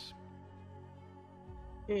Bleanis.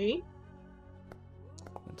 Okay.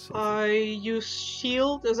 Let's see. I use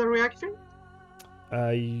shield as a reaction.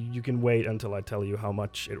 You can wait until I tell you how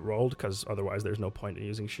much it rolled, because otherwise there's no point in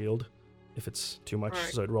using shield if it's too much.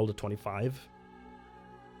 Right. So it rolled a 25.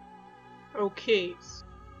 Okay.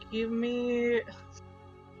 Give me.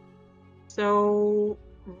 So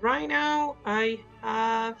right now I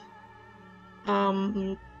have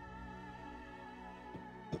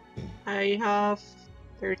I have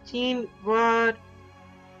 13, but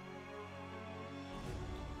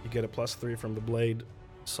You get a +3 from the blade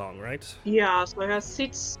song, right? yeah, so I have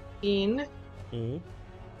 16. Mm-hmm.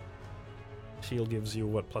 Shield gives you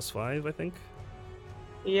what, +5, I think?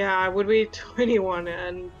 Yeah, it would be 21,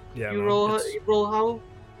 and Yeah, you no, roll it's you roll how?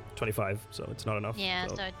 25, so it's not enough. Yeah,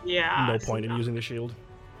 so so Yeah. no so point in no. using the shield.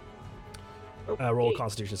 Okay. Roll a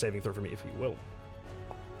Constitution saving throw for me if you will.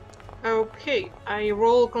 Okay, I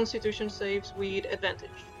roll Constitution saves with advantage.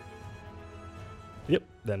 Yep,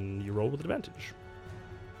 then you roll with advantage.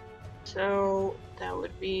 So that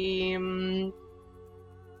would be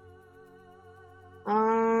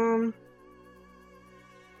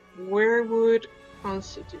where would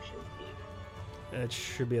Constitution be? It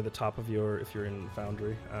should be at the top of your, if you're in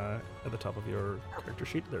Foundry, at the top of your character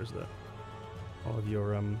sheet. There's all of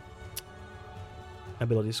your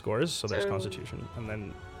ability scores. So there's So- Constitution, and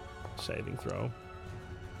then saving throw.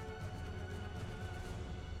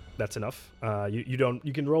 That's enough.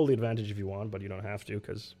 You can roll the advantage if you want, but you don't have to,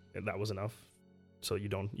 because that was enough. So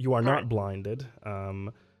you are not Right. blinded.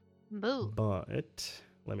 boo. But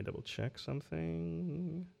let me double check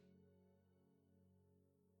something.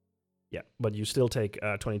 Yeah, but you still take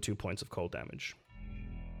 22 points of cold damage.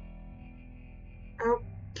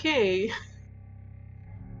 Okay.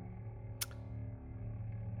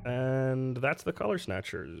 And that's the Color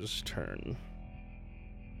Snatcher's turn.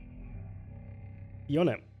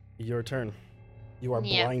 Ione, your turn. You are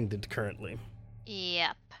Yeah. blinded currently.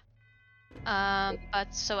 Yep.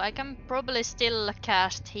 But so I can probably still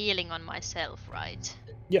cast healing on myself, right?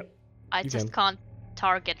 Yep, I you just can. can't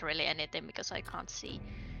target really anything because I can't see.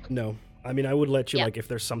 No, I mean I would let you Yeah. like if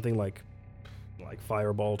there's something like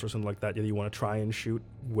firebolt or something like that you want to try and shoot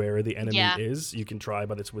where the enemy Yeah. is. You can try,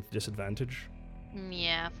 but it's with disadvantage.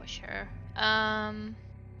 Yeah, for sure.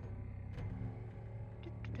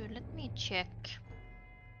 Let me check.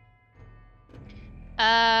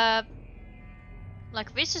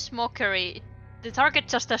 Like vicious mockery. The target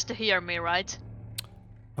just has to hear me, right?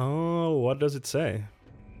 Oh, what does it say?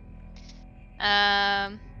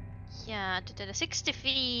 Yeah, 60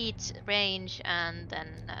 feet range, and then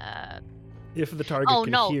If the target Oh,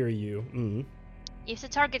 can no. hear you. if the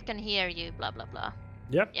target can hear you, blah blah blah.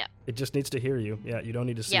 Yep. Yeah. It just needs to hear you. Yeah, you don't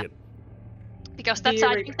need to see Yeah. it. Because Do that's you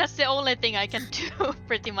I reg- think that's the only thing I can do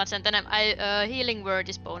pretty much, and then healing word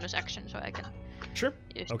is bonus action, so I can Sure.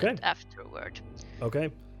 use Okay. that afterward. Okay.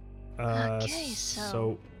 Okay, So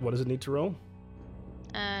so- what does it need to roll?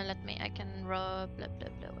 I can roll blah blah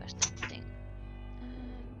blah. Where's that thing?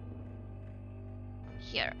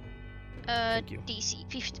 Here. Thank you. DC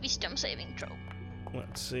 50 wisdom saving throw.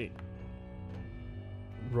 Let's see.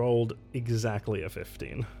 Rolled exactly a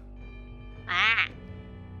 15. Ah.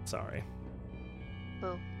 Sorry.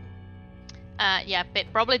 Boo. Yeah,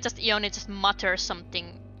 probably just Ioni just mutters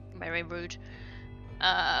something very rude.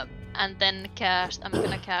 And then I'm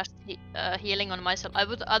gonna cast healing on myself. I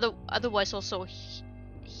would otherwise also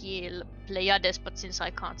heal Pleiades, but since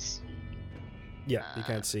I can't see. Yeah, you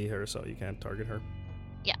can't see her, so you can't target her.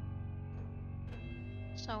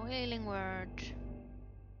 So healing word.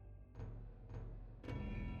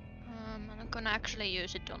 I'm gonna actually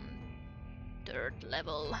use it on 3rd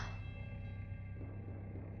level.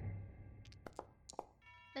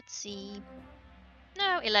 Let's see.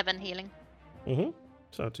 No, 11 healing. Mm-hmm.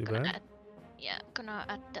 It's not too Gonna bad. gonna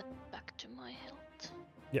add that back to my health.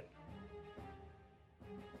 Yep.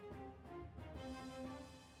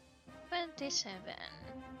 27.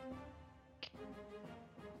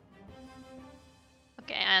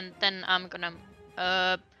 Okay, and then I'm gonna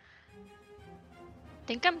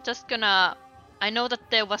think I'm just gonna I know that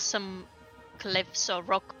there was some cliffs or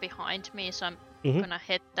rock behind me, so I'm Mhm. gonna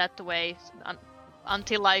head that way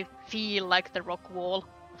until I feel like the rock wall.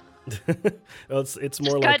 Well, it's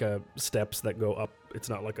more Just like steps that go up. It's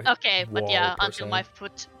not like a Okay, but wall yeah, per until se. my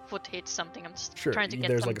foot hits something, I'm just Sure, trying to get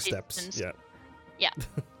there's some like distance. steps. Yeah. Yeah.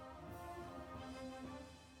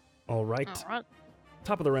 All right. Alright.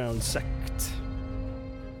 Top of the round, sect.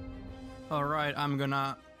 All right, I'm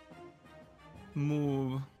gonna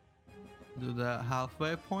move to the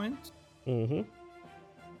halfway point, Mm-hmm.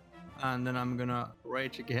 and then I'm gonna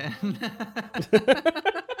rage again.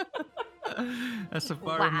 As a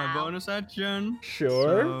part of my Wow. bonus action.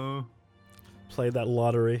 Sure. So, Play that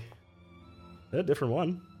lottery. A different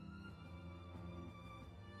one.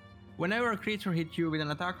 whenever a creature hits you with an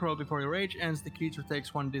attack roll before your rage ends, the creature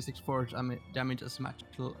takes 1d6 force damage as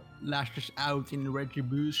magical lashes out in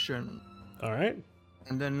retribution. All right.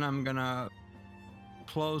 And then I'm gonna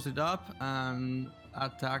close it up and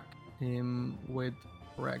attack him with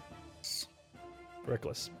Rex.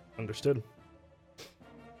 Reckless. Understood.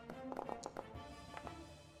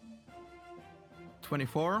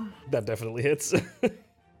 24, That definitely hits.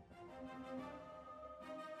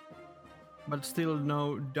 but still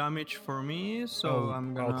no damage for me, so Oh,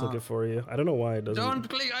 I'm gonna... I'll click it for you. I don't know why it doesn't. Don't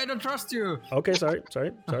click, I don't trust you! Okay, sorry.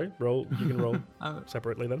 Roll. You can roll I'm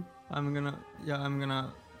separately then. gonna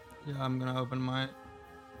open my...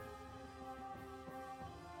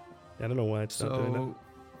 I don't know why it's not doing that. So...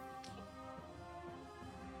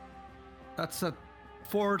 That's a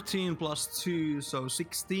 14 plus 2, so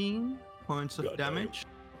 16 points of God damage.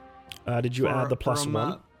 Did you add the plus from,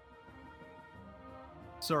 one?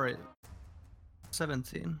 Sorry.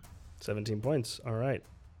 17. 17 points. All right.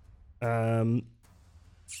 And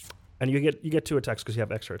you get 2 attacks because you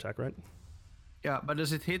have extra attack, right? Yeah, but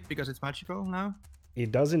does it hit because it's magical now?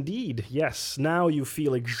 It does indeed. Yes. Now you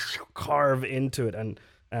feel it carve into it, and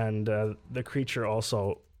the creature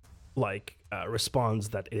also responds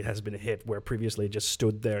that it has been hit, where previously it just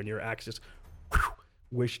stood there and your axe just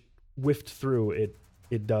whiffed through.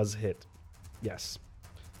 It does hit. Yes.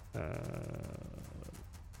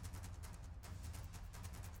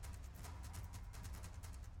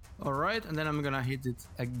 All right, and then I'm gonna hit it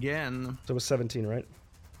again. So it was 17, right?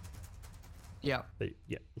 Yeah,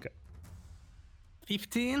 Yeah. Okay.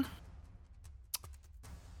 15,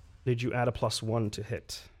 Did you add a plus 1 to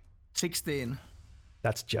hit? 16.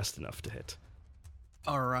 That's just enough to hit.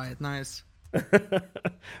 All right, nice.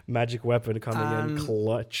 Magic weapon coming in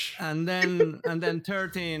clutch. And then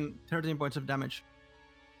 13 points of damage.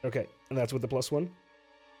 Okay, and that's with the plus 1?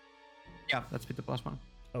 Yeah, that's with the plus 1.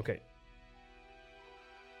 Okay.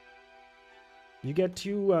 You get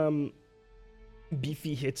to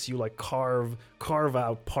beefy hits you like carve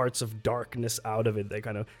out parts of darkness out of it. They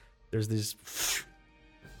kind of there's these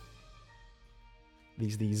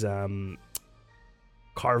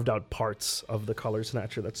carved out parts of the color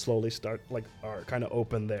snatcher that slowly start like are kind of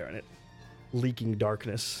open there, and it leaking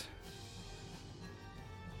darkness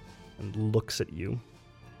and looks at you.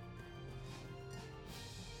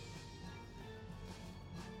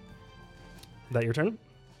 That your turn?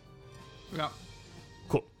 Yeah.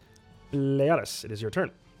 Cool. Learis, it is your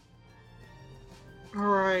turn.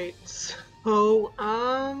 Alright, so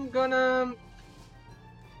I'm gonna...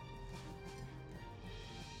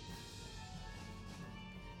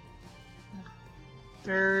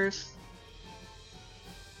 There's...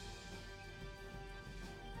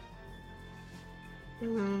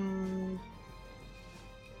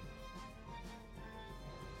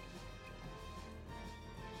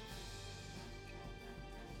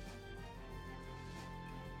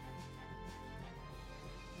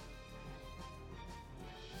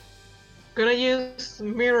 Gonna use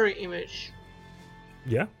mirror image.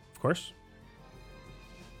 Yeah, of course.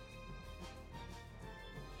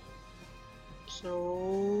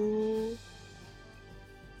 So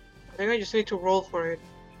I think I just need to roll for it.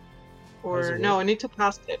 How does Or it no, work? I need to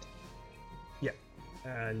cast it. Yeah.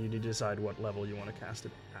 And you need to decide what level you want to cast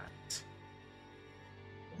it at.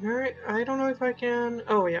 Alright, I don't know if I can.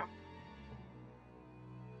 Oh yeah.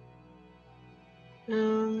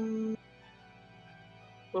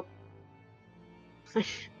 Whoop.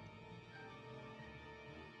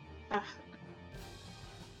 Ah.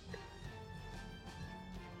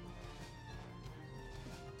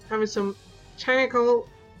 Having some technical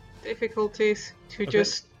difficulties to Okay.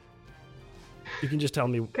 just You can just tell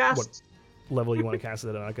me what cast. level you want to cast it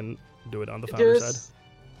at, and I can do it on the founder side. Just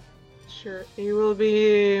sure, it will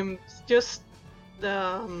be just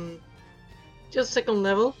just second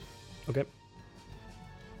level. Okay.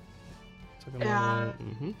 Second Yeah. level.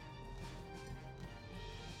 Mm-hmm.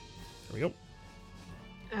 There we go.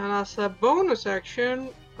 And as a bonus action,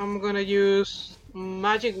 I'm gonna use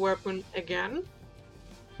magic weapon again.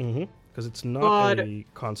 Mm-hmm. Because it's not But- a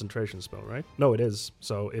concentration spell, right? No, it is.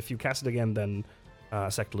 So if you cast it again, then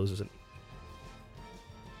Sect loses it.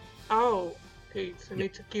 Oh, okay. So I Yeah.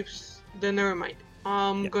 need to keep. Then never mind.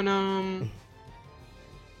 I'm Yeah. gonna.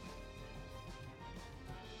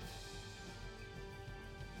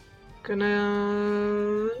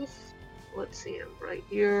 Gonna. Let's see. I'm right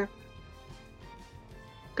here.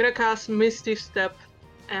 Gonna cast Misty Step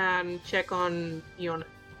and check on Yona.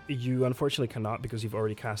 You unfortunately cannot because you've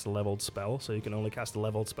already cast a leveled spell, so you can only cast a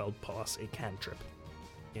leveled spell plus a cantrip.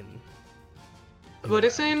 In But the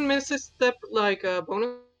isn't round. Misty Step like a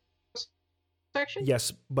bonus action?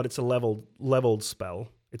 Yes, but it's a leveled spell.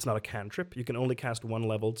 It's not a cantrip. You can only cast one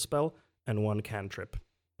leveled spell and one cantrip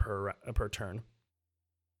per turn.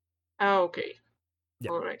 Oh, okay.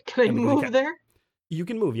 Yeah. Alright. Can I And we move can- there? You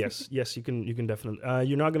can move, yes. Yes, you can definitely.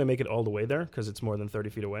 You're not going to make it all the way there because it's more than 30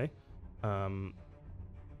 feet away.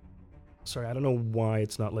 Sorry, I don't know why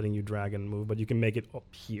it's not letting you drag and move, but you can make it up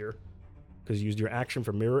here because you used your action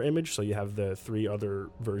for mirror image, so you have the 3 other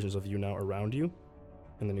versions of you now around you,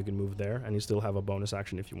 and then you can move there, and you still have a bonus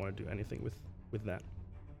action if you want to do anything with that.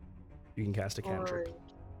 You can cast a cantrip Alright.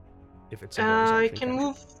 if it's a bonus I action can cantrip.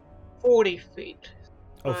 move 40 feet.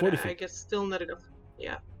 Oh, but 40 I feet. guess still not enough.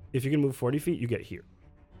 Yeah. If you can move 40 feet, you get here.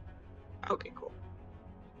 Okay, cool.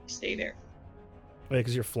 Stay there. Oh, yeah,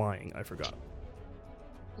 because you're flying. I forgot.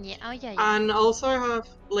 Yeah. Oh yeah. Yeah. And also I have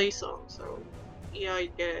Blaze on, so yeah, I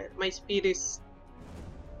get my speed is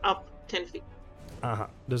up 10 feet. Uh-huh.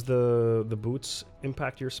 Does the boots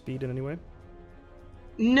impact your speed in any way?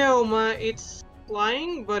 No, it's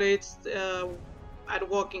flying, but it's at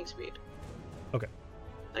walking speed. Okay.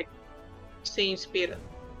 Like same speed.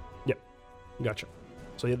 Gotcha.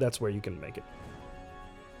 So yeah, that's where you can make it.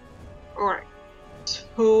 Alright.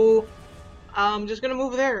 So I'm just gonna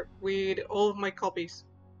move there with all of my copies.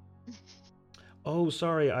 Oh,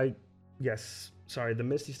 sorry. Yes. Sorry. The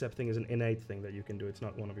Misty Step thing is an innate thing that you can do. It's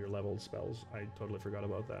not one of your leveled spells. I totally forgot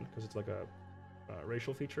about that because it's like a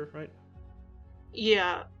racial feature, right?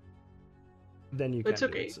 Yeah. Then you can. It's do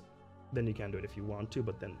okay. it. Then you can do it if you want to,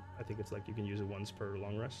 but then I think it's like you can use it once per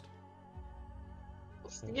long rest.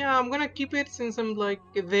 Yeah, I'm gonna keep it since I'm like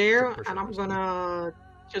there, For and I'm sure. gonna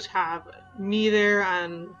just have me there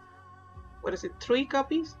and what is it, 3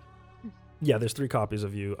 copies? Yeah, there's 3 copies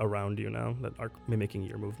of you around you now that are mimicking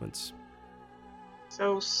your movements.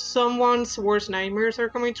 So someone's worst nightmares are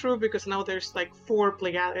coming true because now there's like 4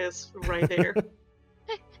 Pleiades right there.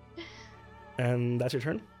 And that's your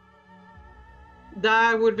turn?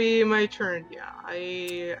 That would be my turn. Yeah,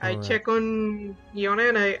 I Alright. check on Yona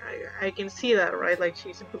and I can see that, right? Like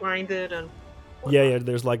she's blinded and. Yeah,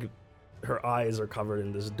 there's like her eyes are covered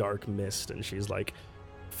in this dark mist and she's like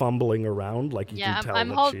fumbling around, like you Yeah, can tell I'm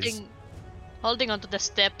that she's holding onto the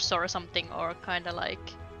steps or something, or kind of like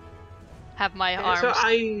have my Yeah, arms so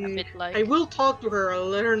a bit like. I will talk to her. I'll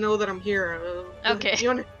let her know that I'm here. Okay.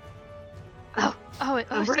 Yona, Oh,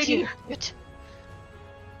 I'm it's right you. here. Good.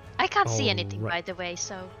 I can't see anything, Alright. by the way,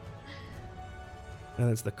 so.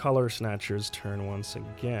 And it's the Color Snatcher's turn once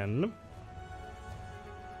again.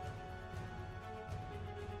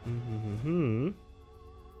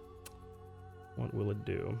 What will it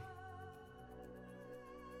do?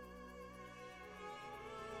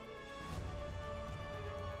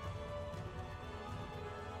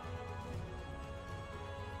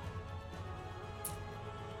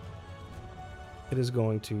 It is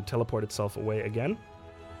going to teleport itself away again.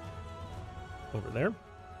 Over there.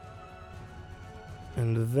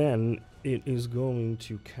 And then it is going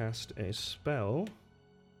to cast a spell.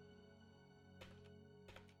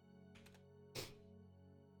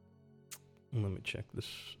 Let me check this.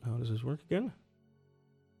 How does this work again?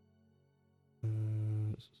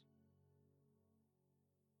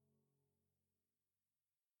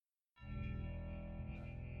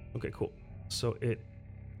 Okay, cool. So it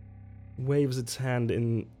waves its hands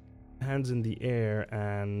in the air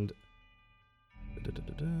and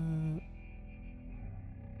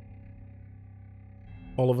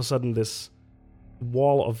all of a sudden this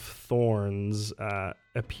wall of thorns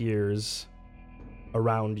appears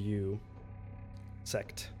around you,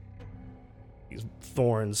 Sect. These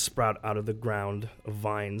thorns sprout out of the ground of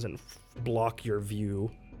vines and block your view,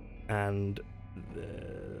 and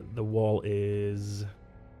the wall is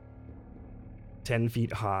 10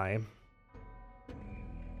 feet high.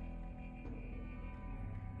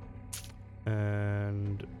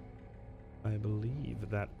 And I believe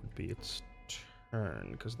that would be its turn,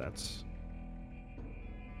 because that's...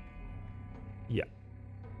 Yeah.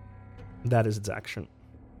 That is its action.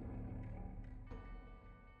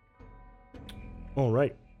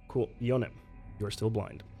 Alright, cool. Yone, you're still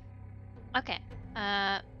blind. Okay.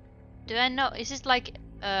 Do I know? Is it like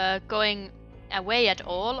going away at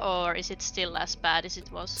all, or is it still as bad as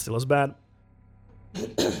it was? Still as bad.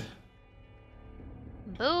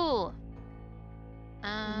 Boo!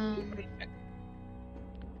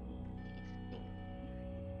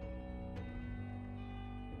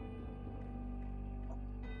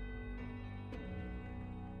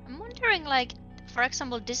 I'm wondering, like, for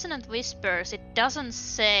example, Dissonant Whispers, it doesn't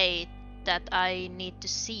say that I need to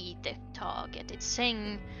see the target. It's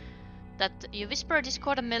saying that you whisper a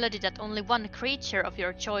discordant melody that only one creature of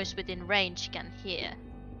your choice within range can hear.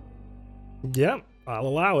 Yeah, I'll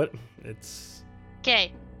allow it. It's...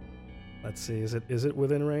 Okay. Let's see, is it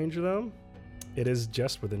within range, though? It is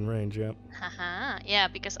just within range, yeah. Haha, yeah,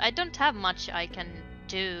 because I don't have much I can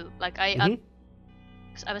do. Like, Mhm.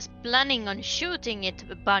 'cause I was planning on shooting it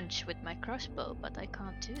a bunch with my crossbow, but I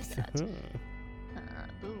can't do that.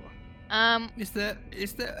 Boo. Is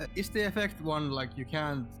the effect one like you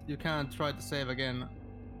can't try to save again on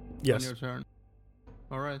Yes. your turn?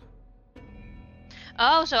 All right.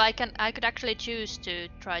 Oh, so I could actually choose to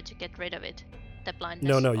try to get rid of it, the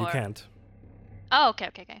blindness. No, you or- can't. Oh,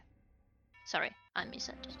 okay. Sorry, I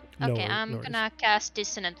misunderstood. No Okay, worries, I'm no worries. gonna cast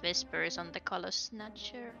Dissonant Whispers on the Color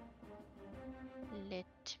Snatcher. Let me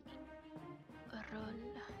roll.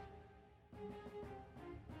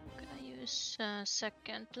 Gonna use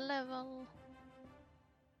second level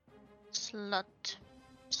slot.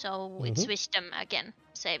 So it's Mhm. Wisdom again,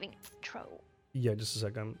 saving throw. Yeah, just a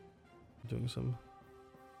sec. I'm doing some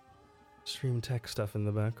stream tech stuff in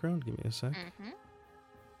the background. Give me a sec. Mm-hmm.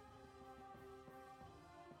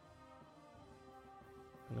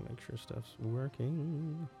 Gonna make sure stuff's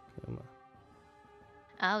working. Come on.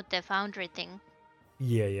 Oh, the Foundry thing.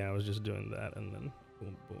 Yeah, I was just doing that, and then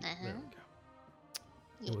boom. There we go.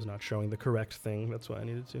 Yeah. It was not showing the correct thing. That's why I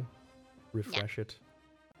needed to refresh it.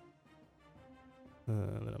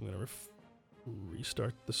 And then I'm gonna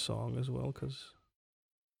restart the song as well, because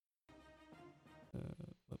let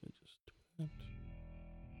me just do that.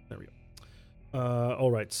 There we go.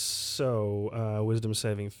 All right. So wisdom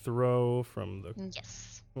saving throw from the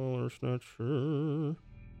Yes. Color Snatcher.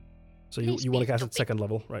 So Please you want to be cast at stupid. second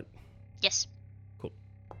level, right? Yes.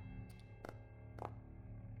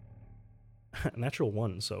 Natural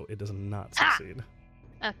 1, so it does not Ah! succeed.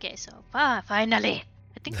 Okay, so finally.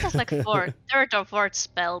 I think that's like third or fourth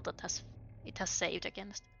spell that has saved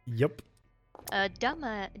against. Yep.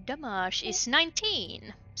 Damage is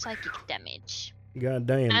 19 psychic damage. God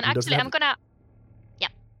damn. And does it actually, have- I'm gonna.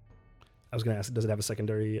 I was gonna ask, does it have a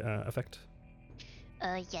secondary effect?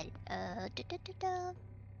 Yeah.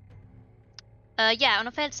 Yeah, on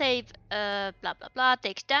a failed save, blah blah blah,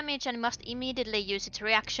 takes damage and must immediately use its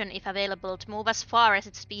reaction if available to move as far as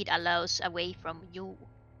its speed allows away from you.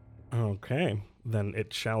 Okay, then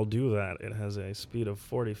it shall do that. It has a speed of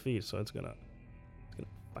 40 feet, so it's gonna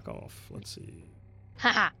fuck off. Let's see.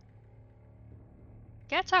 Haha.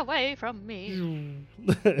 Get away from me.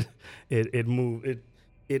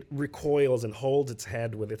 It recoils and holds its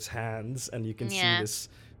head with its hands, and you can see this.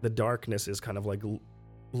 The darkness is kind of like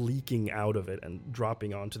leaking out of it and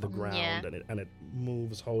dropping onto the ground, and it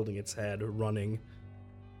moves, holding its head, running.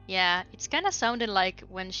 Yeah, it's kind of sounding like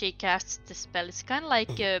when she casts the spell. It's kind of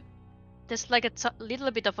like there's like a little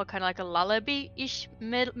bit of a kind of like a lullaby-ish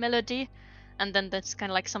melody, and then that's kind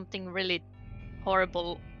of like something really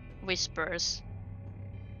horrible whispers,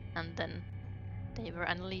 and then they were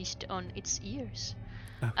unleashed on its ears.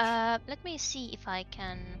 Let me see if I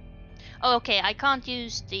can. Oh, okay, I can't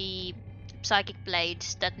use the psychic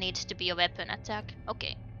blades. That needs to be a weapon attack.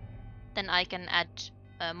 Okay, then I can add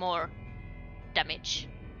more damage,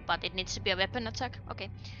 but it needs to be a weapon attack.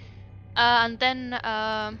 Okay, and then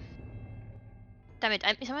damn it,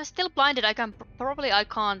 I'm still blinded. I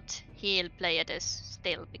can't heal Pleiades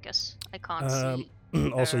still because I can't see.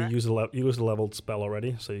 Also, you used a leveled spell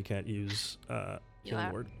already, so you can't use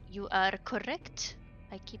healing word. You are correct.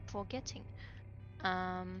 I keep forgetting.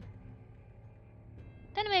 Then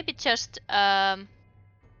maybe just I'll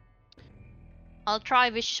try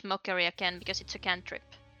Vicious Mockery again because it's a cantrip.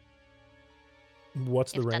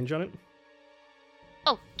 What's the range on it?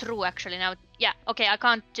 Oh, true. Actually, now yeah. Okay, I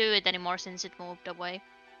can't do it anymore since it moved away.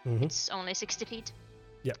 Mm-hmm. It's only 60 feet.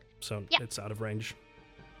 Yeah, so it's out of range.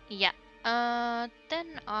 Yeah.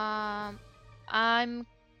 Then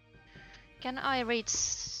Can I read?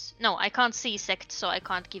 No, I can't see sect, so I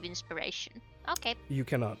can't give inspiration. Okay. You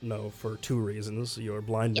cannot know for two reasons: your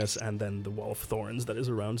blindness and then the wall of thorns that is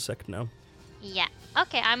around sect now. Yeah.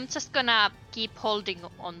 Okay, I'm just gonna keep holding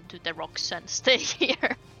on to the rocks and stay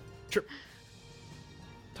here. Sure.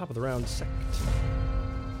 Top of the round, sect.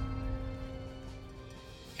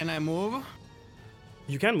 Can I move?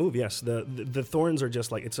 You can move, yes. The thorns are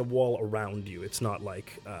just like, it's a wall around you. It's not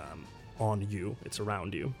like on you. It's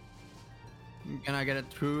around you. Can I get it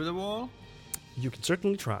through the wall? You can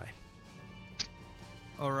certainly try.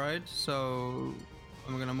 Alright, so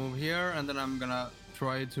I'm gonna move here and then I'm gonna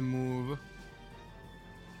try to move.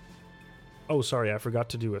 Oh, sorry, I forgot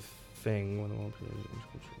to do a thing.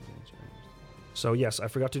 So yes, I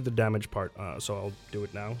forgot to do the damage part, so I'll do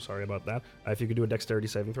it now. Sorry about that. If you could do a dexterity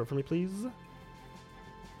saving throw for me, please.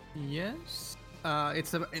 Yes.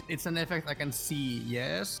 It's an effect I can see.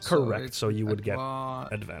 Yes. Correct. So you would get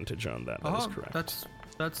advantage on that. That is correct.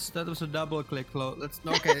 That was a double click.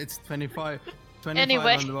 Okay, it's 25. 25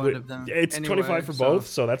 Anyway. on both of them. It's anyway, 25 for both,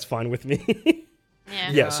 so that's fine with me.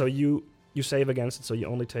 Yeah. So you save against it, so you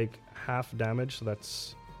only take half damage. So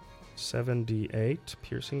that's 7d8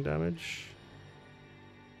 piercing damage.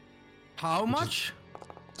 How much?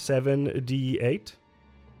 7d8.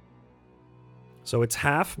 So it's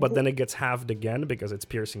half, but then it gets halved again because it's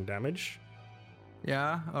piercing damage.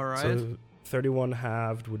 Yeah, alright. So 31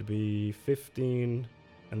 halved would be 15,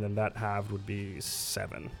 and then that halved would be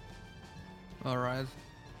 7. Alright.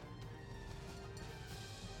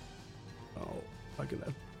 Oh, I can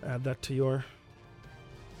add that to your...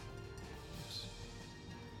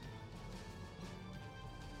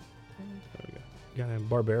 There we go. Goddamn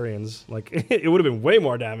barbarians. Like, it would have been way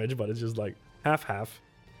more damage, but it's just like half.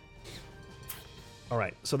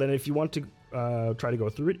 Alright, so then if you want to try to go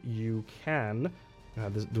through it, you can.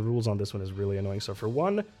 The rules on this one is really annoying. So for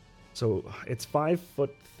one, so it's 5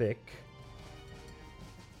 foot thick.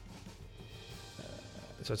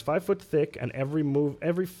 So it's 5 foot thick, and every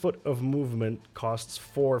foot of movement costs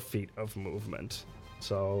 4 feet of movement.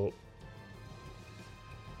 So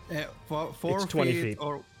four it's 20 feet.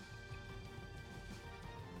 Or...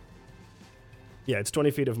 Yeah, it's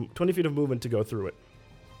 20 feet of movement to go through it.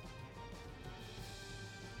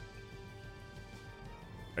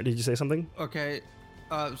 Did you say something? Okay,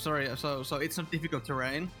 sorry. So it's not difficult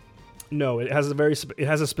terrain. No, it has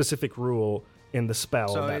a specific rule in the spell.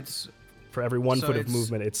 So that it's for every 1 foot of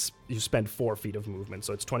movement, you spend 4 feet of movement.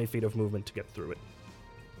 So it's 20 feet of movement to get through it.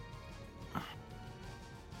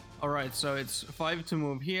 All right, so it's 5 to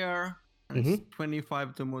move here, and it's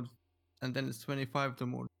 25 to move, and then it's 25 to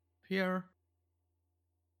move here,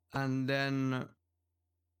 and then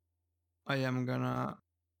I am gonna.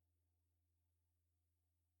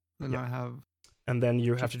 Then I have. And then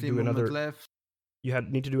you have to do another. Left. You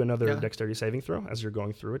need to do another dexterity saving throw as you're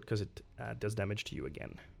going through it because it does damage to you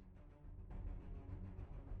again.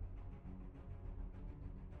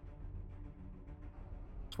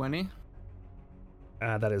 20.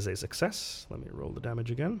 That is a success. Let me roll the damage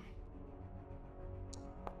again.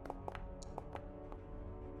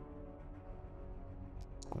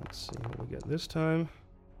 Let's see what we get this time.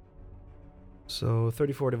 So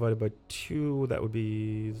 34 divided by 2, that would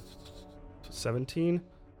be 17.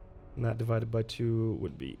 And that divided by 2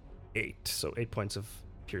 would be 8. So 8 points of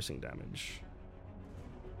piercing damage.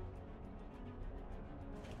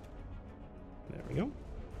 There we go.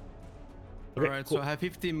 Okay, Alright, cool. so I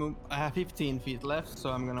have 15 feet left, so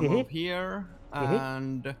I'm gonna Mhm. move here,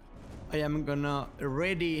 and I am gonna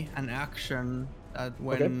ready an action that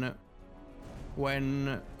when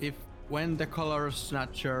the color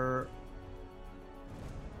snatcher,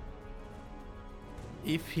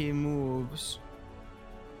 if he moves,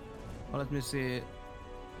 well, let me see.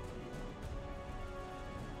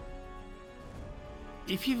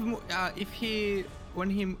 If he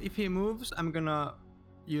moves, I'm gonna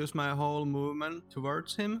use my whole movement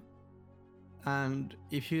towards him, and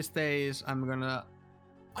if he stays, I am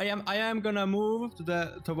gonna move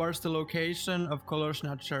towards the location of Color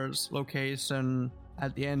Snatcher's location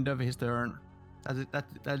at the end of his turn.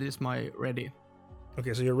 That is my ready.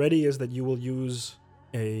 Okay, so your ready is that you will use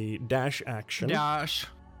a dash action Dash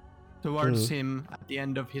towards him at the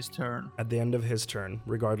end of his turn. at the end of his turn,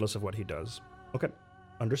 regardless of what he does. Okay,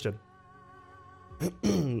 understood.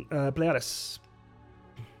 Pleiades.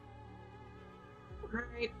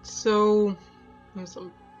 Right, so I'm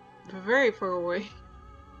very far away.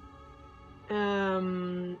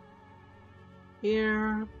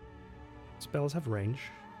 Here. Spells have range.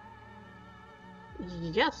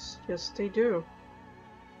 Yes, they do.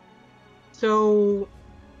 So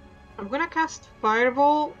I'm gonna cast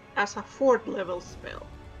Fireball as a 4th level spell.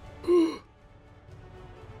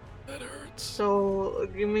 That hurts. So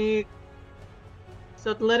give me.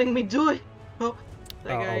 Stop letting me do it. Oh,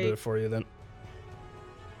 I'll do it for you then.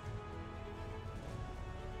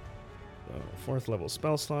 4th level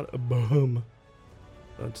spell slot. Boom.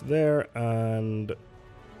 That's there, and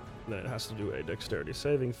then it has to do a dexterity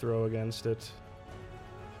saving throw against it.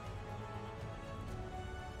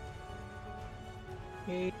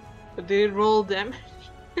 Okay. Did it roll damage?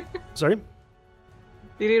 Sorry?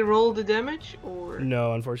 Did it roll the damage or?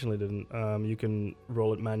 No, unfortunately didn't. You can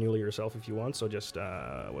roll it manually yourself if you want, so just,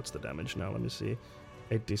 what's the damage now? Let me see.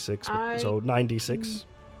 8d6, so 9d6.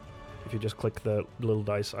 If you just click the little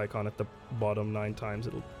dice icon at the bottom 9 times,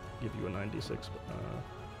 it'll give you a 9d6.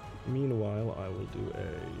 Meanwhile, I will do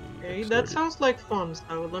a... Okay, that sounds like fun,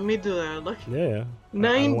 so let me do that. Like, Yeah.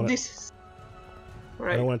 9d6.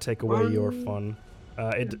 Right. I don't want to take away your 1. fun.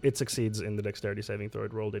 It succeeds in the dexterity saving throw.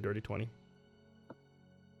 It rolled a dirty 20.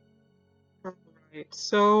 Alright,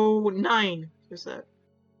 so 9, you said.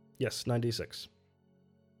 Yes, 9d6.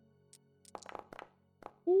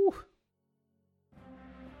 Ooh.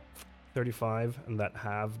 35, and that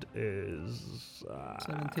halved is...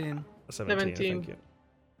 17. 17, thank you.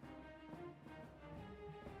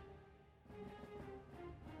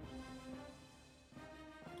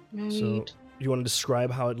 So, you want to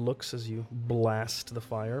describe how it looks as you blast the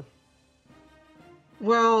fire?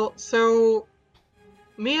 Well, so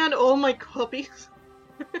me and all my copies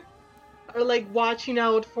are like watching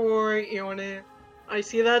out for Ione. I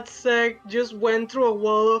see that Sek just went through a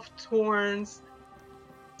wall of thorns,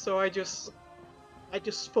 so I just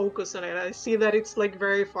focus on it. I see that it's like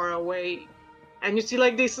very far away, and you see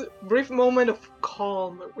like this brief moment of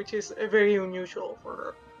calm, which is very unusual for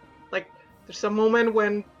her. Like there's a moment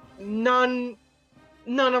when none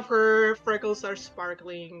of her freckles are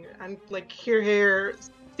sparkling, and like her hair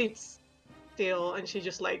sits still, and she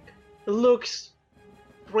just like looks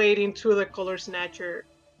straight into the Color Snatcher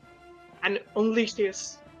and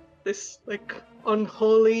unleashes this like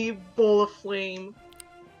unholy ball of flame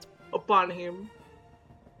upon him.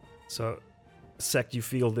 So, Sek, you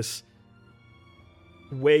feel this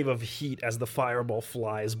wave of heat as the fireball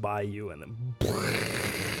flies by you and then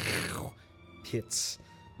hits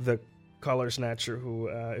the Color Snatcher, who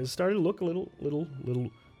is starting to look a little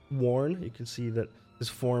worn. You can see that his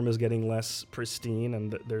form is getting less pristine,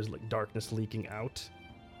 and there's like darkness leaking out.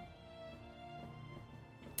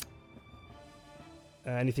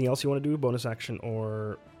 Anything else you want to do? Bonus action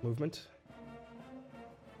or movement?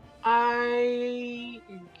 I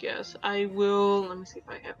guess I will. Let me see if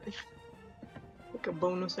I have it. Like a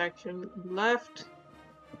bonus action left.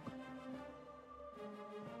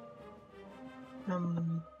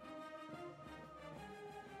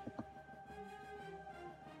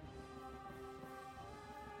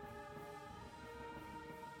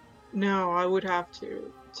 No, I would have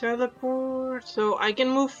to teleport. So I can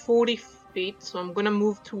move 40 feet, so I'm gonna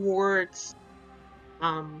move towards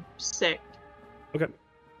Sek. Okay.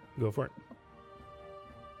 Go for it.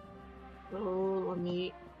 Oh, let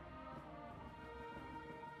me.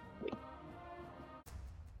 Wait.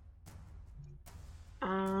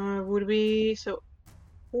 Would be so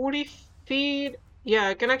 40 feet. Yeah,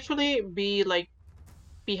 I can actually be like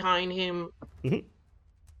behind him. Mhm.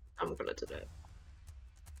 I'm gonna do that.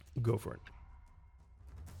 Go for it.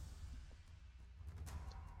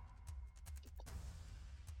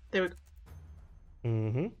 There we go.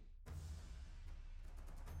 Mm-hmm.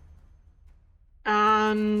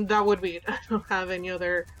 And that would be it. I don't have any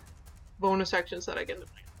other bonus actions that I can do.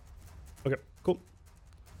 Okay, cool.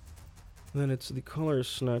 Then it's the Color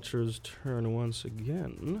Snatcher's turn once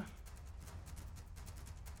again.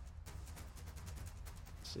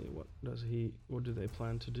 Let's see, what do they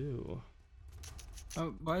plan to do?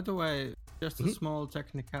 Oh, by the way, just a Mhm. small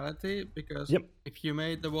technicality, because Yep. if you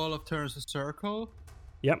made the Wall of Turns a circle,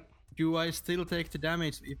 Yep. do I still take the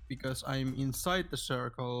damage because I'm inside the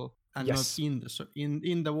circle and Yes. not in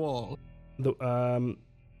the in the wall?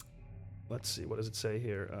 Let's see, what does it say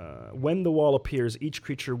here? When the wall appears, each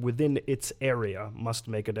creature within its area must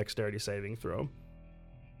make a dexterity saving throw.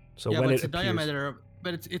 So yeah, when but it it's a appears, diameter,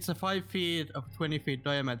 but it's a 5 feet of 20 feet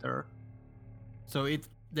diameter. So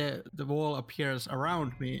the wall appears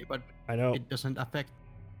around me, but I know. it doesn't affect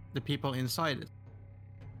the people inside it.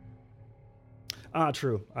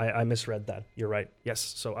 True. I misread that. You're right. Yes.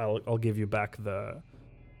 So I'll give you back the,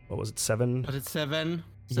 what was it, 7? But it's 7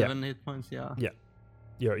 Yeah. hit points. Yeah. Yeah.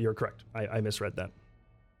 You're correct. I misread that.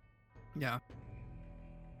 Yeah.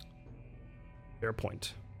 Fair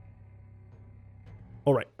point.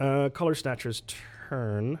 All right. Color Snatcher's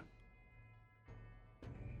turn.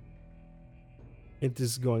 It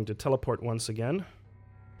is going to teleport once again.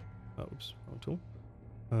 Oh, oops. Wrong tool.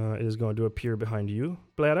 It is going to appear behind you,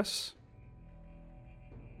 Bladis,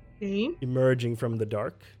 Okay. emerging from the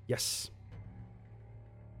dark. Yes.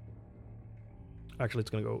 Actually,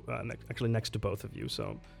 it's going to go next to both of you.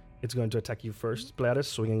 So it's going to attack you first, Bladis,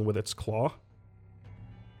 swinging with its claw.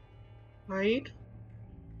 Right.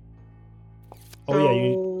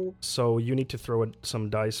 Oh, yeah. So you need to throw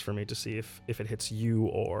some dice for me to see if it hits you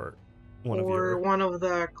or one of your... one of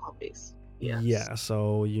the copies. Yes. Yeah,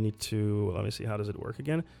 so you need to... Let me see, how does it work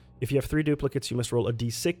again? If you have 3 duplicates, you must roll a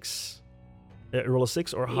d6. Roll a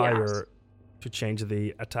 6 or higher to change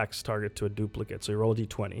the attack's target to a duplicate. So you roll a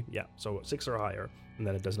d20. Yeah, so 6 or higher, and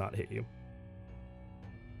then it does not hit you.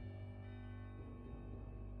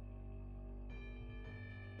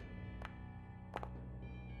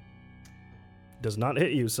 Does not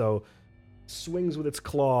hit you, so swings with its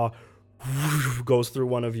claw, goes through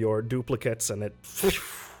one of your duplicates, and it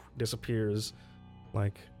disappears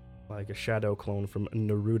like a shadow clone from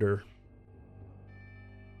Naruto.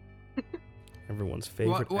 Everyone's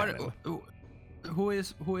favorite anime. Who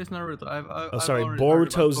is Naruto? I've Sorry, already heard about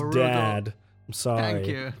Boruto's Boruto. dad. I'm sorry. Thank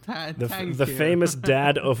you. Thank The you. famous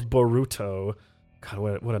dad of Boruto. God,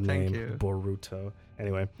 what a name, you. Boruto.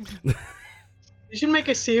 Anyway, You should make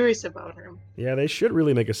a series about him. yeah, they should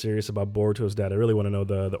really make a series about Boruto's dad. I really want to know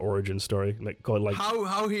the origin story. Like, call it like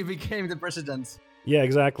how he became the president. yeah,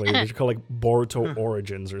 exactly. They should call it like Boruto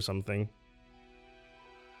Origins or something.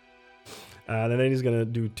 And then he's gonna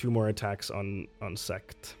do 2 more attacks on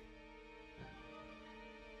Sect.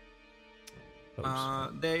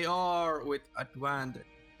 Oops. They are with advantage,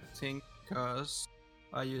 I think, because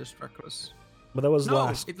I used reckless. But that was No,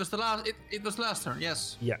 last. it was the last. It was last turn.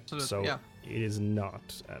 Yes. Yeah, Absolutely, so yeah. it is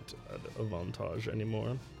not at advantage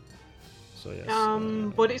anymore. So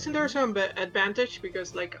yes. But isn't there some advantage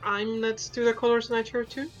because like I'm next to the Color Snatcher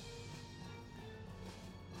too?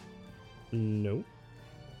 No,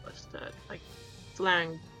 What's that? Like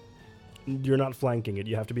flank. you're not flanking it.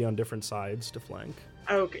 You have to be on different sides to flank.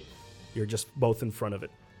 Okay. You're just both in front of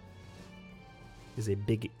it. He's a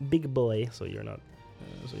big boy, so you're not.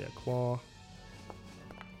 So yeah, claw.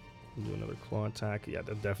 Do another claw attack. Yeah,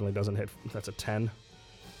 that definitely doesn't hit. That's a 10.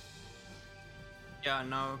 Yeah.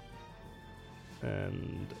 No.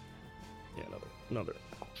 And yeah, another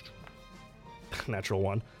natural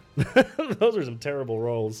 1. Those are some terrible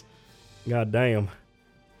rolls. God damn.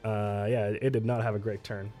 Yeah, it did not have a great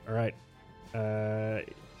turn. All right.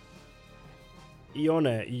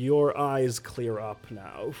 Ione, your eyes clear up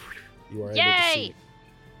now. You are able to Yay!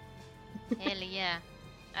 see. Hell yeah.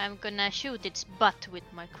 I'm gonna shoot its butt with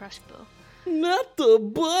my crossbow. Not the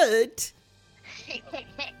butt.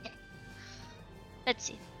 Let's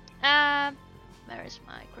see. Where is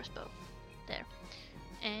my crossbow? There.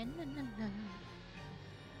 And roll.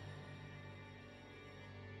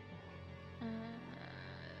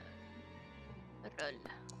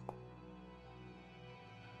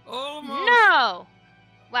 Almost. No!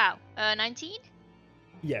 Wow. 19?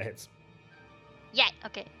 Yeah, hits. Yeah,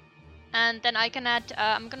 okay. And then I can add.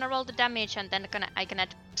 I'm gonna roll the damage, and then I can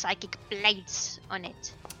add psychic blades on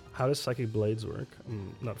it. How does Psychic Blades work?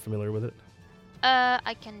 I'm not familiar with it.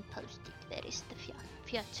 I can post it. There is the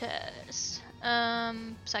features.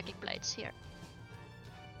 Psychic blades here.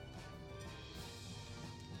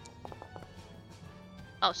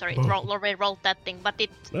 Oh, sorry, it already rolled that thing, but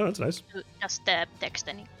it Oh, that's nice. does the text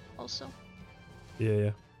any also.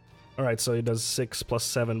 Yeah. All right, so it does 6 plus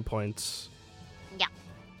 7 points. Yeah.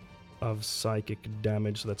 Of psychic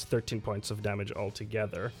damage. So that's 13 points of damage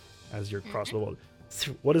altogether as your crossbow.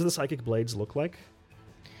 What does the Psychic Blades look like?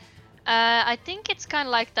 I think it's kind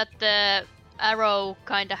of like that the arrow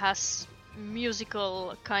kind of has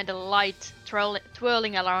musical kind of light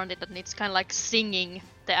twirling around it, and it's kind of like singing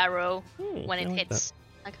the arrow when it hits.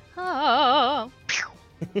 Like, oh.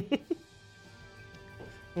 I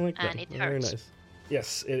like that. And it Very hurts. nice.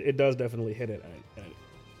 Yes, it does definitely hit it, and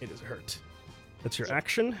it is hurt. That's your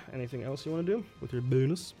action. Anything else you want to do with your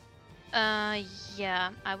bonus?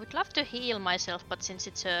 Yeah, I would love to heal myself, but since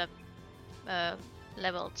it's a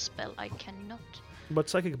leveled spell, I cannot. But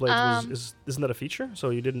Psychic Blades isn't that a feature? So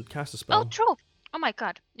you didn't cast a spell. Oh, true. Oh my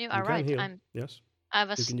god, you are You can right. heal. Yes. I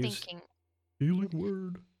was can use- thinking. Healing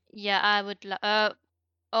word. Yeah, I would.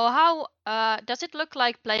 How does it look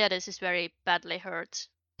like Pleiades is very badly hurt?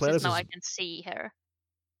 Pleiades Since now is- I can see her.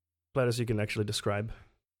 Gladys, you can actually describe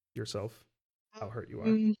yourself how hurt you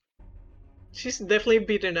are. She's definitely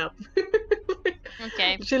beaten up.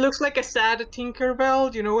 Okay. She looks like a sad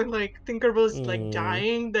Tinkerbell, you know, when like Tinkerbell's like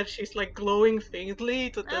dying, that she's like glowing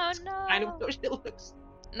faintly. So that's no. kind of how she looks.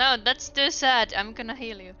 No, that's too sad. I'm gonna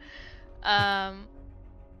heal you. Well,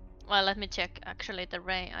 let me check. Actually, the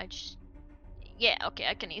range. Yeah, okay.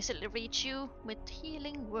 I can easily reach you with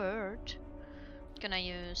healing word. Gonna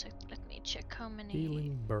use. Let me check how many.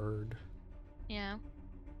 Healing bird. Yeah.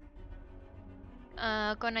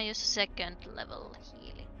 Gonna use second level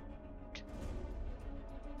healing.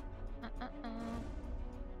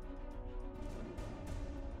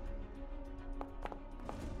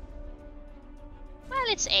 Well,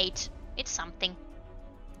 it's 8. It's something.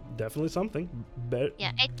 Definitely something.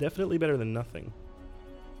 Yeah, Definitely better than nothing.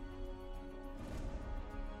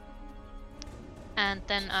 And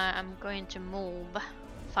then I'm going to move,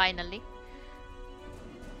 finally.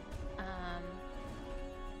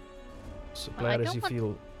 So Well, I glad as don't you want-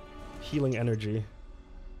 feel healing energy.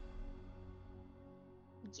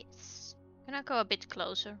 Yes. Gonna go a bit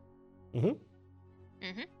closer.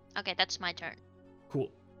 Mm-hmm. Okay, that's my turn. Cool.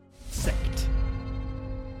 Sect.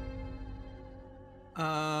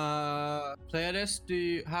 Pleiades,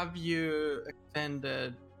 have you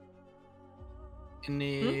extended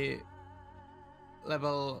any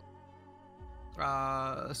level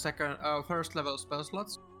first level spell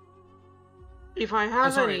slots? If I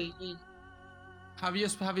have sorry. any. Have you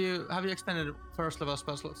extended first level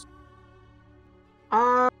spell slots?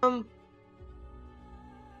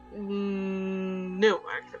 No,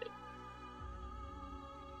 actually.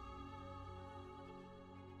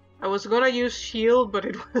 I was gonna use shield, but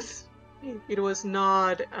it was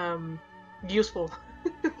not useful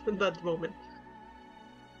at that moment.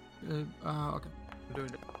 Okay, I'm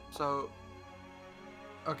doing it. So,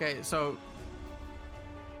 okay, so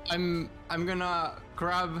I'm gonna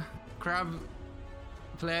grab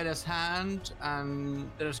Pleiades' hand,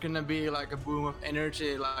 and there's gonna be like a boom of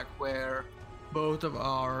energy, like where both of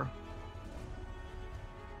our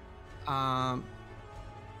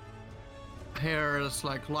hairs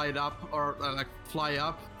like light up or like fly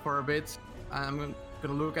up for a bit. And I'm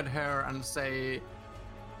gonna look at her and say,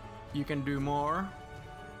 "You can do more."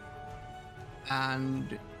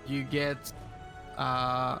 And you get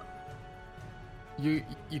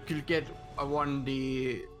you could get a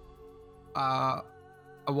 1d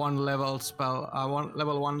a 1 level spell, one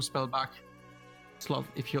level 1 spell back slot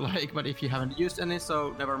if you like, but if you haven't used any,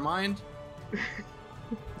 so never mind.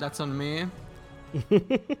 That's on me.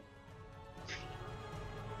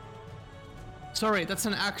 Sorry, that's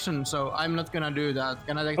an action, so I'm not gonna do that.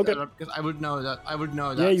 Can I take Okay. that up? Because I would know that.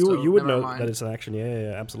 Yeah, you so would never know mind. that it's an action.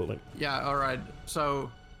 Yeah, absolutely. Yeah, alright.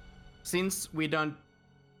 So, since we don't...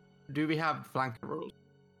 Do we have flanking rules?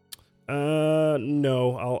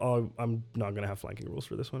 No, I'm not gonna have flanking rules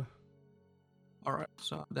for this one. Alright,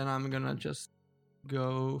 so then I'm gonna just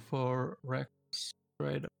go for Rex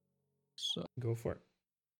straight up. So, Go for it.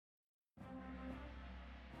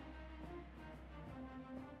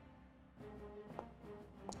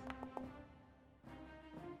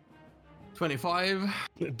 $25.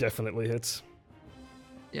 It definitely hits.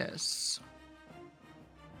 Yes.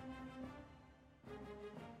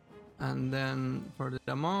 And then for the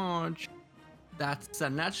damage, That's a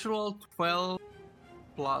natural 12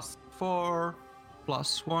 plus 4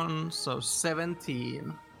 plus 1, so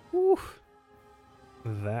 17. Whew.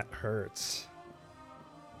 That hurts.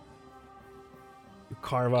 You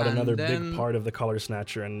carve out And another then- big part of the color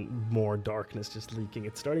snatcher and more darkness just leaking.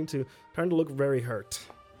 It's starting to look very hurt.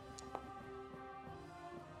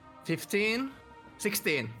 15,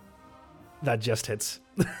 16. That just hits.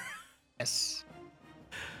 Yes.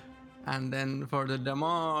 And then for the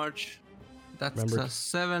damage, that's Remember- a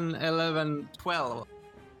 7, 11, 12.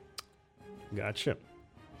 Gotcha.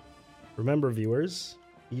 Remember, viewers,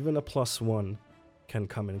 even a +1 can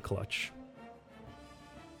come in clutch.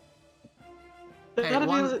 Hey,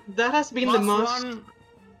 That has been the Plus most.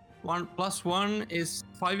 one plus 1 is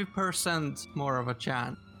 5% more of a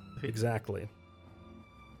chance. Exactly.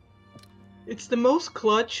 It's the most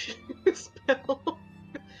clutch spell.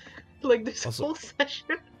 Like this Also- whole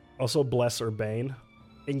session. Also, Bless or Bane,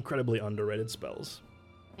 incredibly underrated spells.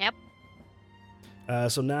 Yep.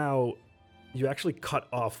 So now, you actually cut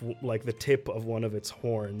off like the tip of one of its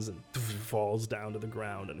horns and falls down to the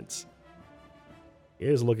ground, and it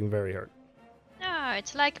is looking very hurt. No,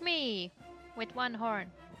 it's like me with one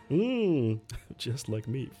horn. Just like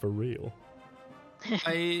me, for real.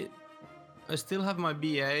 I still have my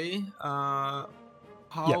BA.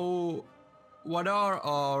 What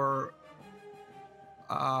are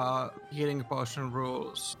our healing potion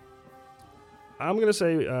rules? I'm gonna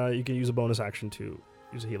say you can use a bonus action to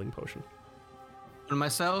use a healing potion. On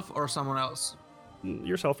myself or someone else?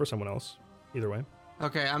 Yourself or someone else, either way.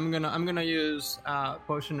 Okay, I'm gonna use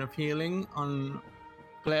potion of healing on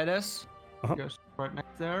Gladys. Uh-huh. Goes right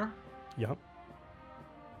next there. Yeah.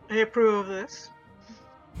 I approve of this.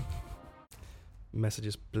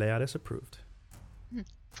 Messages Pleiades approved.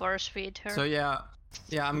 Force feed her. So yeah,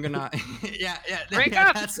 I'm gonna Break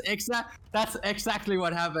up! That's exactly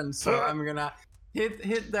what happens. So I'm gonna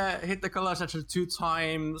hit the color snatcher 2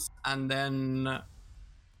 times, and then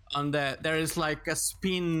there is like a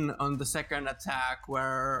spin on the second attack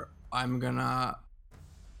where I'm gonna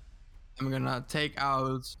take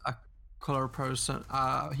out a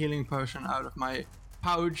healing potion out of my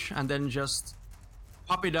pouch, and then just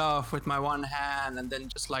pop it off with my one hand, and then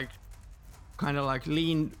just like kind of like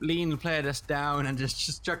lean Pleiades down and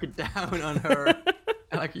just chuck it down on her.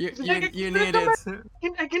 Like you need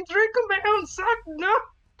it. I can drink on my own sack now.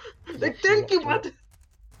 Like, thank you, but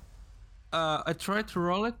I tried to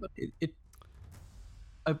roll it, but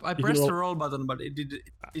I can pressed the roll- roll button, but it didn't.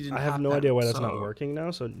 I have no idea why that's not so- working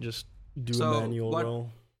now, so just do So a manual what- roll.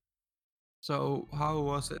 So how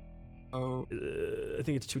was it? Oh, I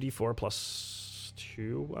think it's 2d4 plus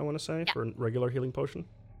 2, I want to say, Yeah. for a regular healing potion.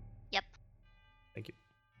 Yep. Thank you.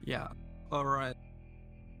 yeah. All right.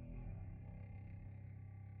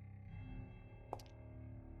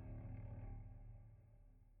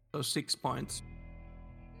 So 6 points.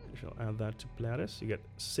 I shall add that to Pleiades. You get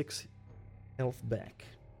 6 health back.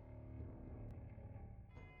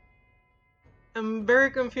 I'm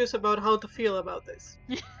very confused about how to feel about this.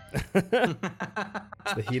 It's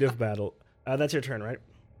the heat of battle. That's your turn, right?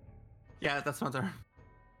 Yeah, that's my turn.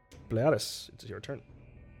 Pleiades, it's your turn.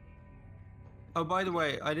 Oh, by the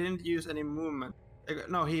way, I didn't use any movement.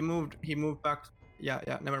 No, he moved back. Yeah,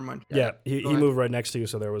 never mind. Yeah, he go ahead. moved right next to you,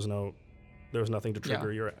 so there was nothing to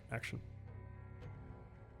trigger your action.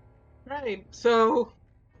 Right, so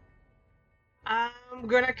I'm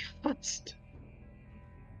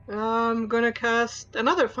gonna cast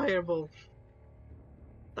another fireball.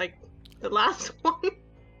 Like the last one.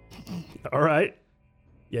 All right.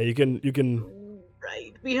 Yeah, you can.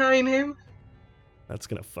 Right behind him. That's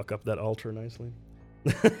gonna fuck up that altar nicely.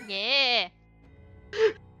 Yeah.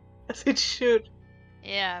 As it should.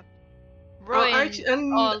 Yeah. Oh, Ruin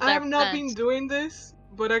and all I their have not been plans. doing this,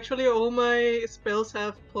 but actually all my spells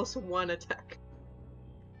have +1 attack.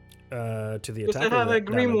 To the Because attack I or have the a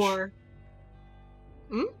damage? grimoire.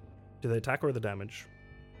 To the attack or the damage?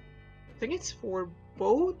 I think it's for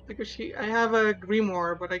both because I have a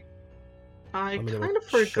grimoire, but I Let me double kind of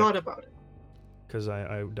forgot check. about it. Because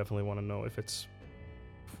I definitely want to know if it's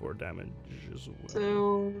for damage as well.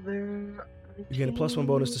 So there. You gain a +1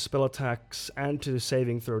 bonus to spell attacks and to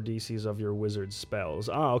saving throw DCs of your wizard spells.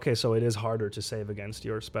 Ah, okay, so it is harder to save against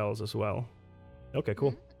your spells as well. Okay,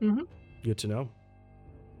 cool. Mhm. Good to know.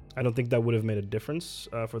 I don't think that would have made a difference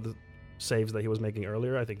for the saves that he was making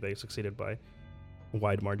earlier. I think they succeeded by a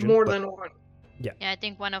wide margin. More but- than one. Yeah, I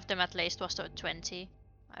think one of them at least was to 20.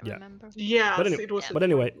 I Yeah. remember. Yes, But anyway- it was. But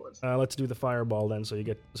anyway, it was. let's do the fireball then. So you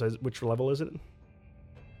get. So which level is it?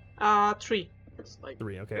 3. It's like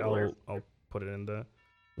 3. Okay, regular. I'll put it in the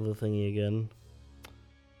thingy again.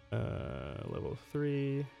 Level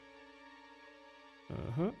 3.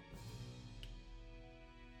 Uh-huh.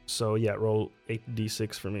 So yeah, roll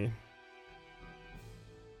 8d6 for me.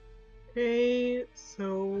 Okay,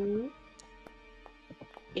 so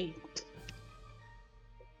 8.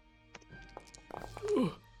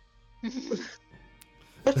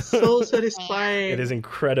 That's so satisfying. It is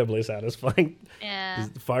incredibly satisfying. Yeah.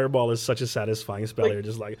 Fireball is such a satisfying spell. Like- You're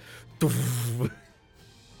just like,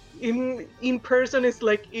 In person, it's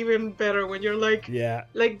like even better when you're like yeah.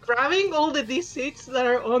 grabbing all the D6 that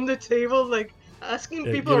are on the table, like asking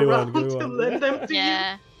Yeah, people give me one, around give me to one. lend them to you.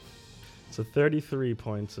 Yeah. So 33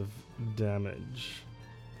 points of damage.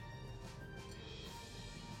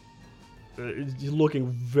 You're looking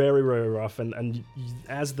very, very rough, and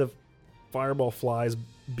as the fireball flies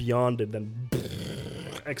beyond it, then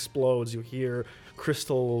explodes. You hear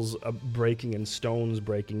crystals breaking and stones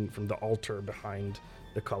breaking from the altar behind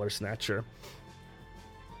the Color Snatcher.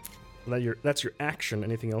 That's your action.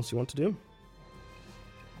 Anything else you want to do?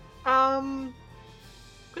 I'm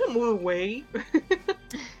gonna move away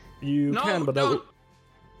You No, can, but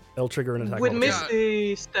that'll trigger an attack. with roll.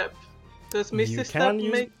 Misty Step. Does Misty You Step can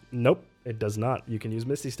use. make? Nope, it does not. You can use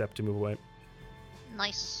Misty Step to move away.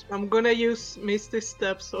 Nice. I'm gonna use Misty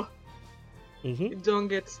Step so Mm-hmm. you don't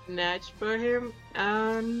get snatched by him,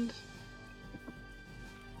 and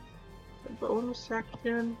a bonus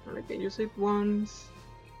action. I can use it once.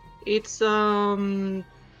 It's 30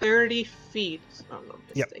 feet. If I'm not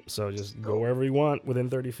Yep. mistaken. So just go wherever you want within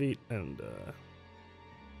 30 feet, and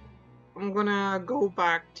I'm gonna go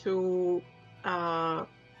back to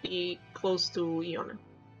be close to Iona.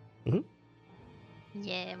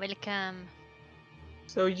 Yeah, welcome.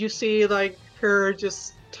 So you see like her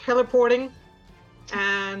just teleporting,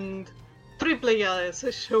 and 3 players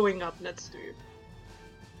showing up next to you.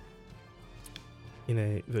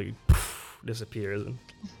 disappears.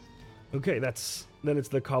 Okay, then it's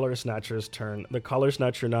the Color Snatcher's turn. The Color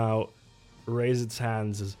Snatcher now raises its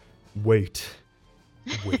hands as wait.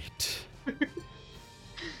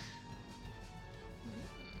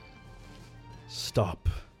 Stop.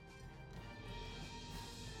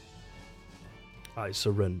 I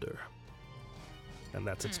surrender. And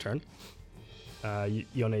that's its turn.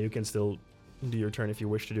 Yone, you can still do your turn if you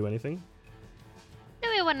wish to do anything. Do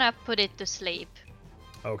we wanna put it to sleep?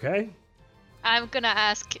 Okay. I'm gonna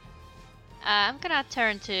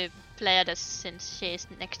turn to Pleiades since she's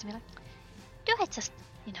next to me. Like, do I just,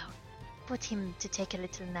 put him to take a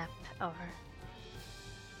little nap, or?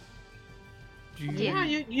 Yeah,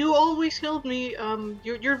 you always help me.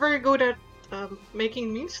 You're very good at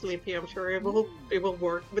making me sleepy. I'm sure it will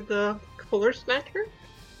work with the Color Snatcher.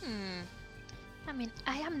 I mean,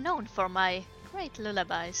 I am known for my great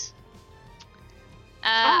lullabies.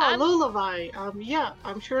 Lullaby. Yeah,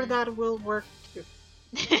 I'm sure that will work too.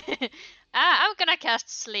 I'm gonna cast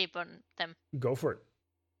sleep on them. Go for it.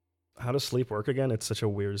 How does sleep work again? It's such a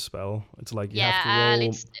weird spell. It's like you Yeah, have to and roll.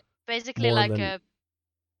 it's basically more like than- a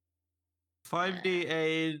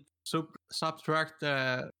 5d8 subtract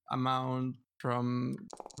the amount from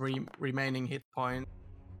remaining hit point.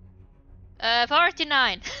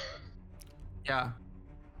 49. Yeah.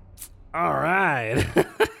 All right.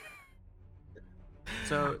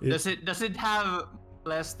 So does it have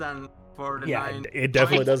less than 49? Yeah, it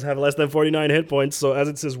definitely does have less than 49 hit points. So as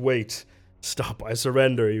it says, wait, stop, I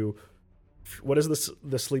surrender. What does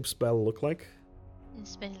the sleep spell look like?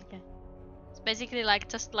 It's basically like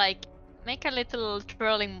just like make a little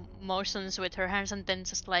twirling motions with her hands and then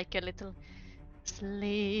just like a little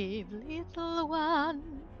sleep, little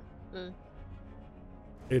one.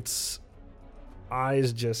 Its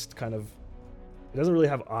eyes just kind of. It doesn't really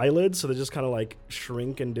have eyelids, so they just kind of like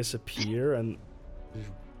shrink and disappear, and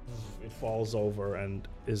it falls over and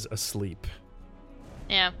is asleep.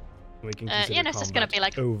 Yeah. We can consider Iona's just gonna combat be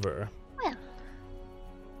like, over. well,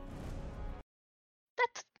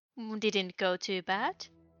 that didn't go too bad.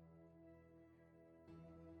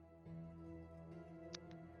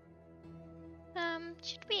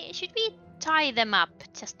 Should we tie them up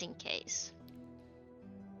just in case?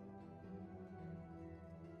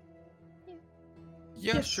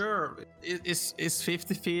 Yeah, Yes. sure. Is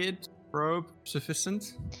 50 feet rope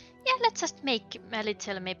sufficient? Yeah, let's just make a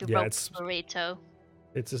little maybe Yeah, rope it's- burrito.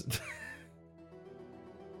 It's just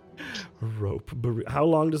rope. How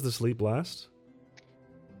long does the sleep last?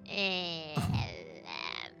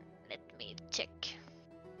 Let me check.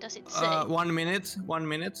 Does it say? 1 minute. 1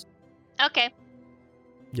 minute. Okay.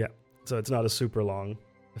 Yeah, so it's not a super long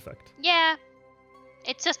effect. Yeah.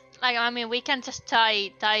 It's just like we can just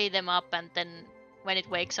tie them up and then when it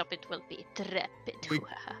wakes up it will be trapped. We-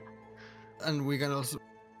 And we can also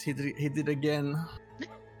hit it again.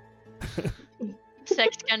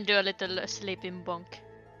 Sex can do a little sleeping bonk.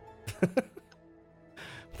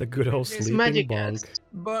 The good old There's sleeping magic bonk. ads.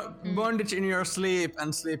 Bondage in your sleep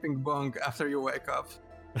and sleeping bunk after you wake up.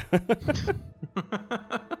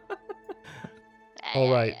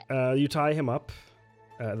 All right, you tie him up,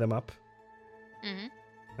 them up, Mm-hmm.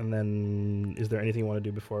 and then is there anything you want to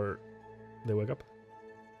do before they wake up?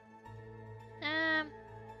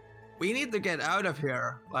 We need to get out of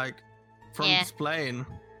here, like, from Yeah. this plane.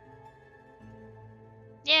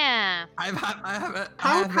 Yeah. I have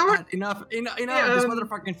How- had enough of this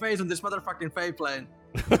motherfucking face on this motherfucking fake plane.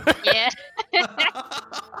 Yeah.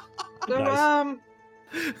 So, Nice.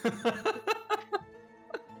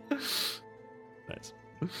 Nice.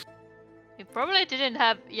 We probably didn't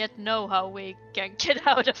have yet know how we can get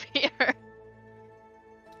out of here.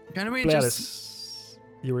 Can we just? Gladys,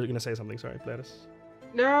 you were gonna say something. Sorry, Gladys.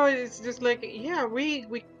 no, it's just like, yeah, we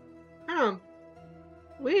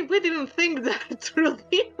didn't think that through.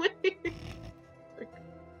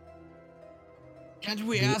 Can't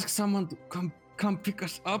we ask someone to come pick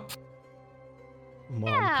us up? Mom,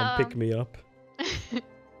 Yeah. come pick me up.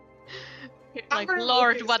 Like Okay,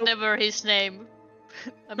 Lord, so whatever his name.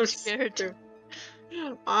 I'm I'm scared. scared.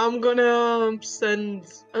 I'm gonna send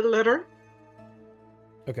a letter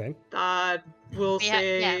Okay. that will We ha-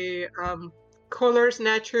 yeah. say color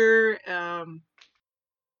snatcher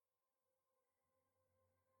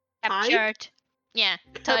Captured. Yeah,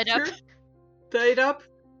 tied up. captured, tied up.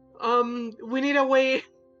 We need a way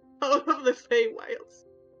out of the Feywilds.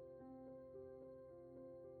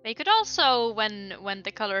 We could also, when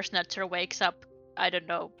the color snatcher wakes up, I don't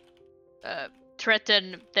know,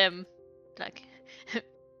 threaten them, like,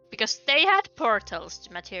 because they had portals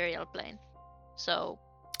to material plane. So,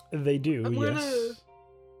 They do, I'm yes. gonna-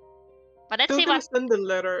 but let's Still see gonna what. send the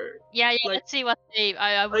letter. Yeah, like- let's see what they.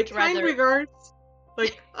 I Like, would kind rather. regards.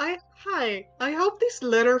 Like, hi. I hope this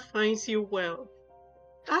letter finds you well.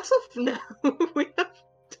 As of now, we have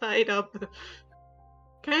tied up.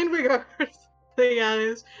 Kind regards,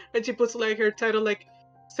 Alice, and she puts like her title like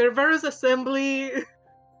Cerberus Assembly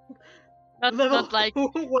level Not like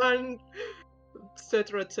 1,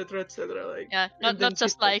 etc., etc., etc. Like, yeah, and then not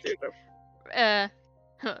just she like typed it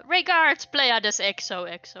regards Pleiades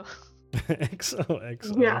XOXO.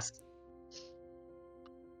 XOXO. up. Yes.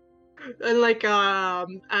 And like a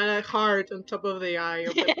heart on top of the eye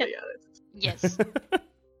of the Pleiades. Yes.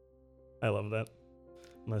 I love that.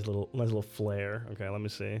 Nice little flare. Okay, let me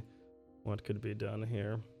see what could be done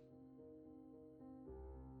here.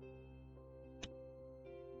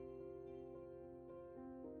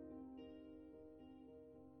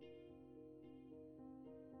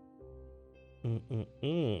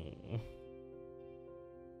 Mm-mm-mm.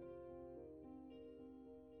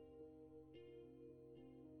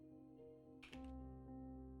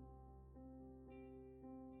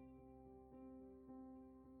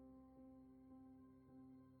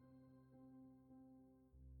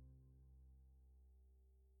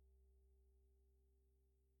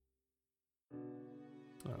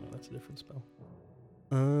 Oh, that's a different spell.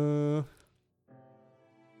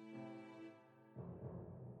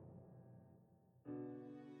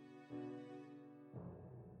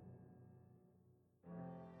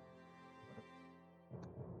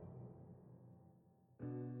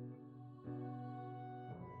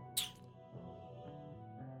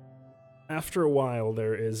 After a while,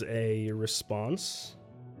 there is a response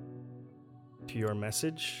to your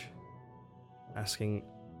message asking,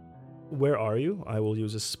 "Where are you? I will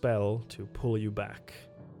use a spell to pull you back."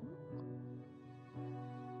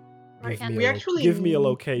 Right, Can we actually give me a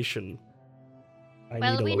location. I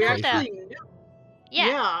Well, need a we We know location. that. actually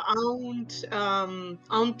Yeah.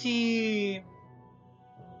 Auntie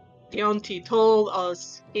the auntie told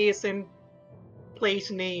us his in place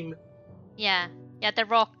name. Yeah. Yeah. The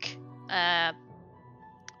rock.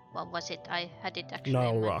 What was it? I had it actually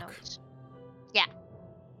Nile in my Rock. notes.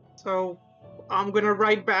 So I'm gonna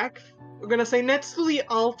write back. We're gonna say next to the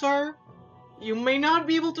altar. You may not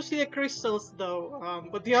be able to see the crystals though,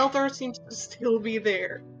 but the altar seems to still be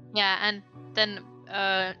there. Yeah, and then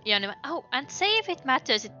yeah. Oh, and say if it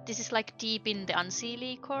matters, this is like deep in the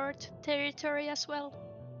Unseelie Court territory as well.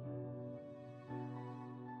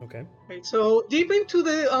 Okay. Right, so deep into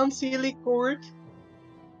the Unseelie Court,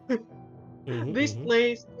 Mhm, this mhm.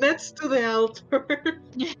 place next to the altar.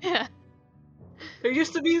 Yeah. There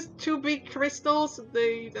used to be 2 big crystals.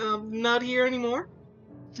 They not here anymore.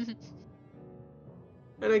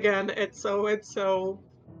 And again, it's so like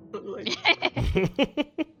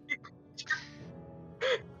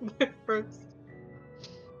different.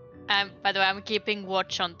 By the way, I'm keeping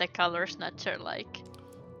watch on the color snatcher. Like,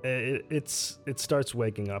 it starts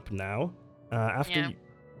waking up now. After Yeah.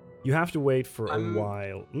 you have to wait for a I'm-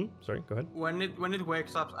 while. Sorry, go ahead. When it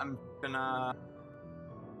wakes up, I'm gonna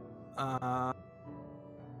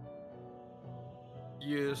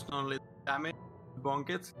use only damage to bonk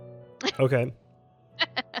it. Okay.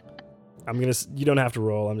 You don't have to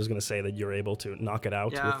roll. I'm just gonna say that you're able to knock it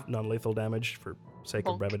out Yeah. with non-lethal damage for sake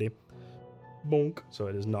of Bonk. brevity. Bonk. So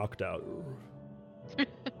it is knocked out.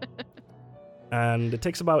 And it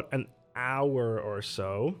takes about an hour or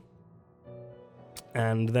so.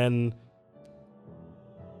 And then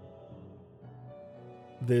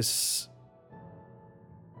this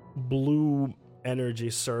blue energy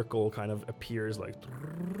circle kind of appears like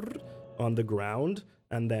on the ground,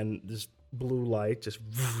 and then this blue light just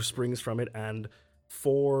springs from it, and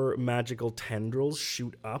 4 magical tendrils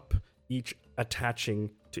shoot up, each attaching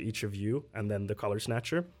to each of you, and then the color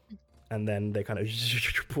snatcher, and then they kind of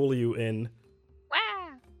pull you in,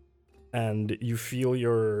 Wow. and you feel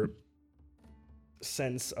your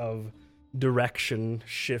sense of direction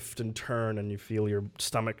shift and turn, and you feel your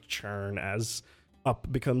stomach churn as up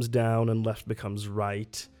becomes down and left becomes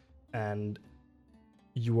right, and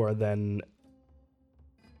you are then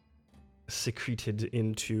secreted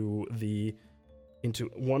into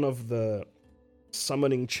one of the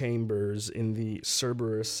summoning chambers in the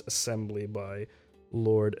Cerberus Assembly by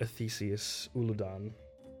Lord Athesius Uludan.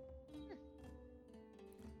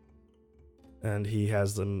 And he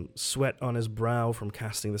has them sweat on his brow from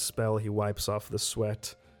casting the spell. He wipes off the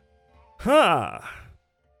sweat. Ha!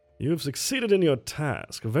 You have succeeded in your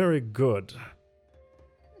task. Very good.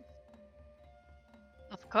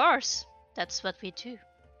 Of course. That's what we do.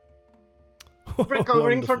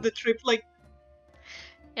 Recovering from Wonderful. the trip, like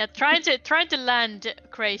Yeah, trying to land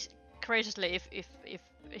graciously if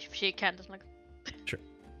she can. Just like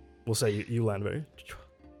We'll say you land very.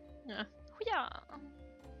 yeah.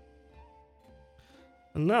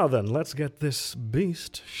 And now then, let's get this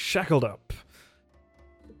beast shackled up.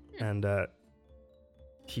 And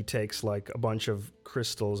he takes like a bunch of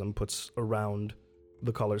crystals and puts around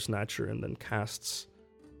the color snatcher, and then casts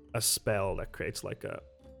a spell that creates like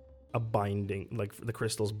a binding, like the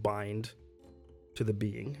crystals bind to the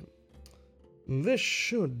being. This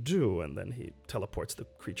should do, and then he teleports the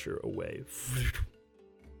creature away.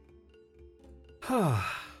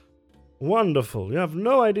 Wonderful. You have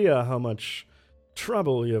no idea how much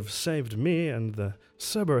trouble you have saved me and the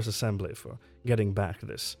Cerberus Assembly for getting back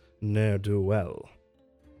this ne'er-do-well.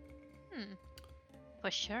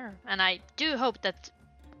 For sure. And I do hope that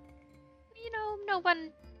no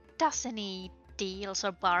one does any deals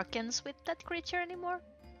or bargains with that creature anymore.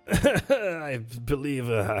 I believe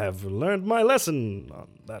I have learned my lesson on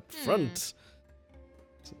that front.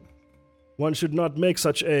 One should not make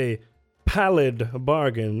such a pallid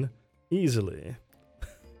bargain easily.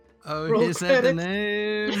 Oh, Roll he said the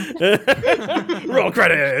credits. name. Roll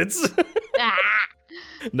credits! Ah!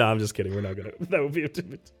 No, I'm just kidding. We're not gonna. That would be.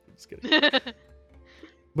 Just kidding.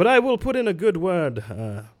 But I will put in a good word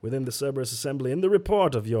within the Cerberus Assembly in the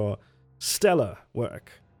report of your stellar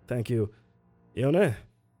work. Thank you, Ione,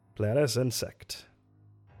 Pleiades, and Sect.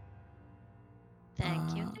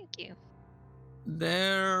 Thank you.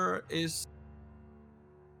 There is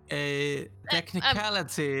a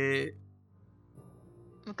technicality.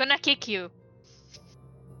 I'm gonna kick you.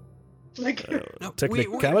 like No, I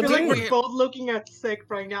Technicality? feel like we- we're both looking at Sek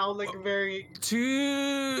right now, like very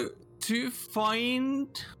To find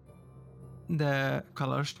the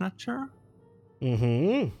color snatcher,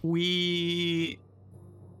 Mm-hmm. we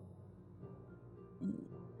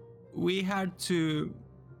had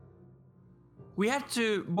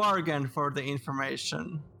to bargain for the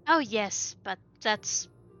information. Oh yes, but that's.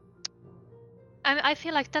 I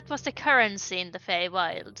feel like that was the currency in the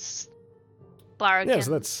Feywilds. Bargain. Yes,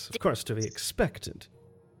 that's of course to be expected.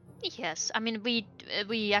 Yes, I mean we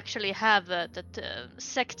actually have that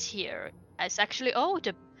sect here is actually owed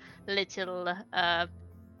a little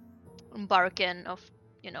bargain of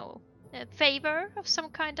a favor of some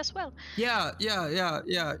kind as well. Yeah.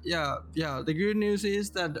 The good news is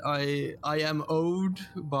that I am owed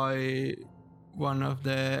by one of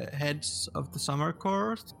the heads of the summer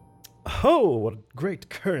court, Oh, what great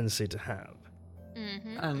currency to have.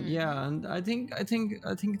 Mm-hmm, and and I think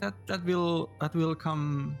that will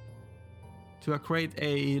come to a great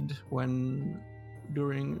aid when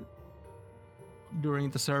during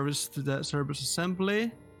the service to the Cerberus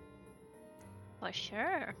Assembly. for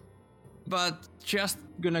sure. But just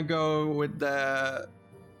gonna go with the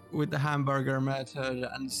hamburger method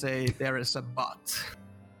and say there is a but.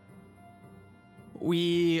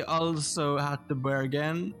 We also had to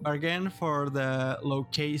bargain for the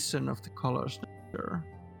location of the color snatcher.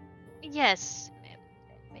 Yes,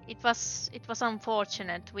 it was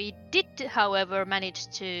unfortunate. We did, however, manage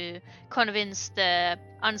to convince the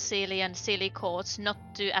Unseelie and Seelie courts not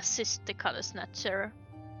to assist the Color Snatcher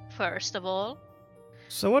first of all.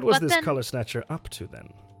 So what was But this then- Color Snatcher up to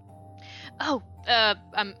then? Oh,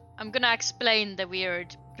 I'm gonna explain the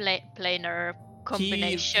weird planar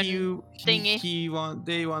combination thingy.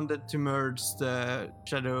 They wanted to merge the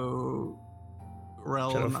Shadow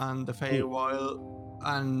Realm and the Feywild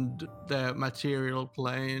and the material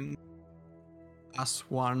plane as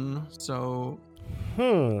one. So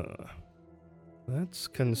That's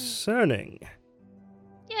concerning.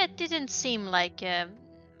 Yeah, it didn't seem like.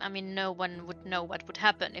 I mean, no one would know what would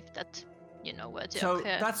happen if that, were to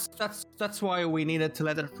occur. that's why we needed a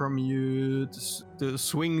letter from you to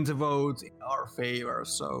swing the vote in our favor.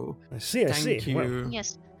 So I see. thank you. Well,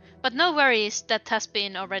 Yes, but no worries. That has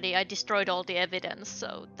been already. I destroyed all the evidence,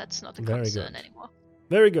 so that's not a Very concern good. anymore.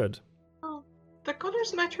 very good. Oh, the Color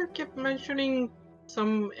Snatcher kept mentioning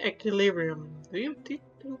some equilibrium.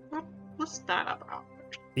 What was that about?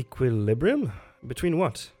 Equilibrium? Between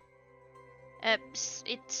what?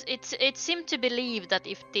 It seemed to believe that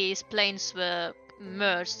if these planes were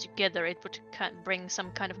merged together, it would bring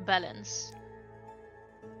some kind of balance.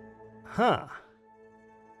 Huh.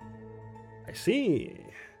 I see.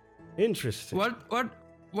 Interesting.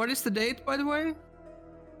 What is the date, by the way?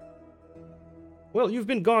 Well, you've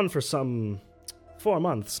been gone for some 4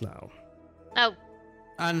 months now. Oh,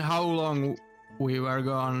 And how long we were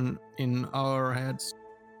gone in our heads?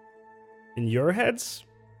 In your heads?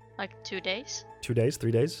 like 2 days. 2 days,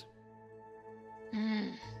 3 days? Hmm.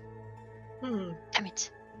 Damn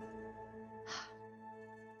it.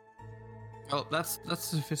 Well, that's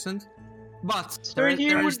sufficient. But So there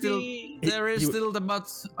here is would still be. there is You- still the but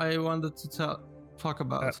I wanted to talk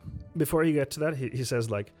about. Before you get to that, he says,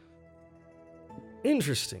 like,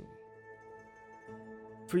 interesting.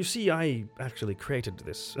 For you see, I actually created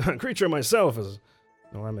this creature myself as,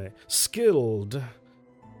 I'm a skilled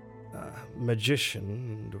magician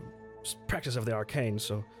and practice of the arcane,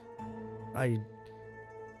 so I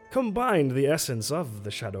combined the essence of the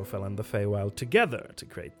Shadowfell and the Feywild together to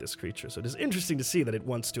create this creature. So it is interesting to see that it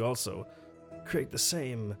wants to also create the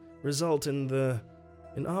same result in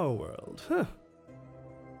our world. Huh.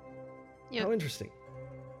 You- How interesting.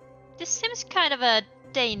 This seems kind of a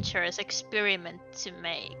dangerous experiment to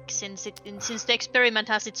make, since the experiment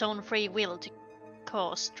has its own free will to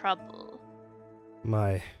cause trouble.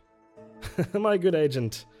 My my good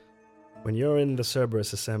agent, when you're in the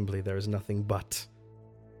Cerberus Assembly, there is nothing but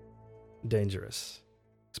dangerous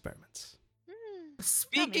experiments.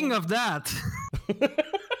 Speaking of that,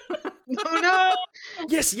 No!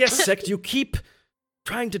 Yes, Sect, you keep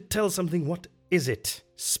trying to tell something. What is it?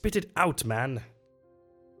 Spit it out, man.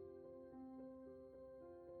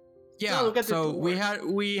 yeah. look at the So we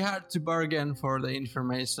door. had to bargain for the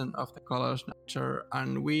information of the Color Snatcher,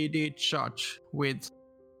 and we did such with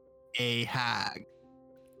a hag.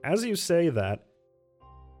 As you say that,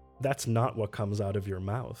 that's not what comes out of your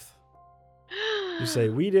mouth. You say,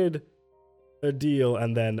 we did a deal,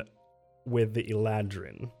 and then with the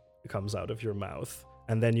Eladrin, it comes out of your mouth.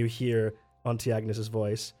 And then you hear Auntie Agnes's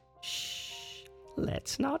voice, shh,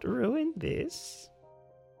 let's not ruin this.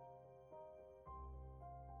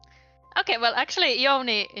 Okay, well, actually,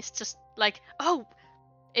 Yoni is just like, oh,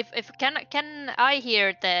 if can I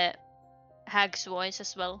hear the hag's voice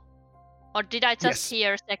as well, or did I just Yes.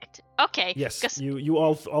 hear Sect? Okay, Yes, 'cause you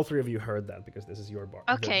all three of you heard that because this is your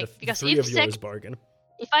bargain. Okay, the because three if of yours Sect- bargain.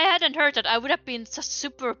 if I hadn't heard that, I would have been just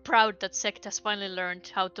super proud that Sect has finally learned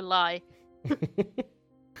how to lie.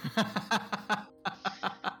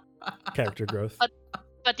 Character growth.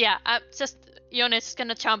 But yeah, Jonas is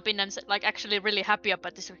gonna jump in and like actually really happy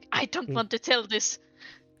about this. I don't want to tell this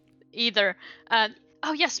either.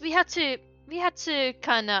 Oh yes, we had to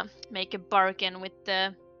kind of make a bargain with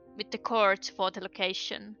the court for the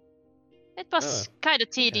location. It was kind of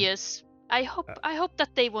tedious. I hope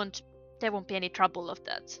that there won't be any trouble of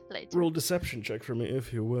that later. Roll deception check for me,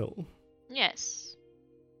 if you will. Yes.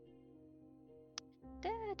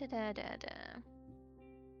 Da.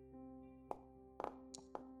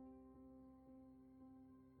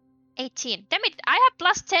 18. Damn it! I have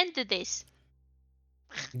plus 10 to this.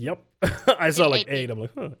 Yep. I saw like 18. 8. I'm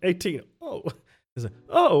like, 18. Oh. He's like,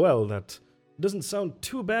 oh, well, that doesn't sound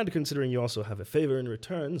too bad considering you also have a favor in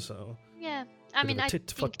return, so. Yeah, I bit mean, of a I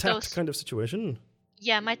tit for think tat those. kind of situation.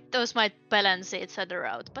 Yeah, those might balance each other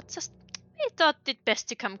out, but just I thought it best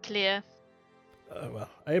to come clear. Well,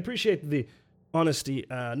 I appreciate the honesty.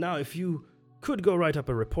 Now, if you could go write up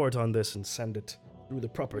a report on this and send it through the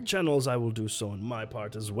proper channels, I will do so on my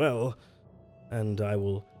part as well. And I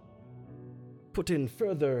will put in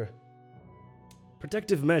further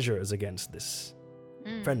protective measures against this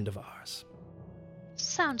Mm, friend of ours.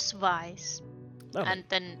 sounds wise. Now then, And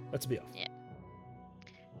then let's be off.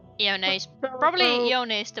 Ione is So- probably so-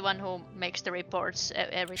 Ione is the one who makes the reports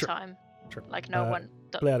every Sure. time. Sure. Like no one.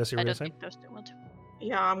 Pleiades, you I were don't saying? think those two want to.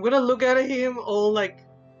 Yeah, I'm gonna look at him all like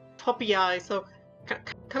puppy eye. So,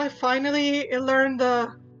 can I finally learn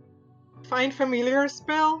the Find Familiar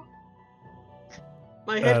spell?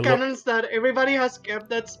 My headcanon's that everybody has kept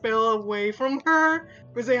that spell away from her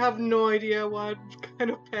because they have no idea what kind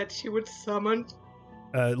of pet she would summon.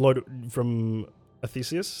 Lord from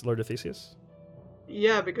Lord Athesius?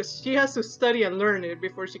 Yeah, because she has to study and learn it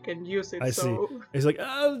before she can use it. I so He's like,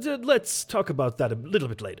 let's talk about that a little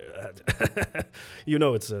bit later. You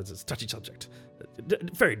know, it's a touchy subject.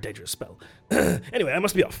 Very dangerous spell. Anyway, I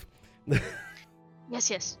must be off.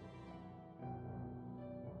 Yes.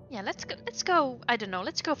 Yeah, let's go. Let's go. I don't know.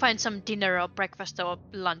 Let's go find some dinner or breakfast or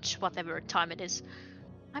lunch, whatever time it is.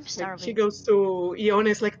 I'm like, starving. she goes to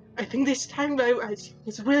Ionis like, I think this time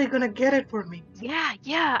he's really gonna get it for me.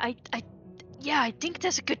 I think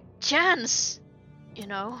there's a good chance. You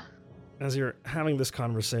know. As you're having this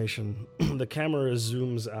conversation, the camera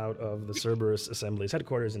zooms out of the Cerberus Assembly's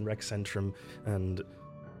headquarters in Rex Centrum, and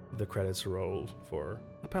the credits roll for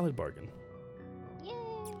a pallet bargain. Yay.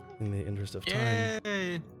 In the interest of time,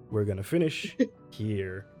 Yay! we're gonna finish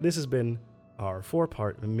here. This has been our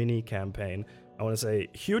 4-part mini campaign. I want to say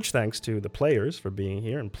huge thanks to the players for being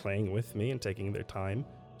here and playing with me and taking their time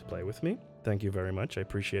to play with me. Thank you very much. I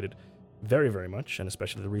appreciate it very, very much, and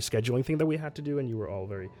especially the rescheduling thing that we had to do, and you were all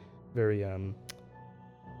very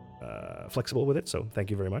flexible with it, so thank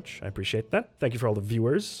you very much. I appreciate that. Thank you for all the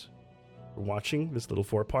viewers for watching this little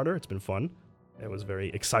 4-parter. It's been fun. It was very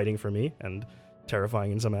exciting for me and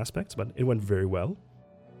terrifying in some aspects, but it went very well.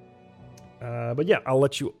 But yeah, I'll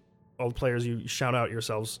let you, all the players, you shout out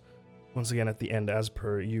yourselves once again at the end as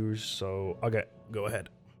per usual, so okay, go ahead.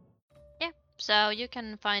 So you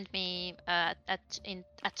can find me at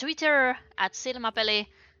Twitter at Silmapeli.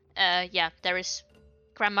 There is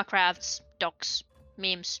grandma crafts, docs,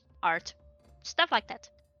 memes, art, stuff like that.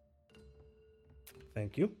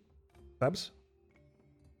 Thank you. Babs?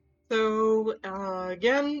 So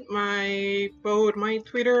again, both my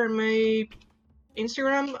Twitter and my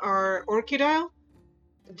Instagram are Orchidile,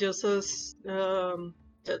 just as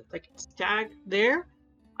like tag there.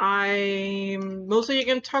 Mostly you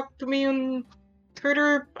can talk to me on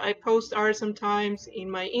Twitter. I post art sometimes in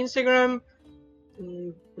my Instagram.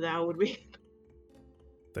 That would be.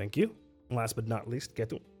 Thank you. Last but not least,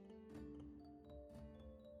 Ketu.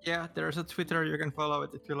 Yeah, there's a Twitter, you can follow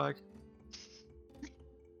it if you like.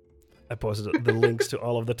 I posted the links to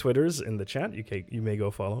all of the Twitters in the chat. You may go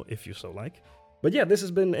follow if you so like. But yeah, this has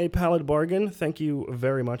been a pallet bargain. Thank you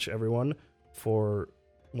very much, everyone, for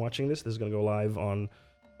watching this. This is going to go live on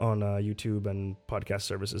YouTube and podcast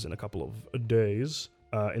services in a couple of days.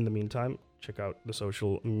 In the meantime, check out the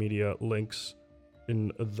social media links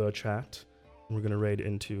in the chat. We're going to raid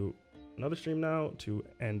into another stream now to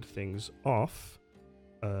end things off.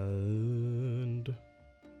 And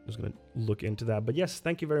I'm just going to look into that. But yes,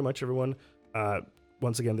 thank you very much, everyone.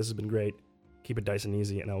 Once again, this has been great. Keep it Dice and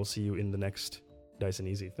Easy, and I will see you in the next Dice and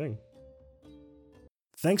Easy thing.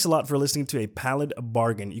 Thanks a lot for listening to A Pallet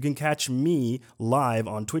Bargain. You can catch me live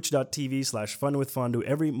on twitch.tv/funwithfondu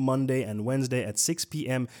every Monday and Wednesday at 6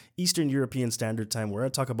 p.m. Eastern European Standard Time, where I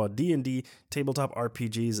talk about D&D, tabletop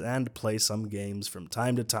RPGs, and play some games from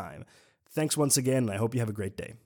time to time. Thanks once again, and I hope you have a great day.